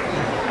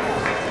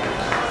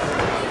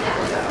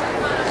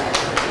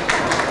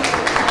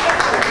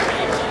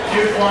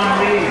 Qufan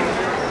Lee.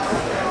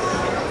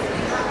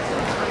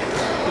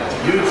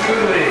 Yu Chu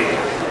Lee.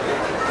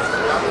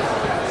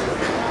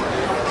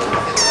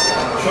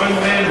 Chun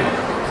Min.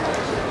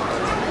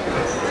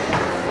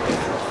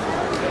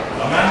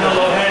 Amanda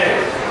Lohe.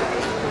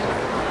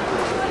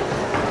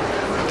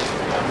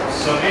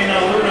 Sabina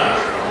Luna.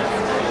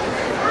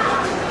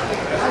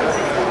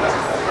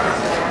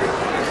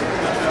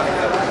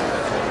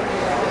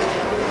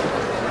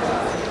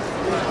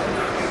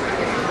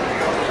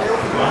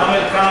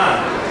 Mohammed Khan.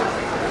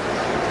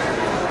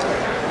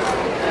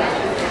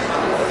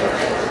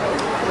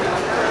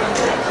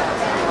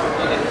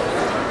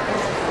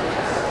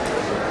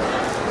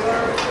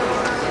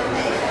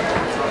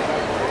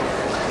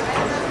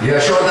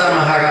 Yashoda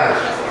Maharaj.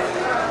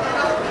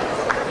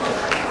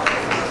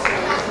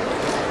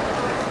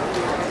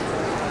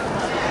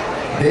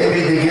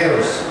 David De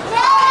Geus.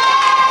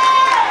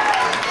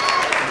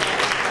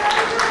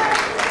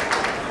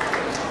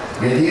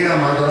 Yadira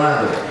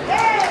Maldonado.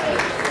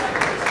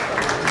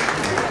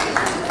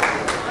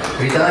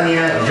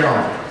 Britannia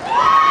John.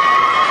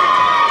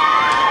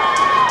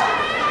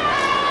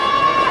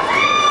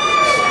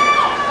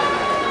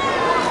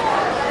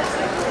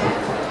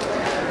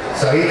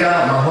 Sarika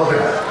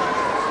Malhotra.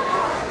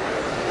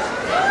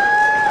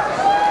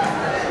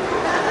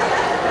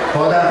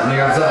 Hoda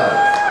Mirazal.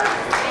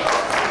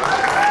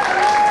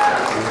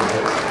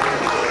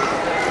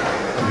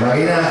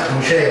 Marina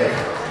Musheyev.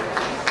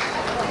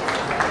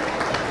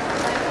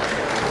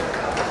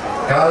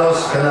 Carlos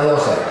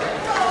Penalosa.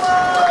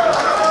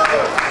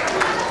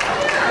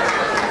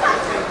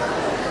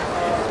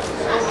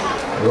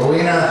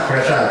 Rowena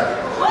Prashad.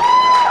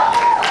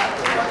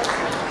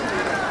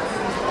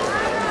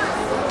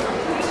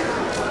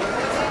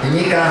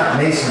 Tanika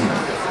Mason.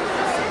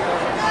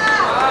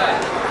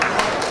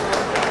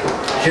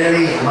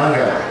 Shelly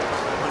Manga.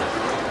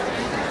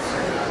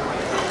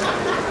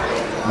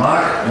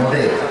 Mark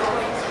Model.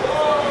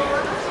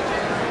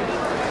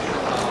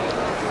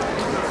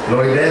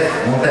 Loribeth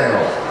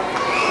Montero.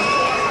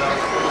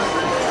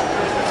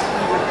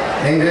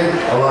 Ingrid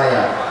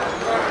Olaya.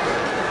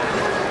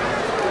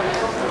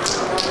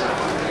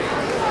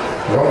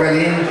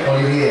 Rogeline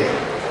Olivier.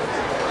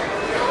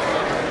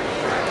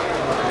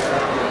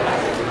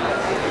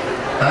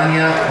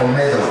 Tania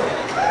Olmedo.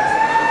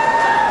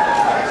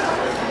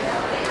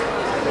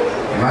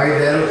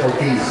 Maribel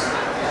Ortiz.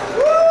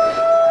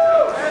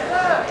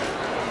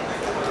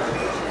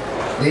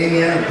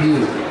 Damian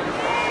Pugh.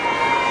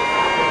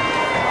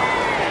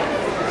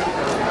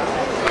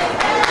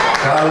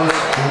 Carlos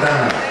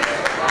Quintana.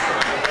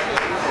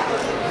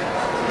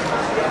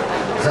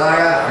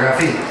 Zara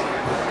Rafiq.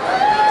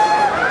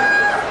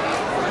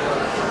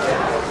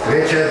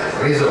 Richard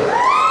Rizzo.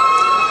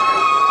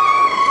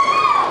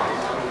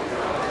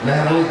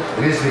 Mahmoud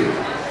Rizvi.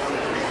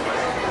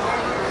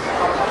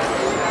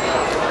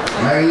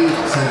 Marie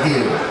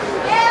Santillo.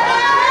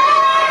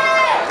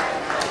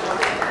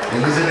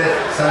 Elizabeth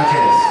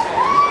Sanchez.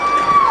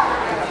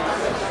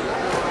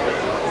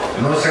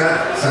 Nosrat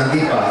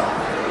Sandeepa.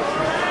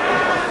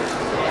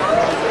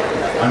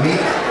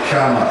 Amit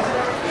Sharma.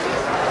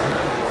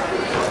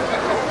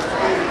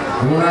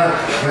 Guna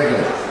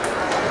Schwegler.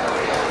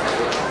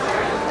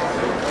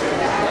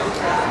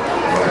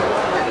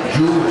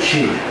 Ju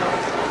Shi.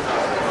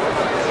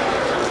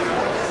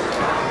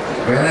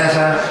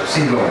 Vanessa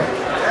Singoy.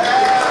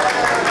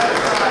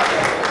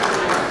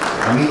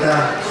 Amita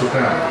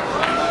Sukram.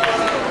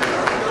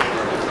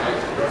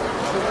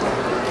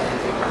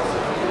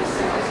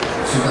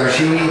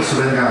 Sudarshini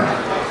Subengam.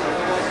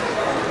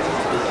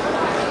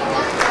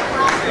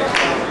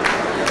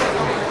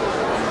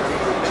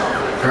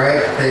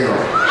 Craig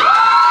Taylor.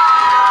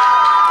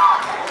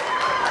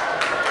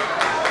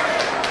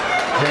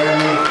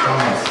 Jeremy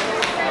Thomas.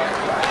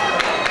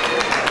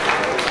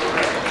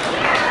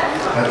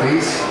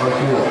 Patrice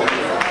Ortuo.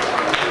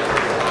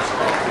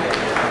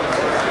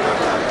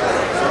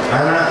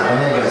 Ana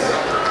Vanegas.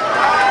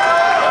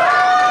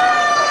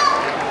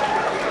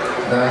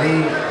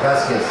 Darlene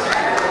Vasquez.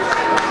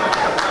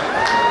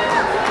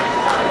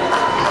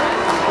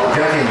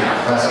 Jacqueline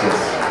Vasquez.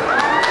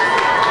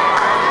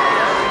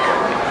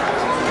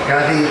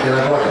 Kathy de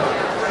la Bota.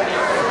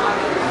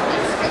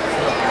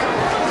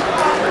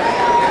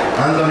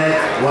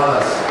 Antoinette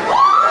Wallace.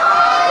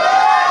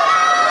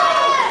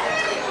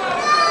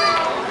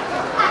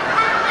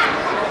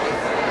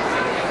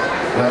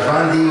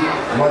 Lavandi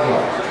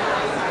Wadwa.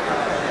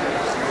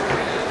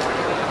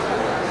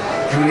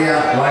 Julia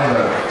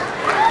Weinberg.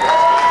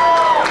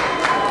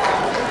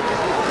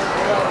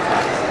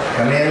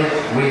 Camille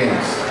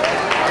Williams.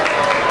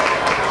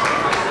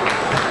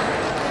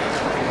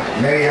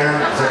 Marianne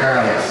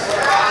Zacharias.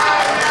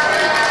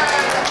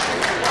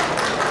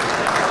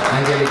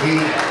 Angeliki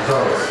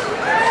Zoros.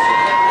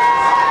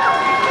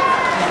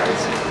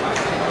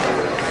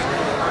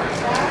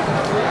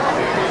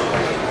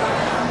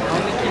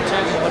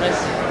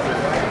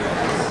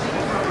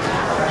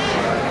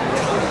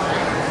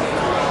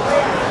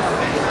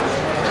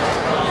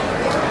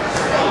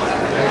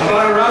 A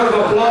round of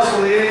applause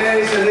for the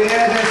AAs and the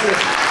ANSs.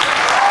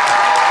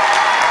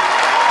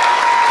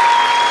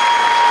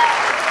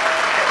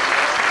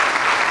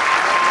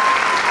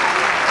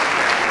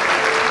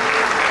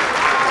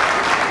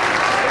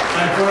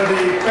 And for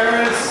the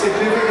parents,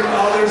 significant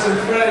others, and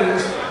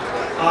friends,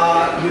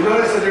 you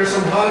notice that there's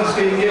some hugs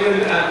being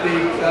given at the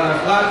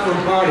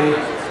platform party.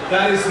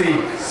 That is the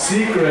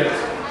secret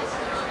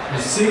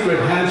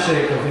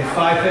handshake of the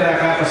Phi Theta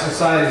Kappa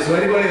Society. So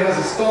anybody who has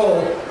a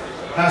stole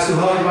has to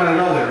hug one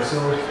another. So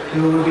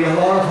there will be a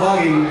lot of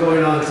hugging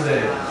going on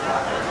today.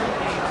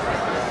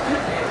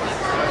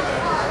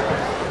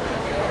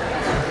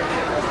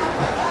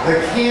 The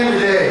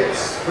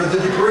candidates for the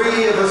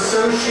degree of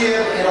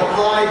Associate in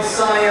Applied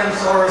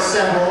Science are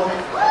assembled.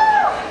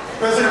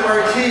 President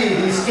Marti,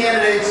 these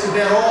candidates have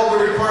met all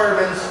the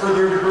requirements for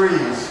their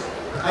degrees.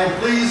 I am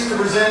pleased to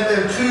present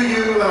them to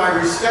you, and I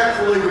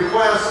respectfully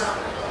request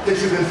that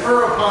you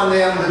confer upon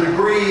them the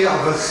degree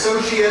of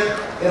Associate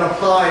in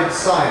Applied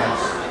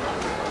Science.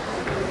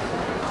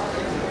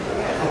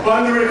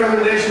 Upon the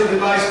recommendation of the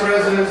Vice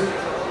President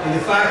and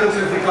the faculty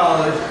of the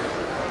college,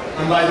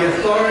 and by the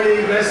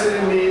authority vested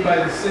in me by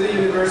the City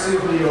University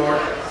of New York,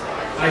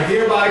 I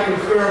hereby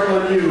confer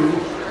upon you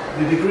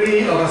the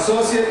degree of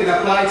Associate in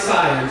Applied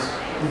Science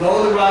with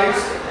all the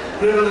rights,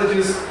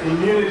 privileges,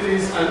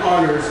 immunities, and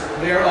honors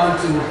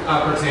thereunto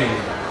appertain.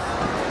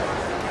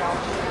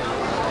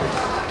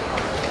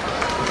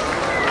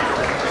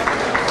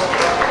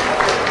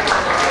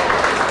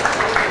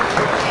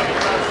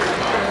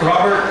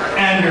 Robert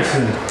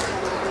Anderson.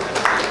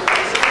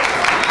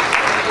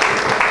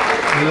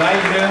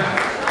 Elijah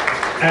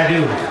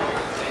Adu.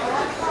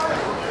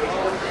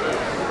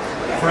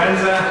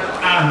 Franza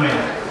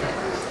Ahmed.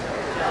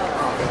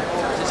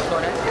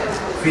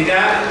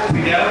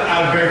 Fidel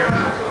Alberto.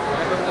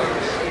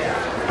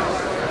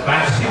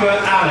 Bathsheba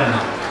Allen.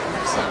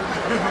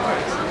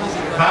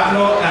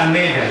 Pablo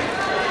Almeida.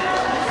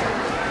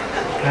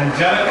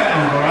 Angelica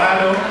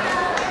Alvarado.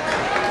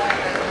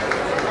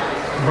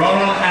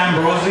 Ronald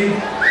Ambrosi.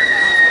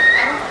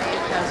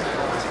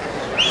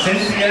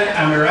 Cynthia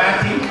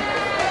Amirati.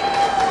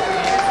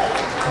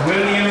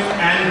 William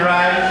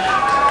Andrade.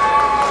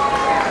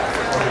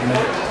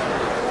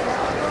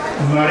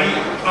 Marie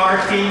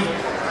Arti.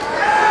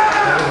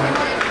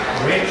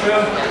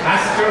 Rachel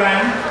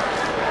Askeran.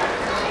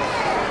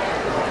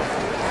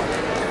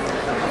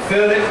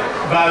 Philip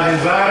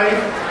Baldessari.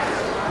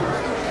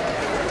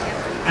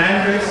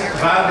 Andres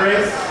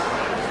Valdres.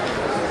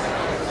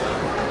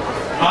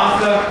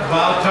 Arthur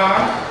Baltar.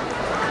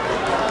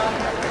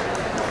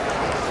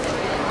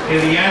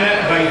 Eliana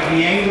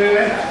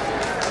Baitiengue.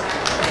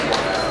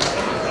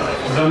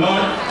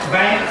 Lamont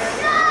Banks.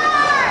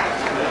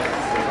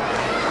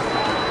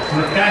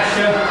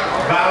 Natasha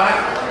Balak.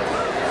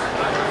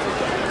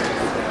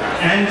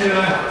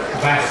 Angela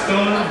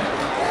Baston.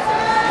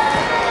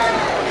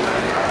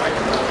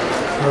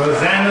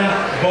 Rosanna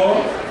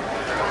Ball.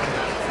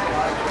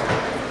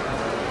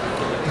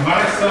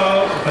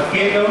 Marisol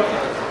Paquedo.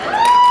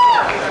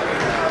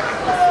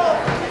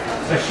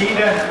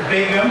 Rashida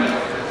Begum.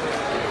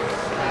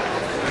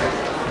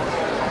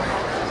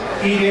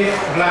 Edith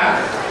Black.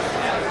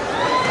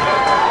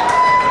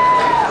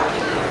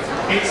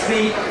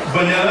 Ixley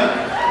Vanilla.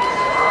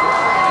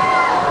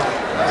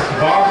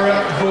 Barbara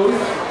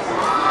Booth.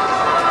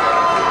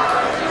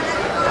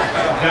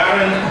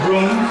 Darren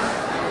Broom.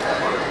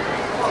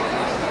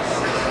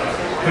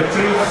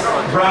 Patrice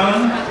Brown.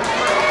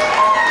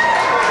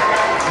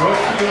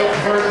 Rocio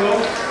Virgo.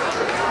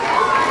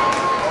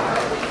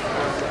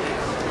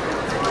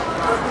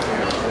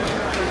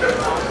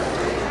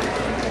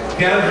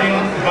 Kelvin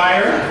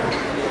Byer.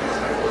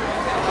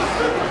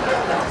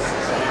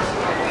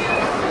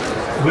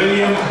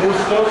 William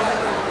Bustos.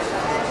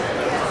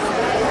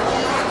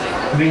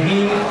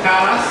 Maheen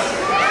Kalas.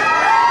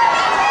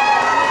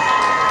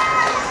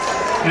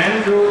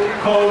 Andrew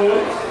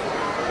Colwood.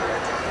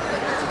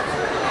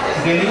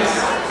 Denise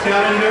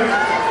Callender.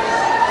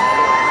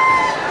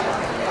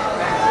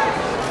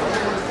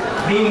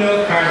 Dino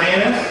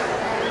Cardenas.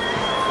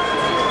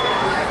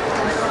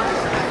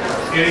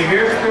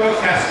 Heriberto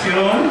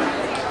Castellón.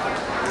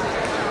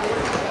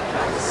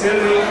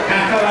 Sylvie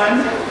Catalan.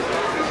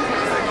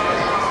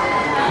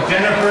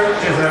 Jennifer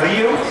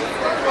Cesario.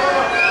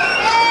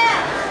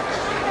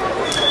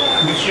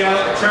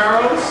 Michelle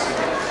Charles.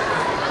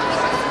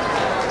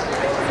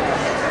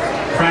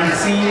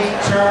 Francine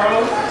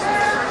Charles.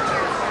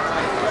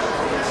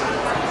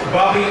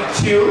 Bobby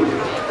Chu.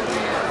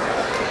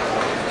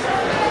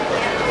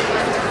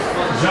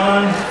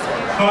 John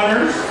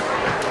Connors.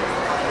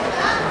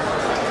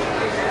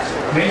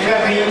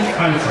 Benjamin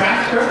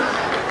Contractor.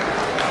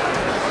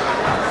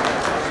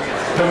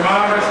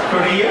 Tamara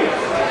Correa.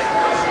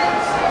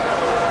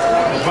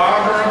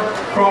 Barbara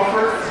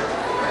Crawford.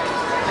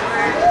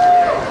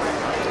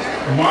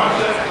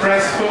 Martha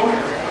Crespo.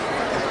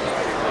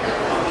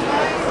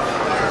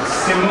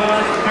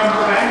 Simone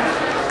Cumberbatch.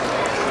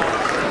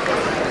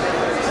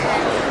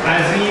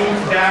 Azim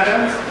Dada.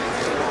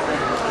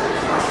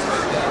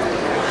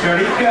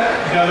 Sharika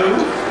Dalu.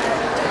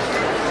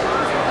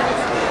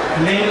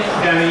 Lynn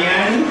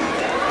Damiani.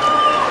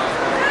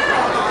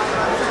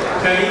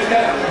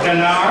 Talita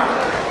Danar.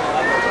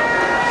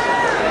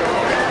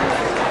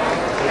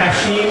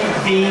 Hashim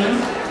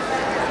Dean.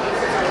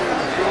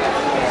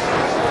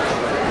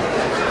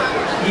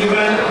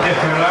 Ivan De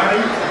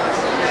Ferrari.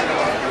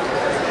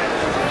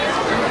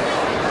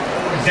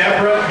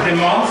 Deborah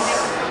DeMoss.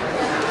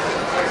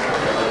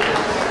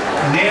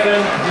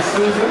 Nayland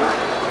D'Souza.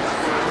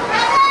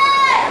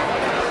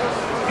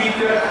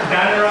 Peter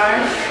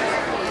Danreich.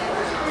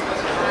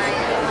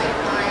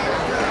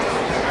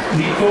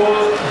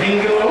 Nicole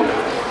Dingelo.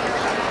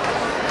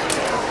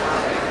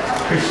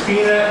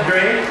 Christina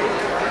Drake.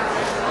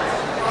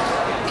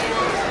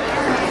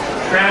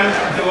 Pram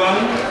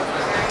Duong.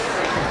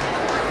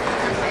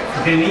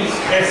 Denise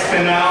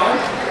Espinal.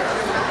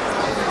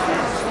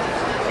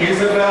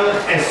 Isabel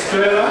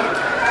Estrella.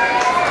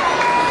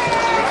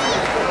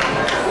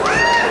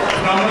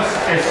 Thomas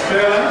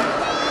Estrella.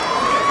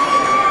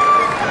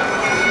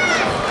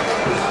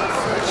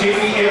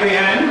 Chidi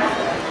Evian.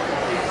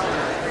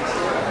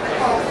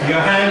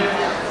 Johan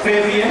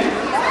Fabian,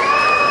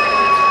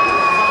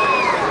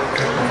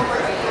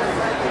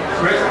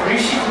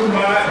 Rishi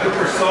Kumar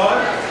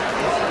Duprasad,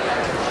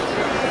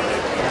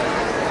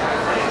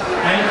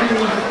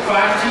 Anthony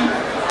Fati,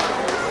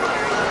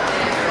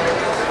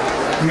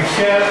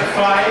 Michelle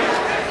Fay,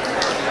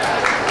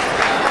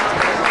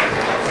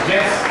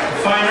 Jess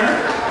Feiner,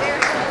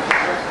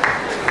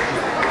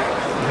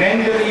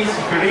 Vangelis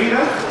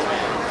Pereira,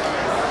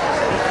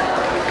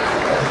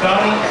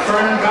 Donnie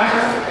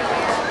Fernbacher,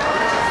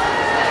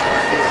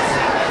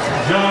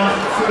 John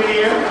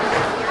Fourier,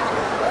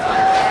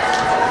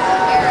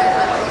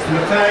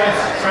 Matthias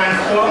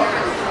Francois,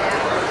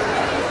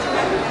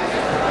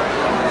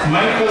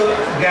 Michael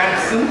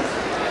Gadsden,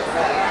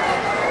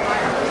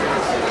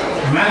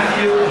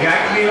 Matthew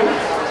Gaglio,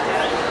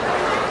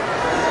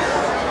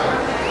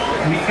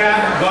 Mika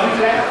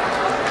Gontlet,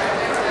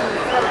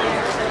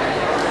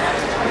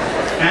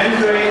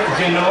 Andre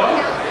Genoa,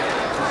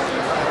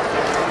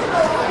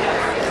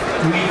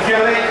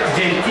 Michele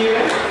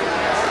Gentile,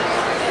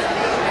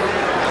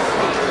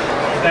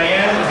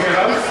 Diane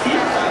Gerowski,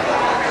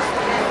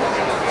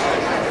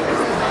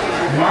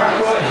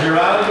 Marco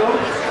Giraldo,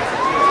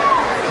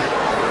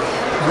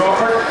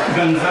 Robert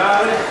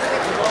Gonzalez,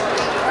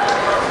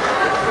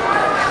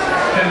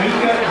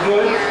 Tamika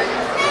Good,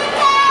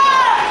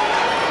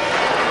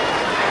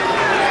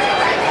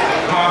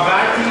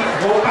 Parvati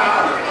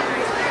Gopal,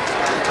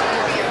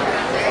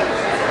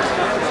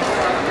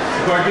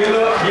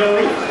 Gordillo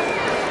Yoli,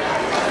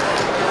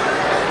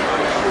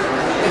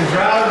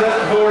 Israelda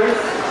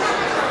Boris,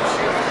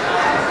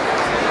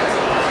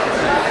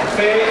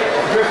 Faye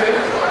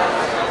Griffith,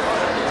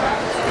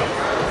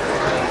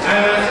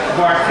 Anna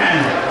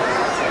Bartender.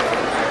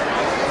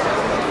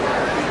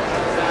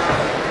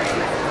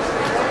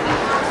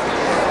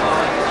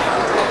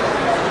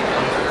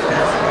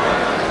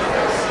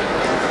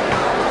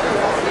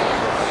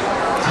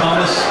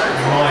 Thomas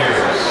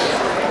Myers,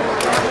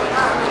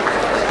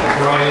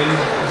 Brian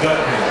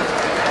Gutman,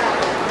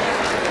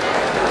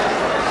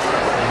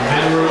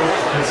 Mineral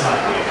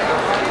Kentucky,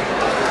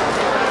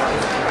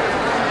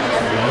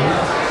 Young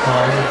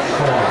Han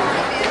Kwan,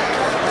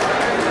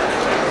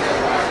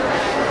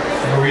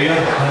 Maria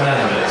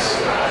Hernandez,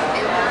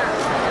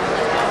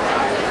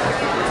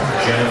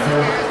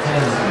 Jennifer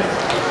Hansman,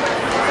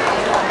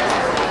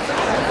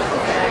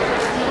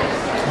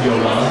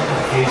 Yolanda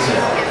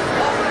Hazel,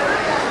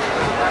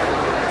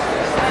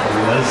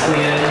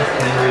 Leslie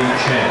Henry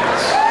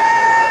Chance,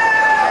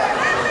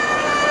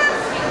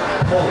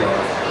 Paula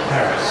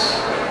Harris,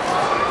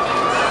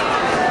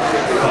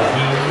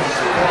 Fahim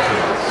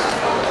Hawkins,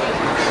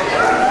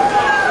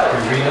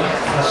 Irina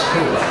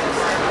Pascola,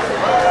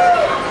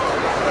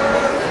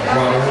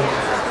 Ronald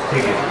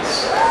Higgins,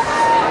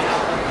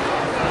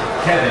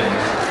 Kevin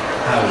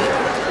Howard,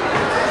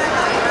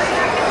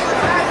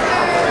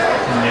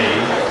 Nay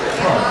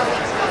Hunt,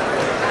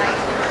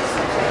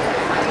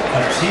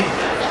 Atif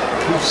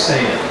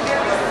Hussein,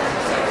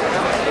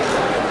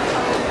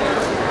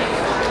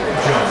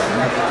 John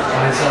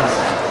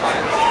Izaza,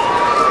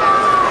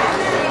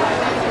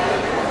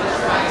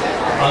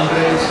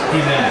 Andres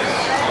Jimenez,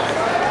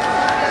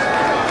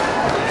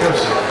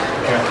 Joseph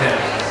Jaquet,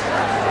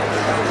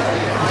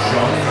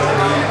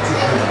 Jean-Marie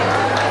Couchon,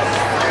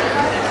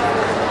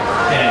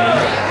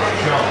 Annie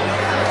John,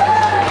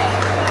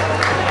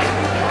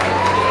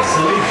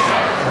 Salisha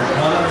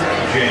O'Connor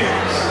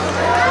James,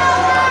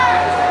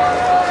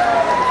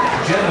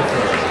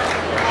 Jennifer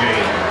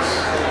James,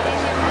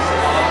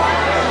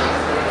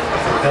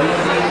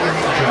 Elodie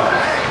John,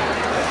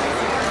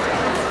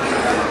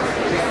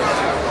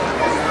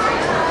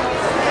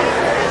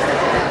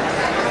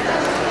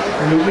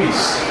 Luis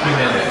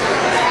Jimenez,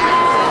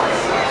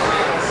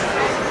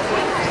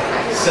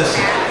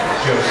 Cecil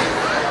Joseph,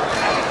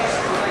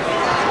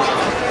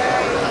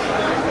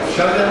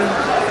 Shagan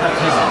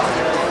Hatam,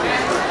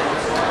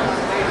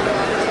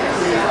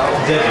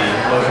 Debbie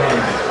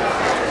Lorraine,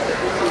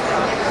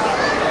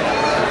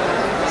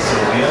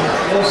 Sylvia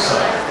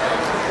Osa,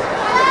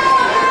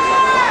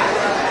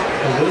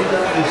 Linda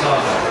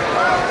Luzada,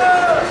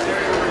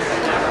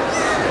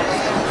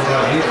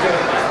 Radhika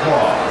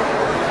Kaur,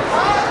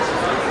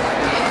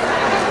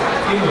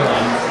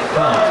 Imran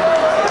Khan,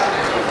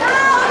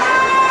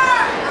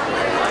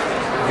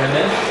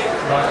 Ganesh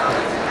Bhatt,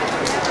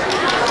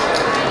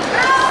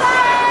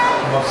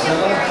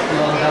 Marcella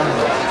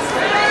Landanda,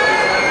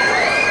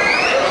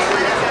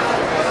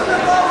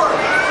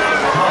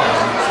 Han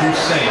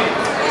Hussein,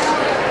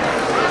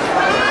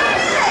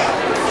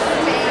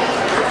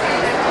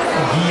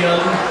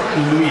 Guillaume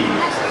Louis,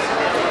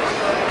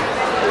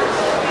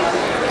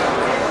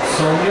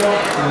 Sonia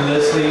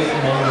Leslie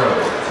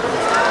Monroe,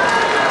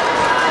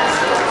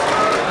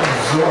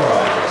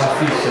 Zora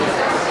Hafizu,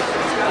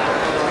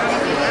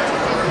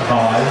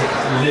 Bai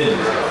Lin,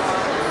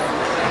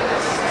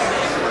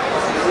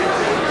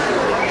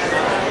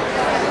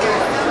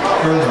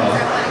 Irma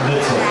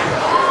Little,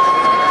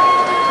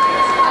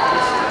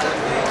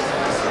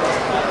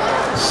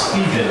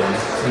 Stephen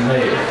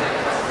Lay,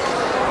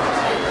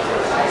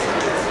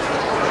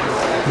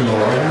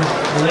 Lauren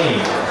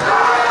Lane.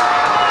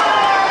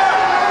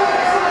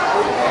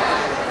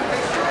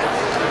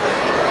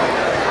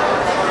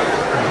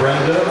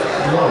 Brenda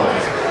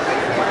Lloyd.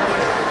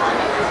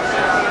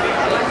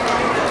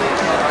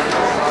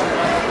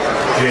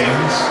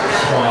 James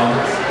Swan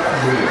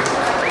Weir.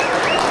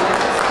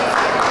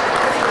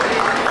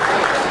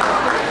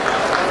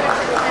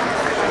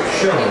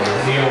 Cheryl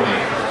Leone.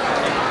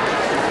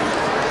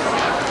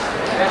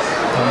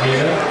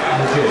 Amina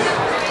Majid.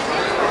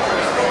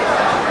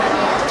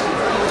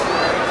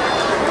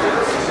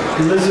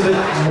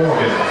 Elizabeth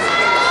Morgan.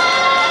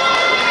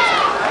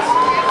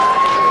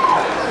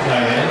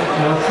 Diane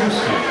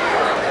Malkuski.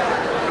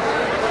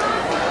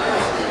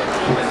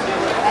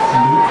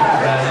 Luke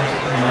Van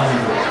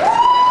Malibu.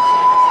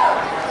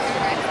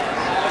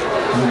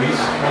 Luis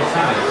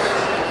Martinez.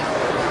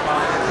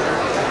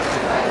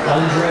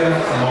 Andrea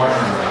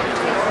Martin.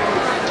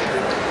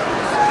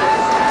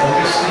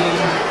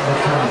 Augustine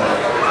Matamba.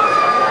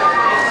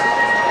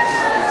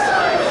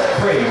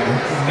 Craig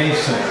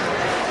Mason.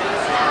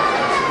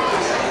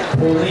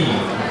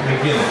 Pauline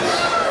McGinnis.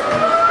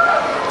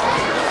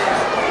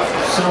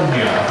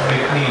 Sonia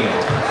McNeil.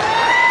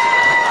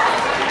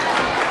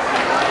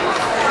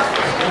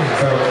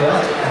 Bertha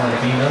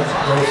Medina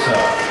Rosa,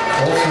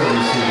 also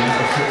receiving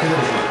a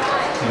certificate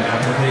in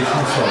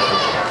application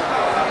software.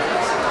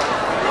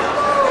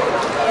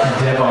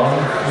 Devon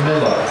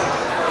Miller.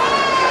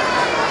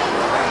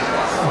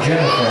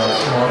 Jennifer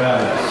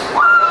Morales.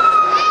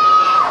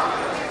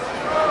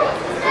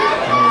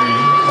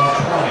 Maureen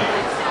Lapani.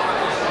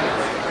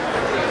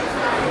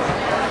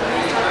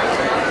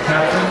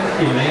 Catherine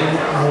Elaine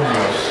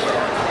Munoz.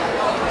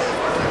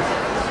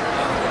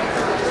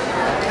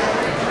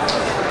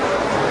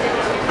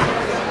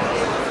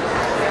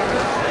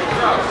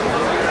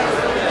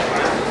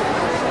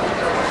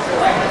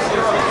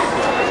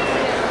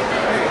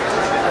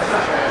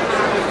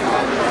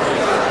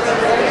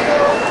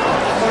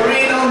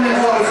 Marino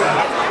Mendoza.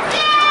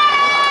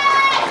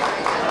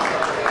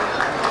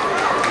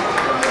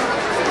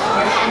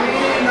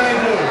 Ashwini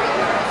Naidu.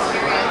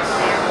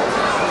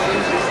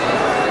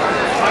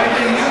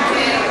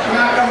 Aideyuki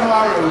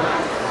Nakamaru.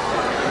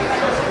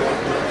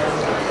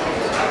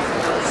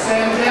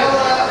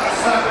 Sandela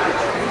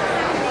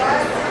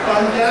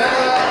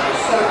Bandana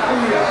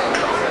Sakuya.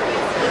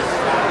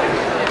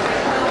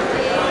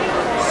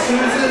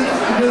 Susan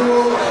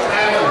Newell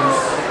Adams.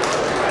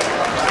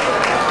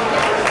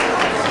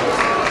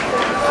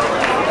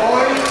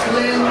 Oi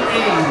Lin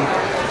Ing.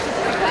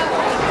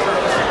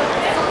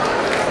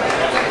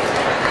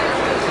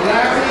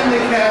 Larry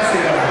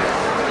Nicasio.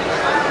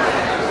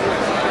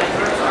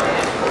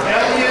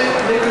 Elliot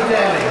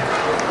Nicodemi.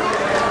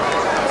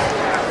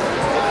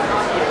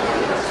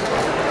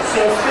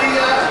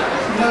 Sophia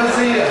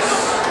Nozias.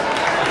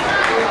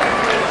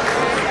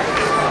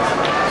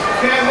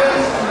 Kevin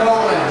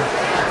Nolan.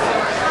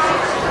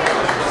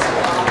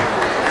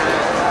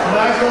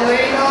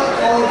 Magdalena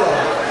Odo.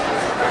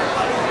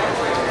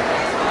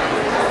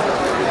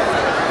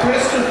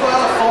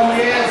 Christopher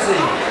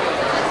Onyanzi.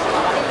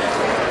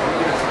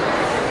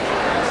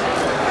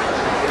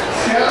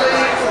 Shelley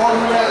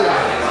Ornella.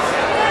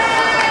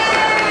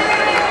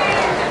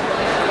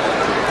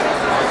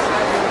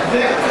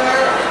 Victor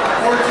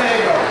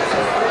Ortega.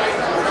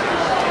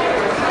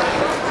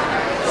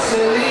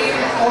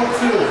 Celine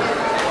O'Toole.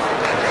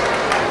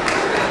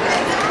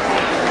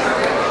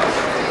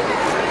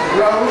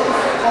 Raoul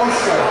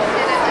Osho.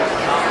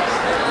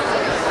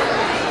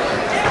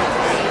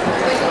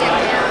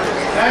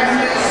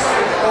 Agnes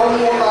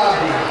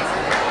Owolabi.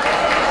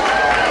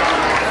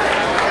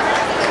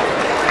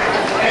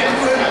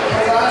 Edward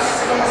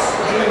Velasquez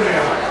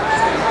Jr.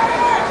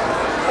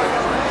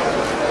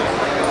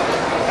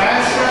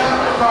 Asha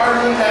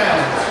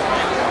Cardinand.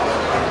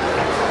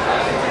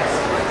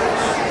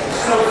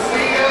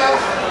 Sophia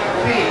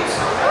Pete.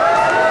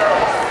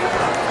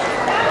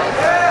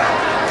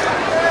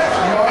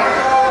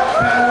 Marco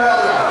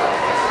Panuela.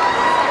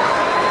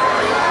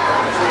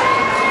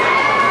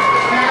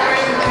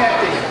 Karen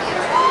Pepe.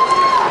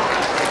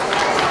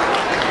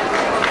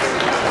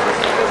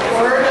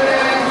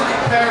 Ferdinand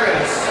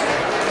Perez.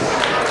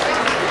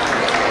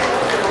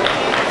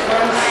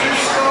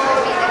 Francisco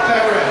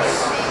Perez.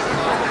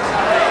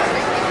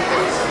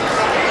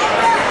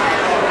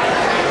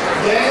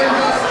 Dan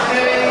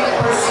Day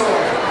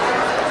Persor.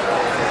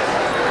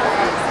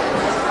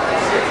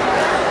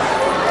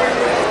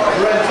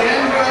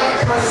 Rajendra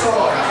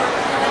Persor.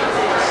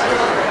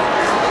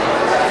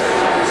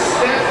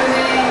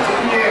 Stephanie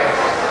Pierre.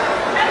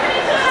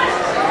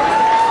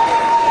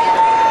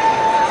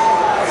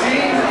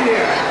 Jean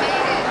Pierre.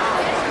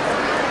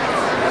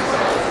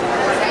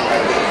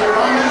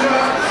 Veronica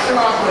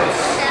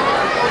Chocolates.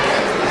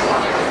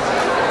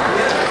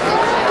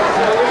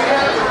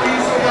 Maria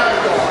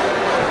Pizzolatto.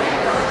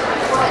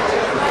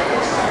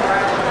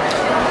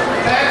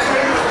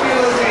 Patrick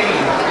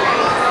Philogene.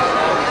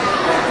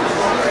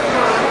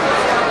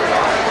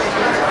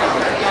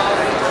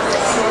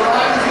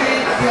 Solange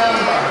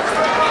Piamba.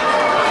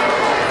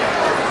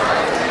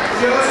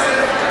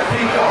 Joseph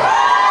Pico.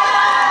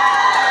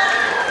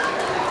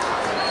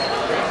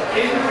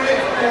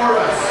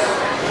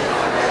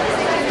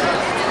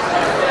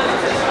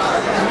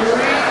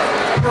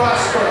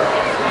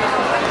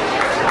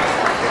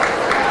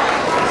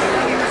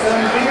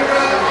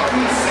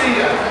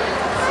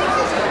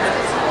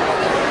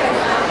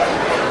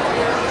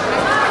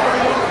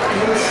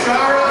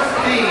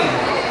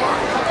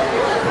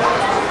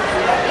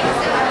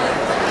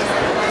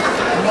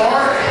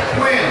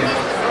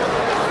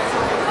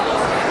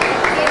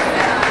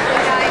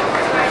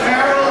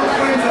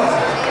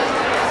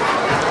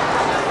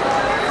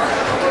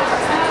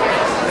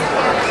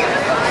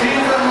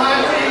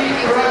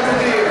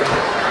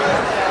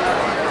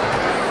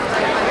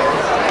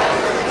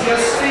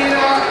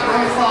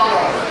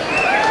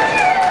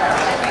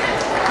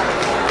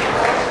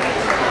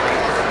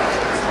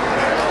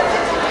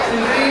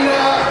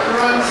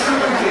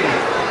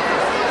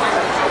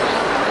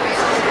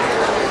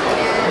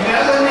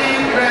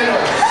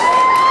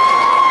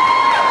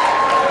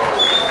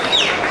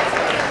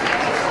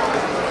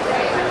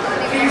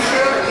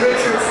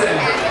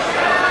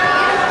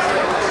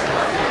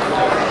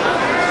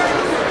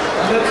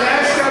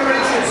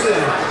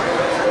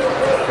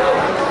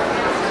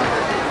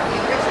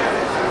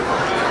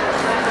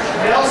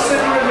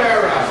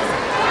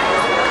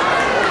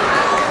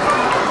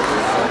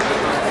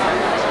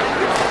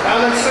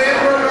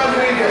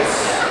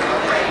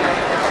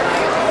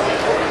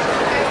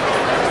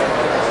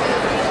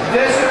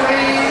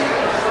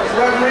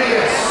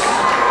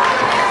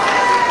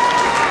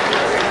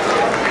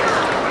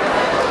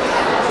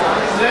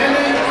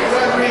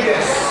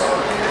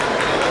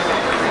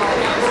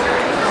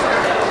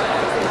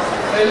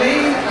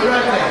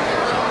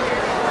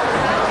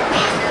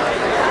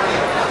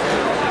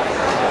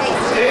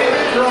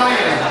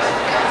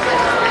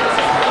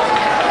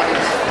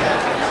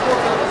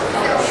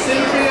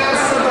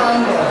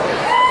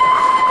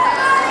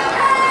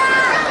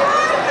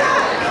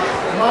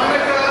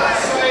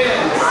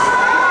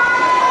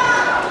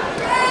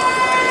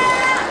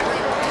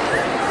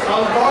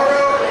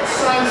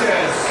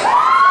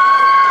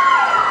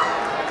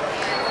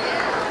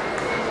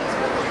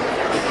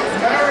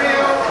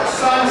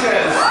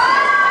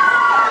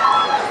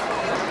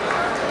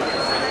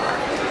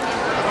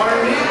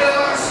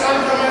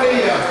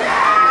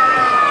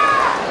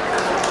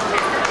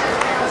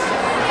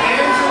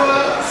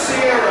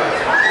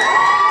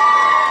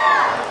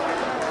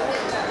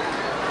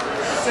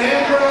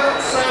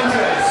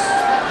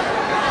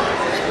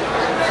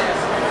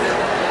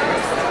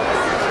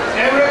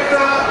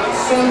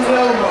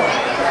 Belmo.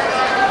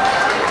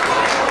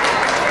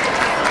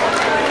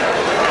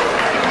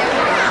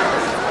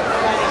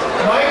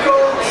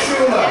 Michael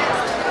Shula.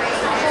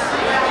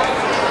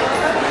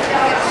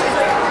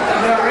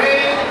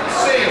 Naren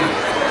Singh.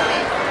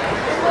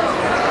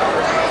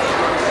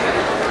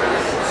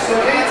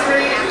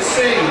 Savitri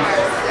Singh.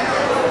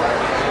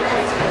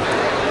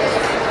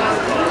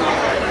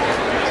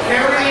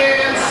 Carrie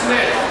Ann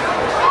Smith.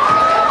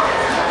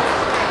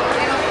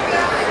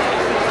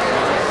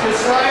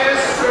 Josiah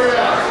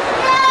Sturrell.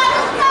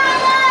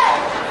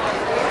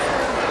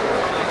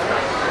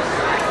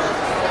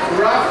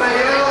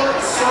 Rafael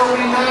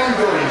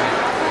Solinangui.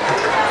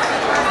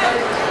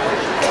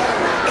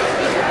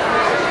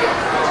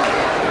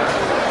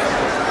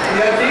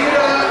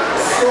 Yadira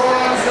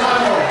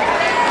Soranzano.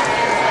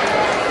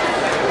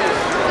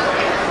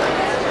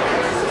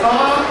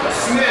 Tom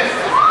Smith.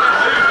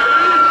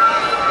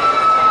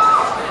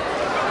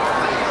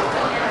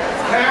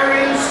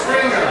 Karen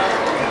Springer.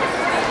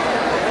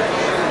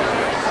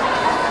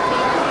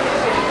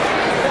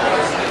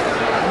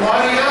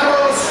 Mariano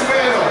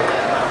Suero.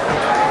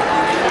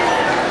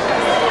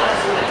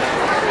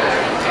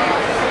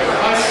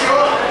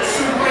 Ashok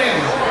Subrin.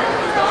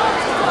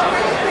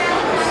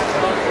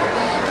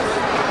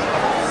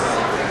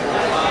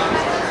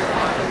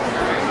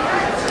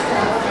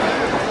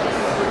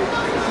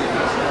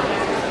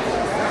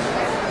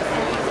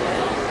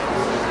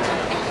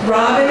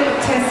 Robin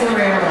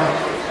Tesorero.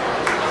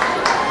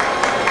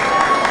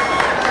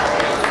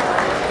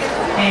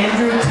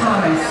 Andrew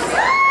Thomas.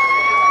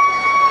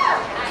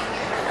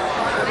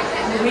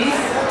 Luis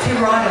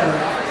Tirado.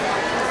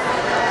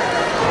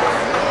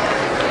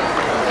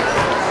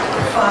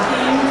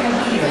 Fahim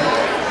Kahir.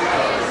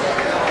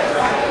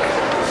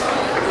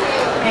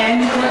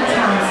 Angela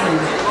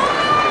Townsend.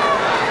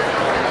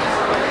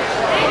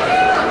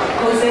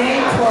 Jose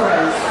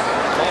Torres.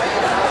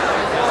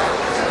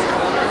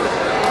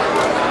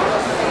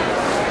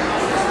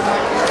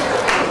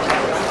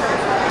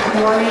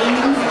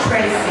 Maureen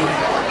Tracy.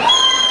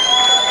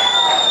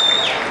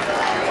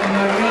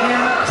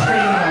 Maria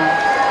Trino.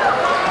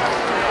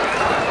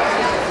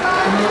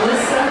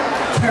 Melissa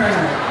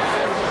Turner.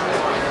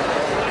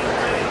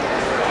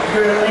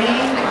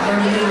 Verlaine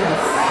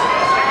Bermudez.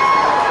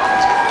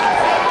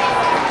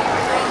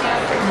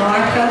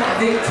 Martha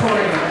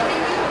Victoria.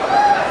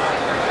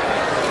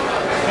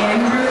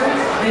 Andrew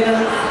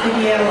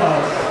Vidiello.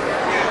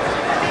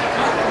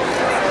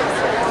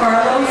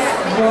 Carlos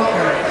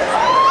Walker.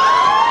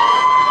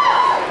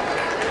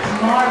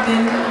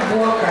 Marvin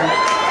Walker.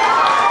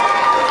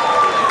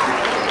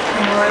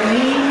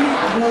 Marlene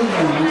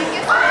Williams.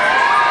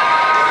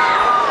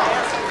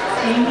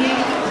 Amy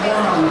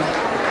Wong.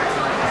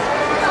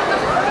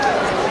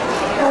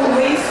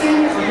 Owasin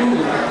Wu.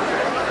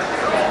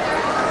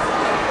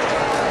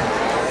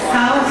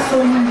 Sao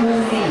Sung Wu.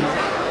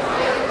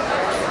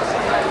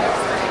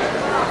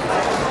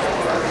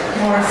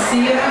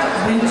 Marcia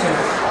Winter.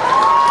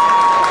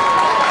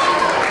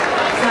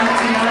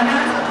 Tatiana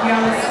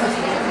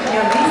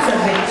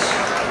Yalisevich.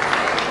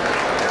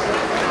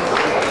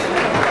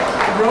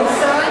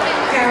 Rosa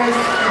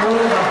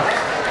Harris-Rova.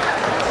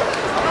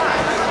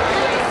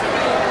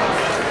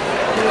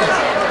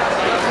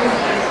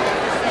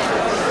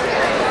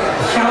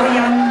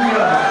 Xiaoyang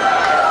Liu.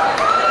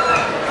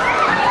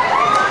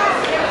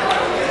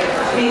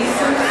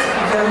 Jesus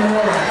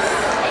Vermoras.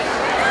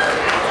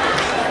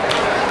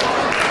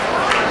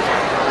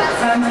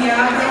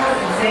 Santiago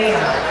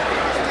Zea.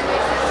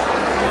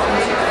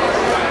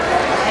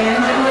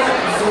 Angela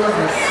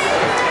Zorvis.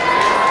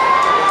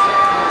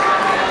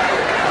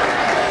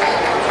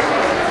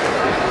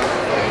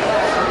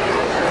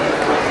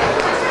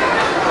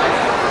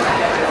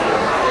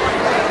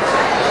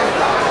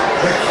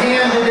 The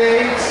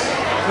candidates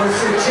for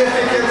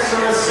certificates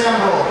are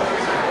assembled.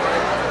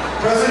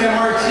 President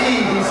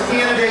Marti, these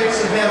candidates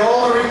have met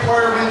all the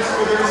requirements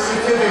for their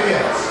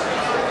certificates.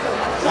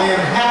 I am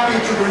happy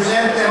to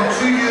present them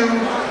to you,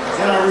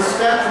 and I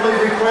respectfully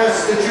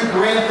request that you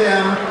grant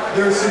them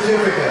their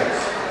certificates.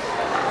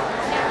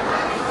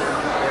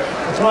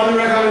 Upon the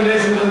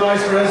recommendation of the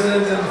Vice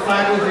President and the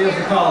faculty of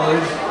the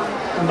college,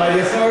 and by the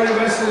authority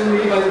vested in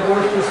me by the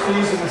Board of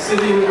Trustees of the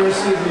City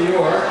University of New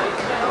York,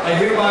 I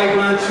hereby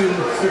grant you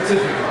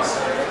certificates.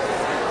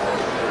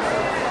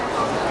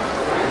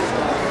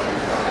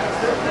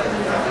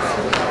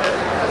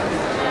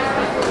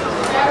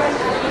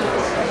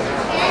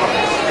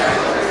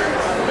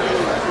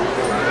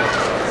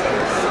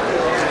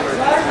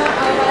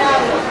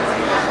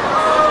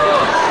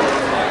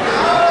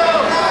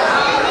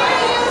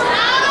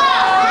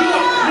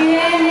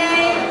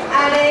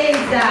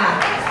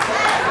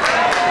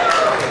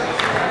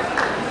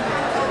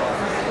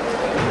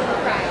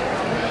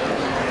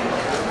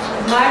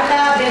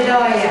 Marta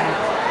Bedoya.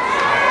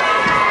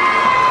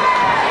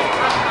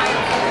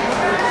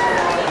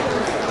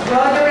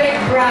 Roderick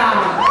Brown.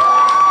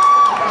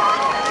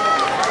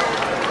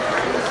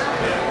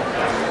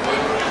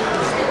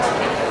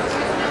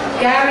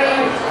 Gary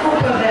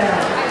Cooperville.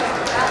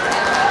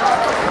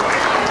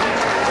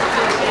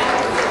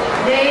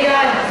 Data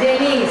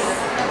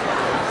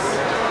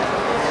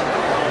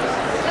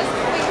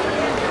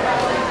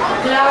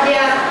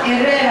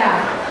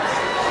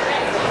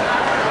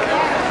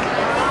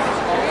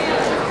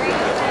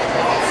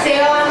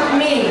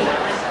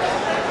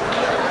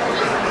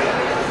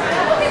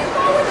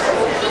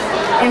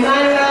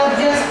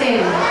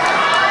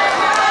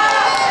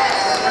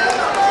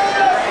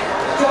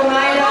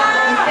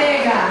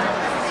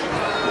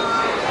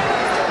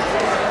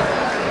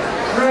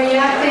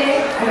Hayate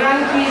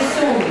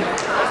Ranki-Sung,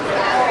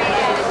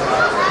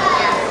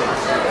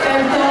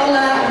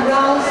 Fentola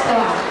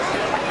Ralston,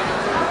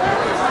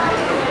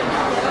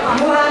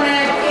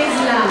 Muhammad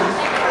Islam,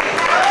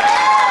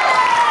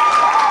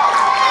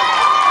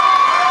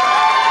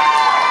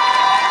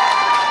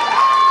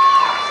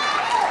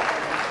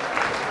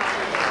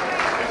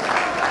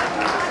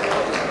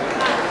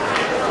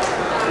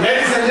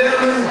 Ladies and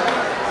gentlemen,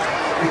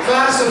 the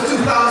class of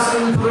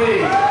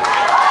 2003.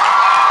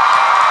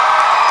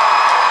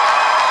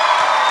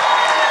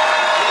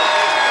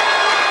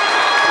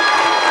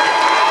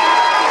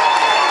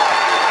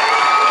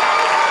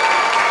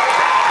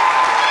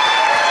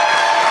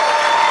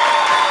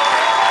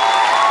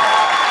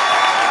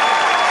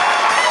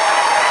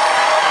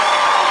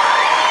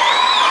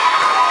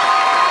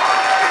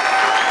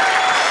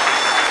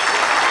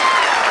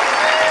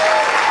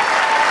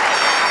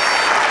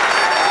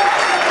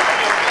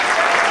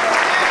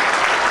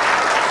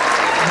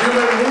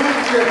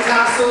 Your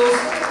tassels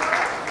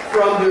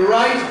from the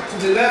right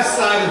to the left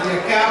side of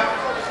your cap,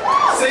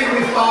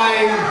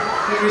 signifying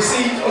the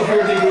receipt of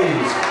your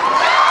degrees.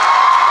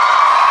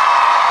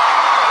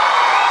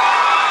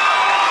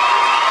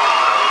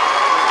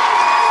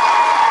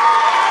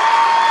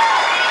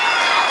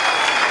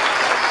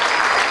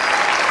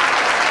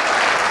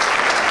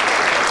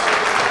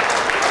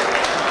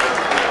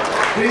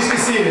 Please be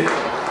seated.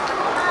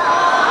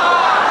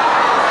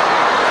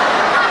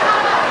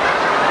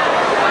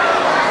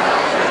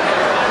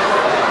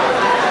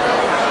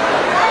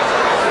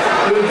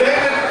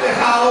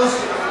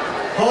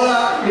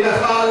 Hola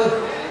Mirafal,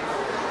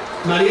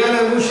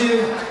 Mariana Mushir,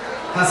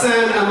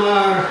 Hassan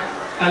Amar,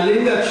 and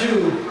Linda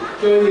Chu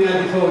join me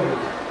at the podium.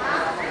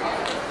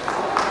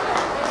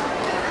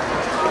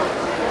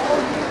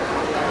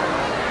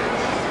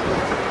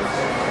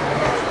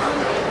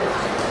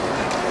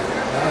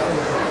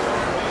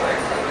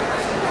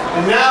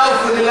 And now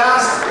for the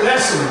last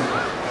lesson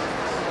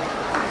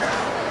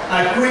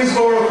at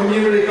Queensborough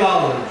Community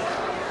College.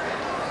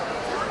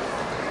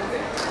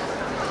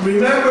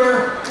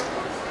 Remember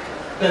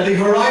that the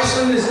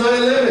horizon is not a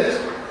limit,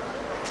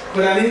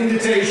 but an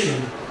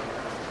invitation.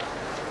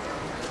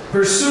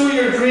 Pursue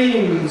your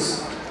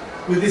dreams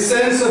with the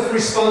sense of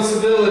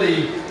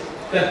responsibility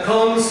that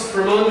comes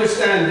from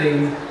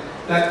understanding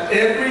that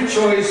every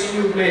choice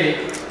you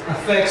make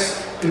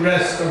affects the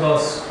rest of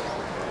us.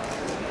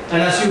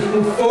 And as you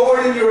move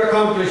forward in your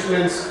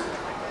accomplishments,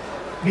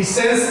 be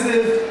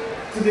sensitive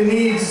to the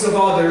needs of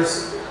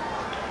others,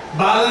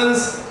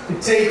 balance the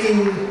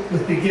taking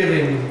with the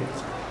giving,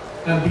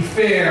 and be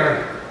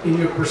fair in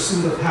your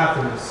pursuit of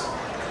happiness.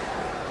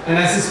 And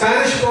as the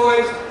Spanish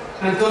poet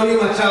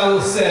Antonio Machado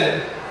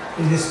said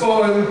in his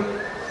poem,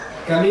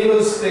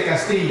 Caminos de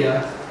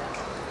Castilla,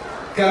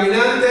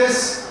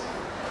 caminantes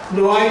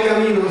no hay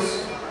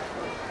caminos,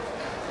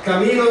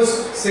 caminos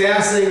se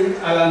hacen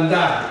al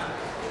andar.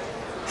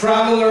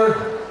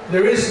 Traveler,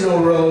 there is no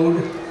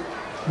road,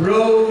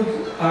 roads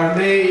are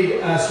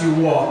made as you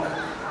walk.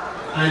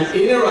 And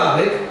in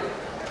Arabic,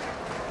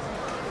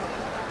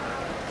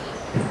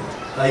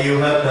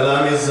 أيها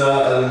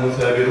التلامذة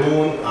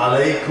المثابرون،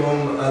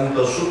 عليكم أن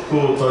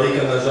تشقوا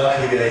طريق النجاح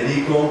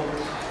بأيديكم،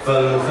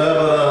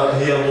 فالمثابرة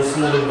هي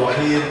الوصول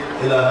الوحيد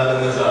إلى هذا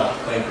النجاح.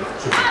 Thank you.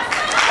 شكرا.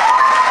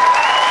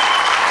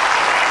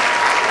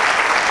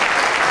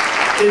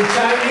 In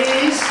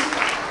Chinese,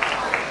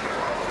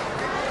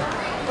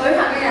 旅行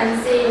嘅人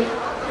士，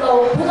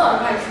路本來唔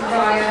係存在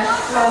嘅，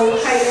路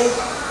係你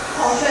創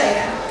出嚟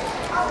嘅。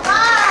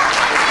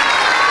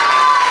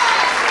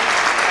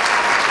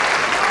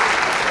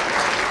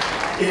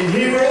 In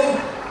Hebrew,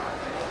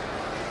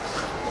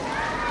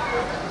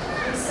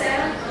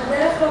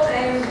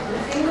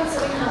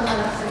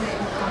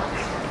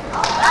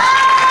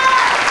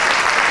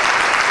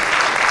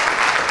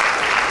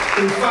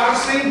 in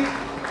Farsi,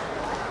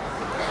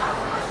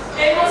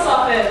 ای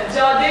مسافر،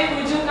 جاده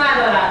وجود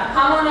ندارد،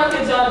 همانا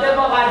که جاده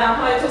با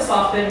قدم‌های تو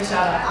ساخته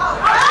می‌شود.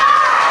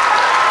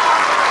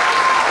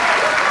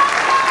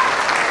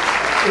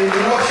 in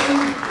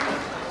Russian,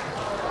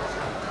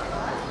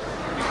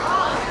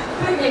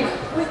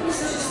 Путь не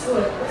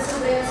существует, он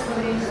создается во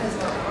время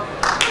производства.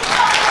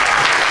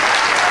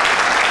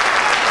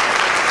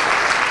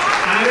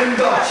 and in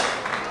Dutch.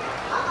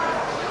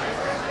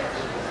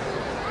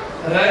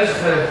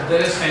 Reiziger, er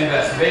is geen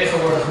weg. Wegen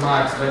worden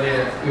gemaakt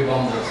wanneer u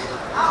wandelt.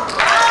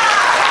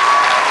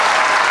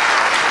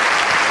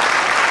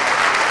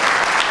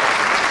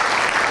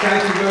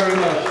 Thank you very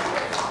much.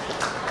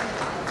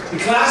 The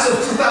class of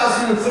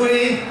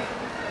 2003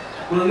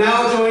 will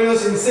now join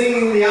us in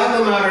singing the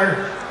alma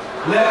mater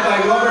led by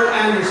Robert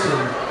Anderson,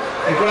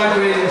 a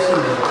graduating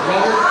student.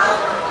 Robert?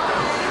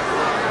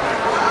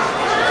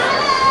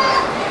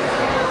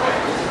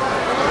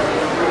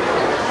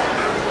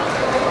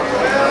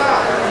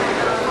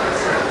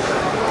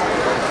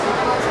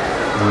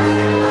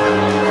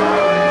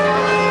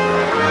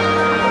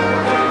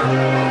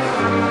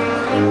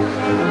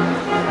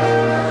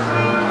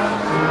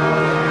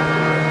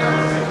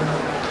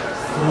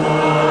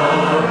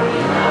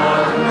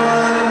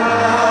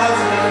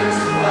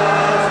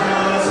 For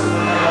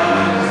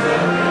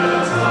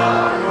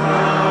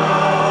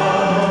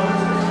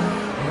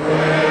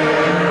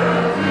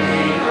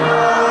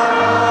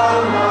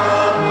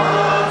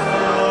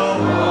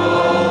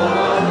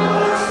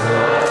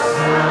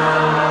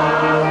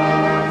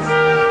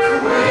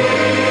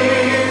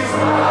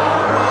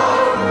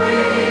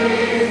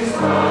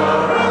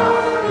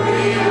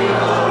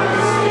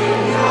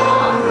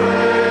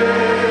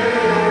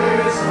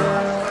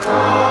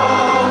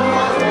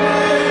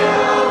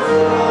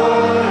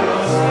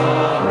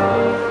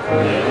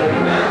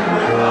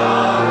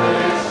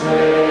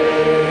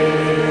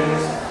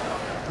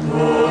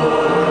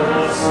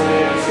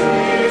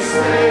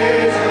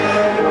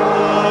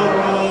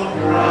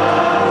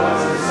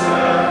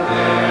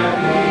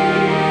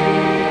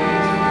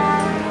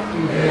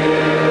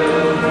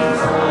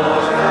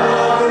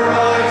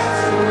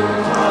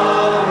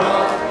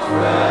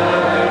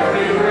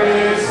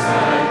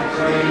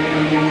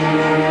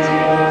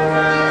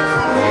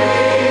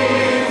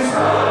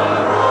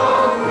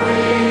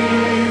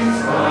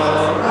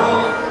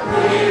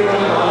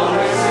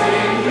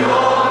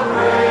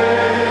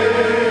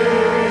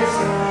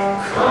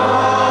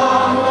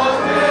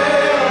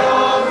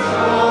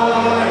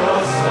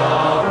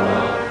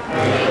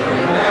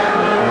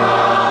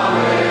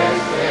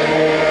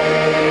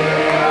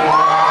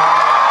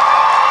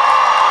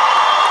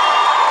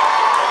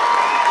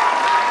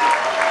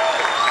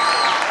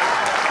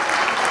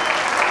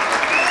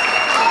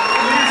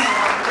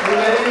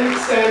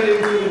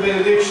to the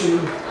benediction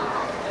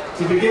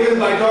to be given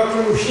by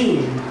Dr.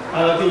 Mushin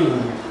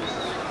Al-Adin,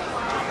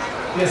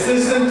 the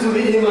assistant to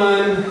the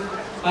Imam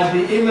at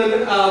the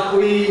Imam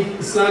Al-Qawi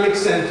Islamic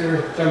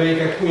Center,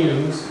 Jamaica,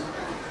 Queens,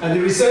 and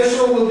the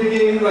recessional will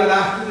begin right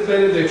after the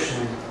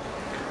benediction.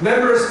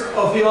 Members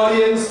of the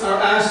audience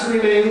are asked to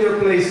remain in their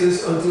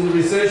places until the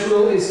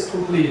recessional is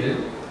completed,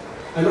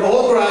 and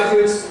all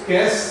graduates,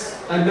 guests,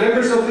 and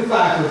members of the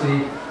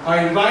faculty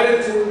are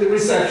invited to the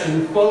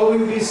reception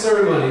following these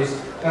ceremonies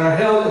that are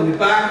held in the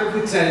back of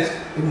the tent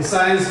in the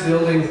Science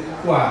Building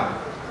Quad.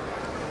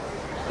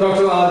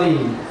 Dr.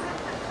 Al-Adin.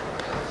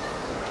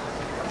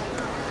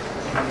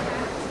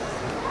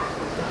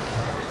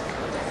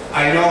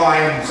 I know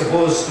I'm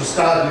supposed to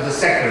start with the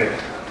sacred,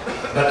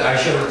 but I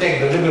shall take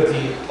the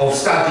liberty of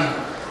starting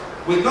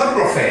with not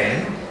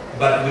profane,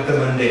 but with the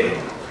mundane.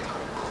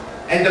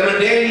 And the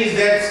mundane is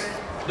that,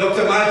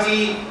 Dr.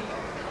 Marty,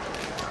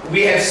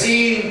 we have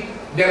seen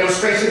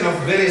demonstration of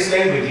various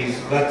languages,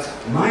 but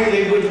my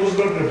language was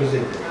not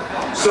represented.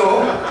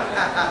 So,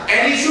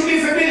 and it should be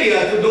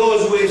familiar to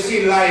those who have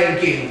seen Lion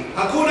King.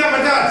 Hakuna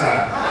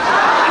Matata.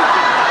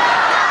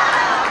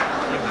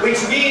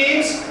 Which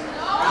means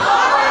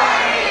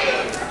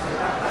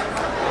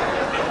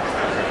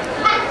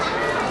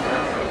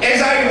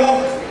as I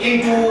walked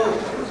into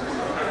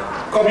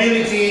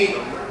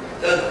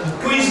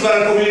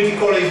Queensborough Community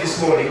College this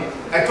morning,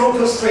 I told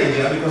a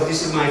stranger, because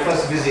this is my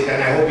first visit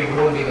and I hope it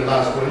won't be the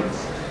last one,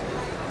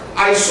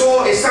 I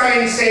saw a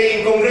sign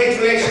saying,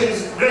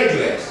 "Congratulations,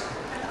 graduates."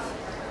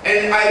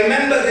 And I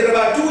remember that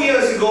about 2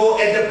 years ago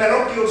at the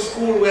parochial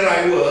school where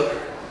I work,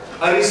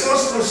 a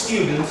resourceful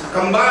student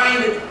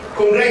combined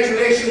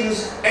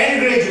congratulations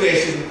and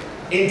graduation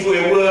into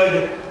a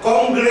word,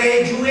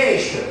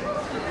 congratulation.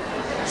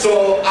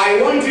 So I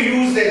want to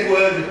use that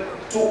word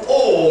to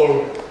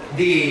all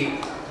the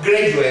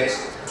graduates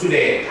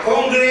today.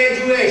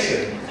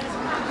 Congratulations.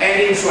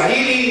 And in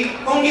Swahili,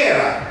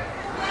 hongera.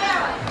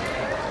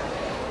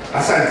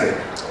 Asante.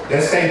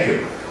 Yes, thank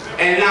you.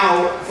 And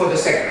now for the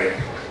sacred.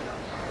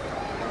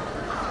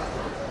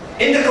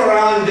 In the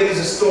Quran, there is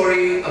a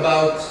story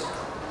about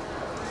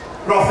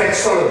Prophet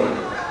Solomon,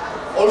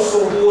 who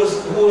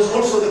was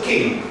also the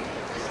king.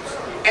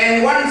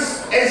 And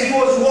once, as he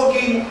was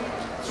walking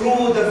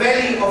through the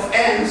valley of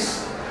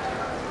ants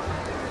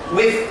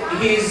with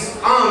his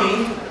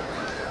army,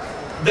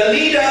 the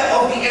leader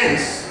of the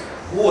ants,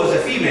 who was a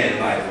female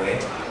by the way,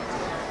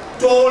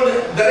 told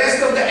the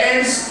rest of the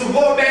ants to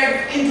go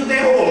back into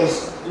their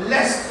holes,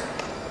 lest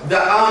the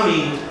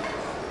army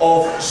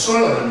of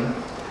Solomon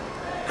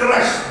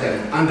crush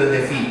them under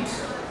their feet.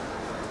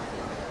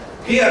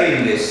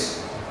 Hearing this,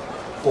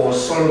 for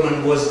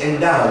Solomon was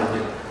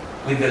endowed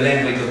with the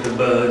language of the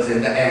birds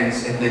and the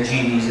ants and the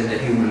genies and the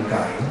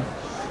humankind,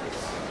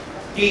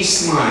 he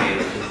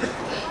smiled.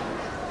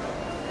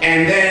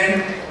 And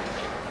then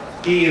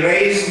he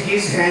raised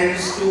his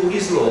hands to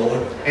his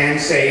Lord and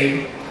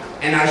said,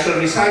 and I shall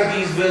recite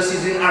these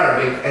verses in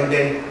Arabic and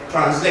then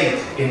translate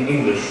in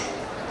English.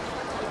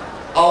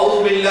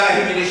 أعوذ بالله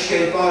من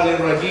الشيطان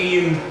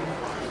الرجيم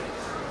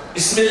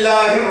بسم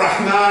الله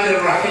الرحمن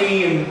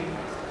الرحيم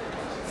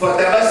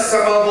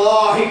فتبسم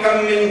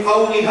ضاحكا من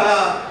قولها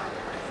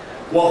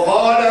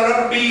وقال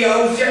ربي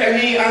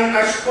أوزعني أن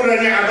أشكر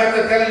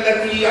نعمتك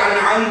التي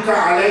أنعمت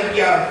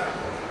علي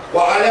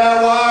وعلى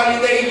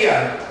والدي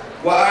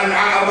وأن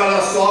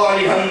أعمل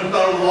صالحا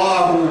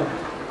ترضاه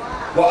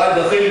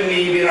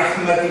وأدخلني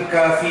برحمتك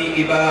في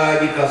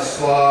عبادك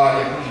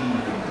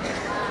الصالحين.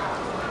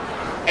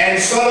 And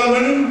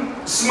Solomon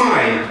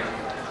smiled,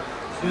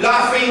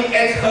 laughing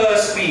at her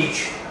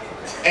speech,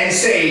 and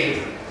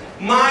said,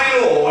 "My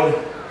Lord,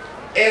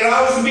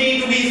 arouse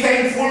me to be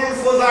thankful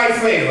for thy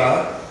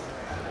favor,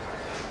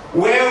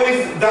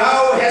 wherewith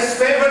thou hast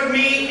favored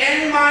me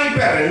and my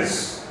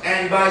parents."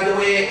 And by the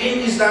way,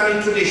 in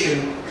Islamic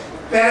tradition,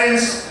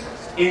 parents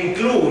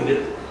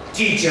include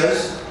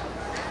teachers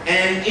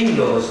and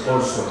in-laws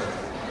also.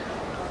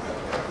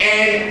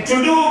 And to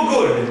do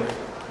good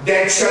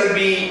that shall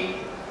be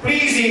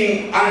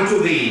pleasing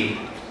unto thee,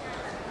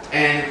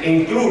 and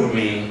include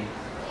me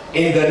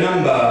in the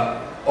number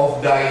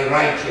of thy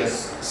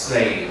righteous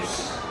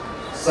slaves.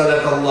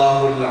 صدق الله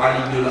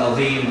العلي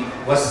العظيم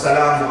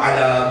والسلام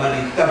على من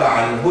اتبع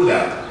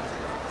الهدى.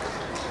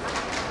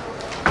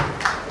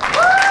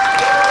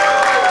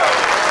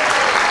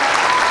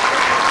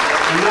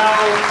 And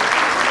now,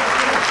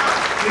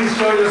 please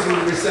join us in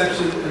the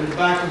reception in the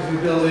back of the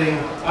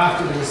building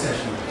after the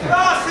reception.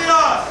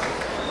 Gracias!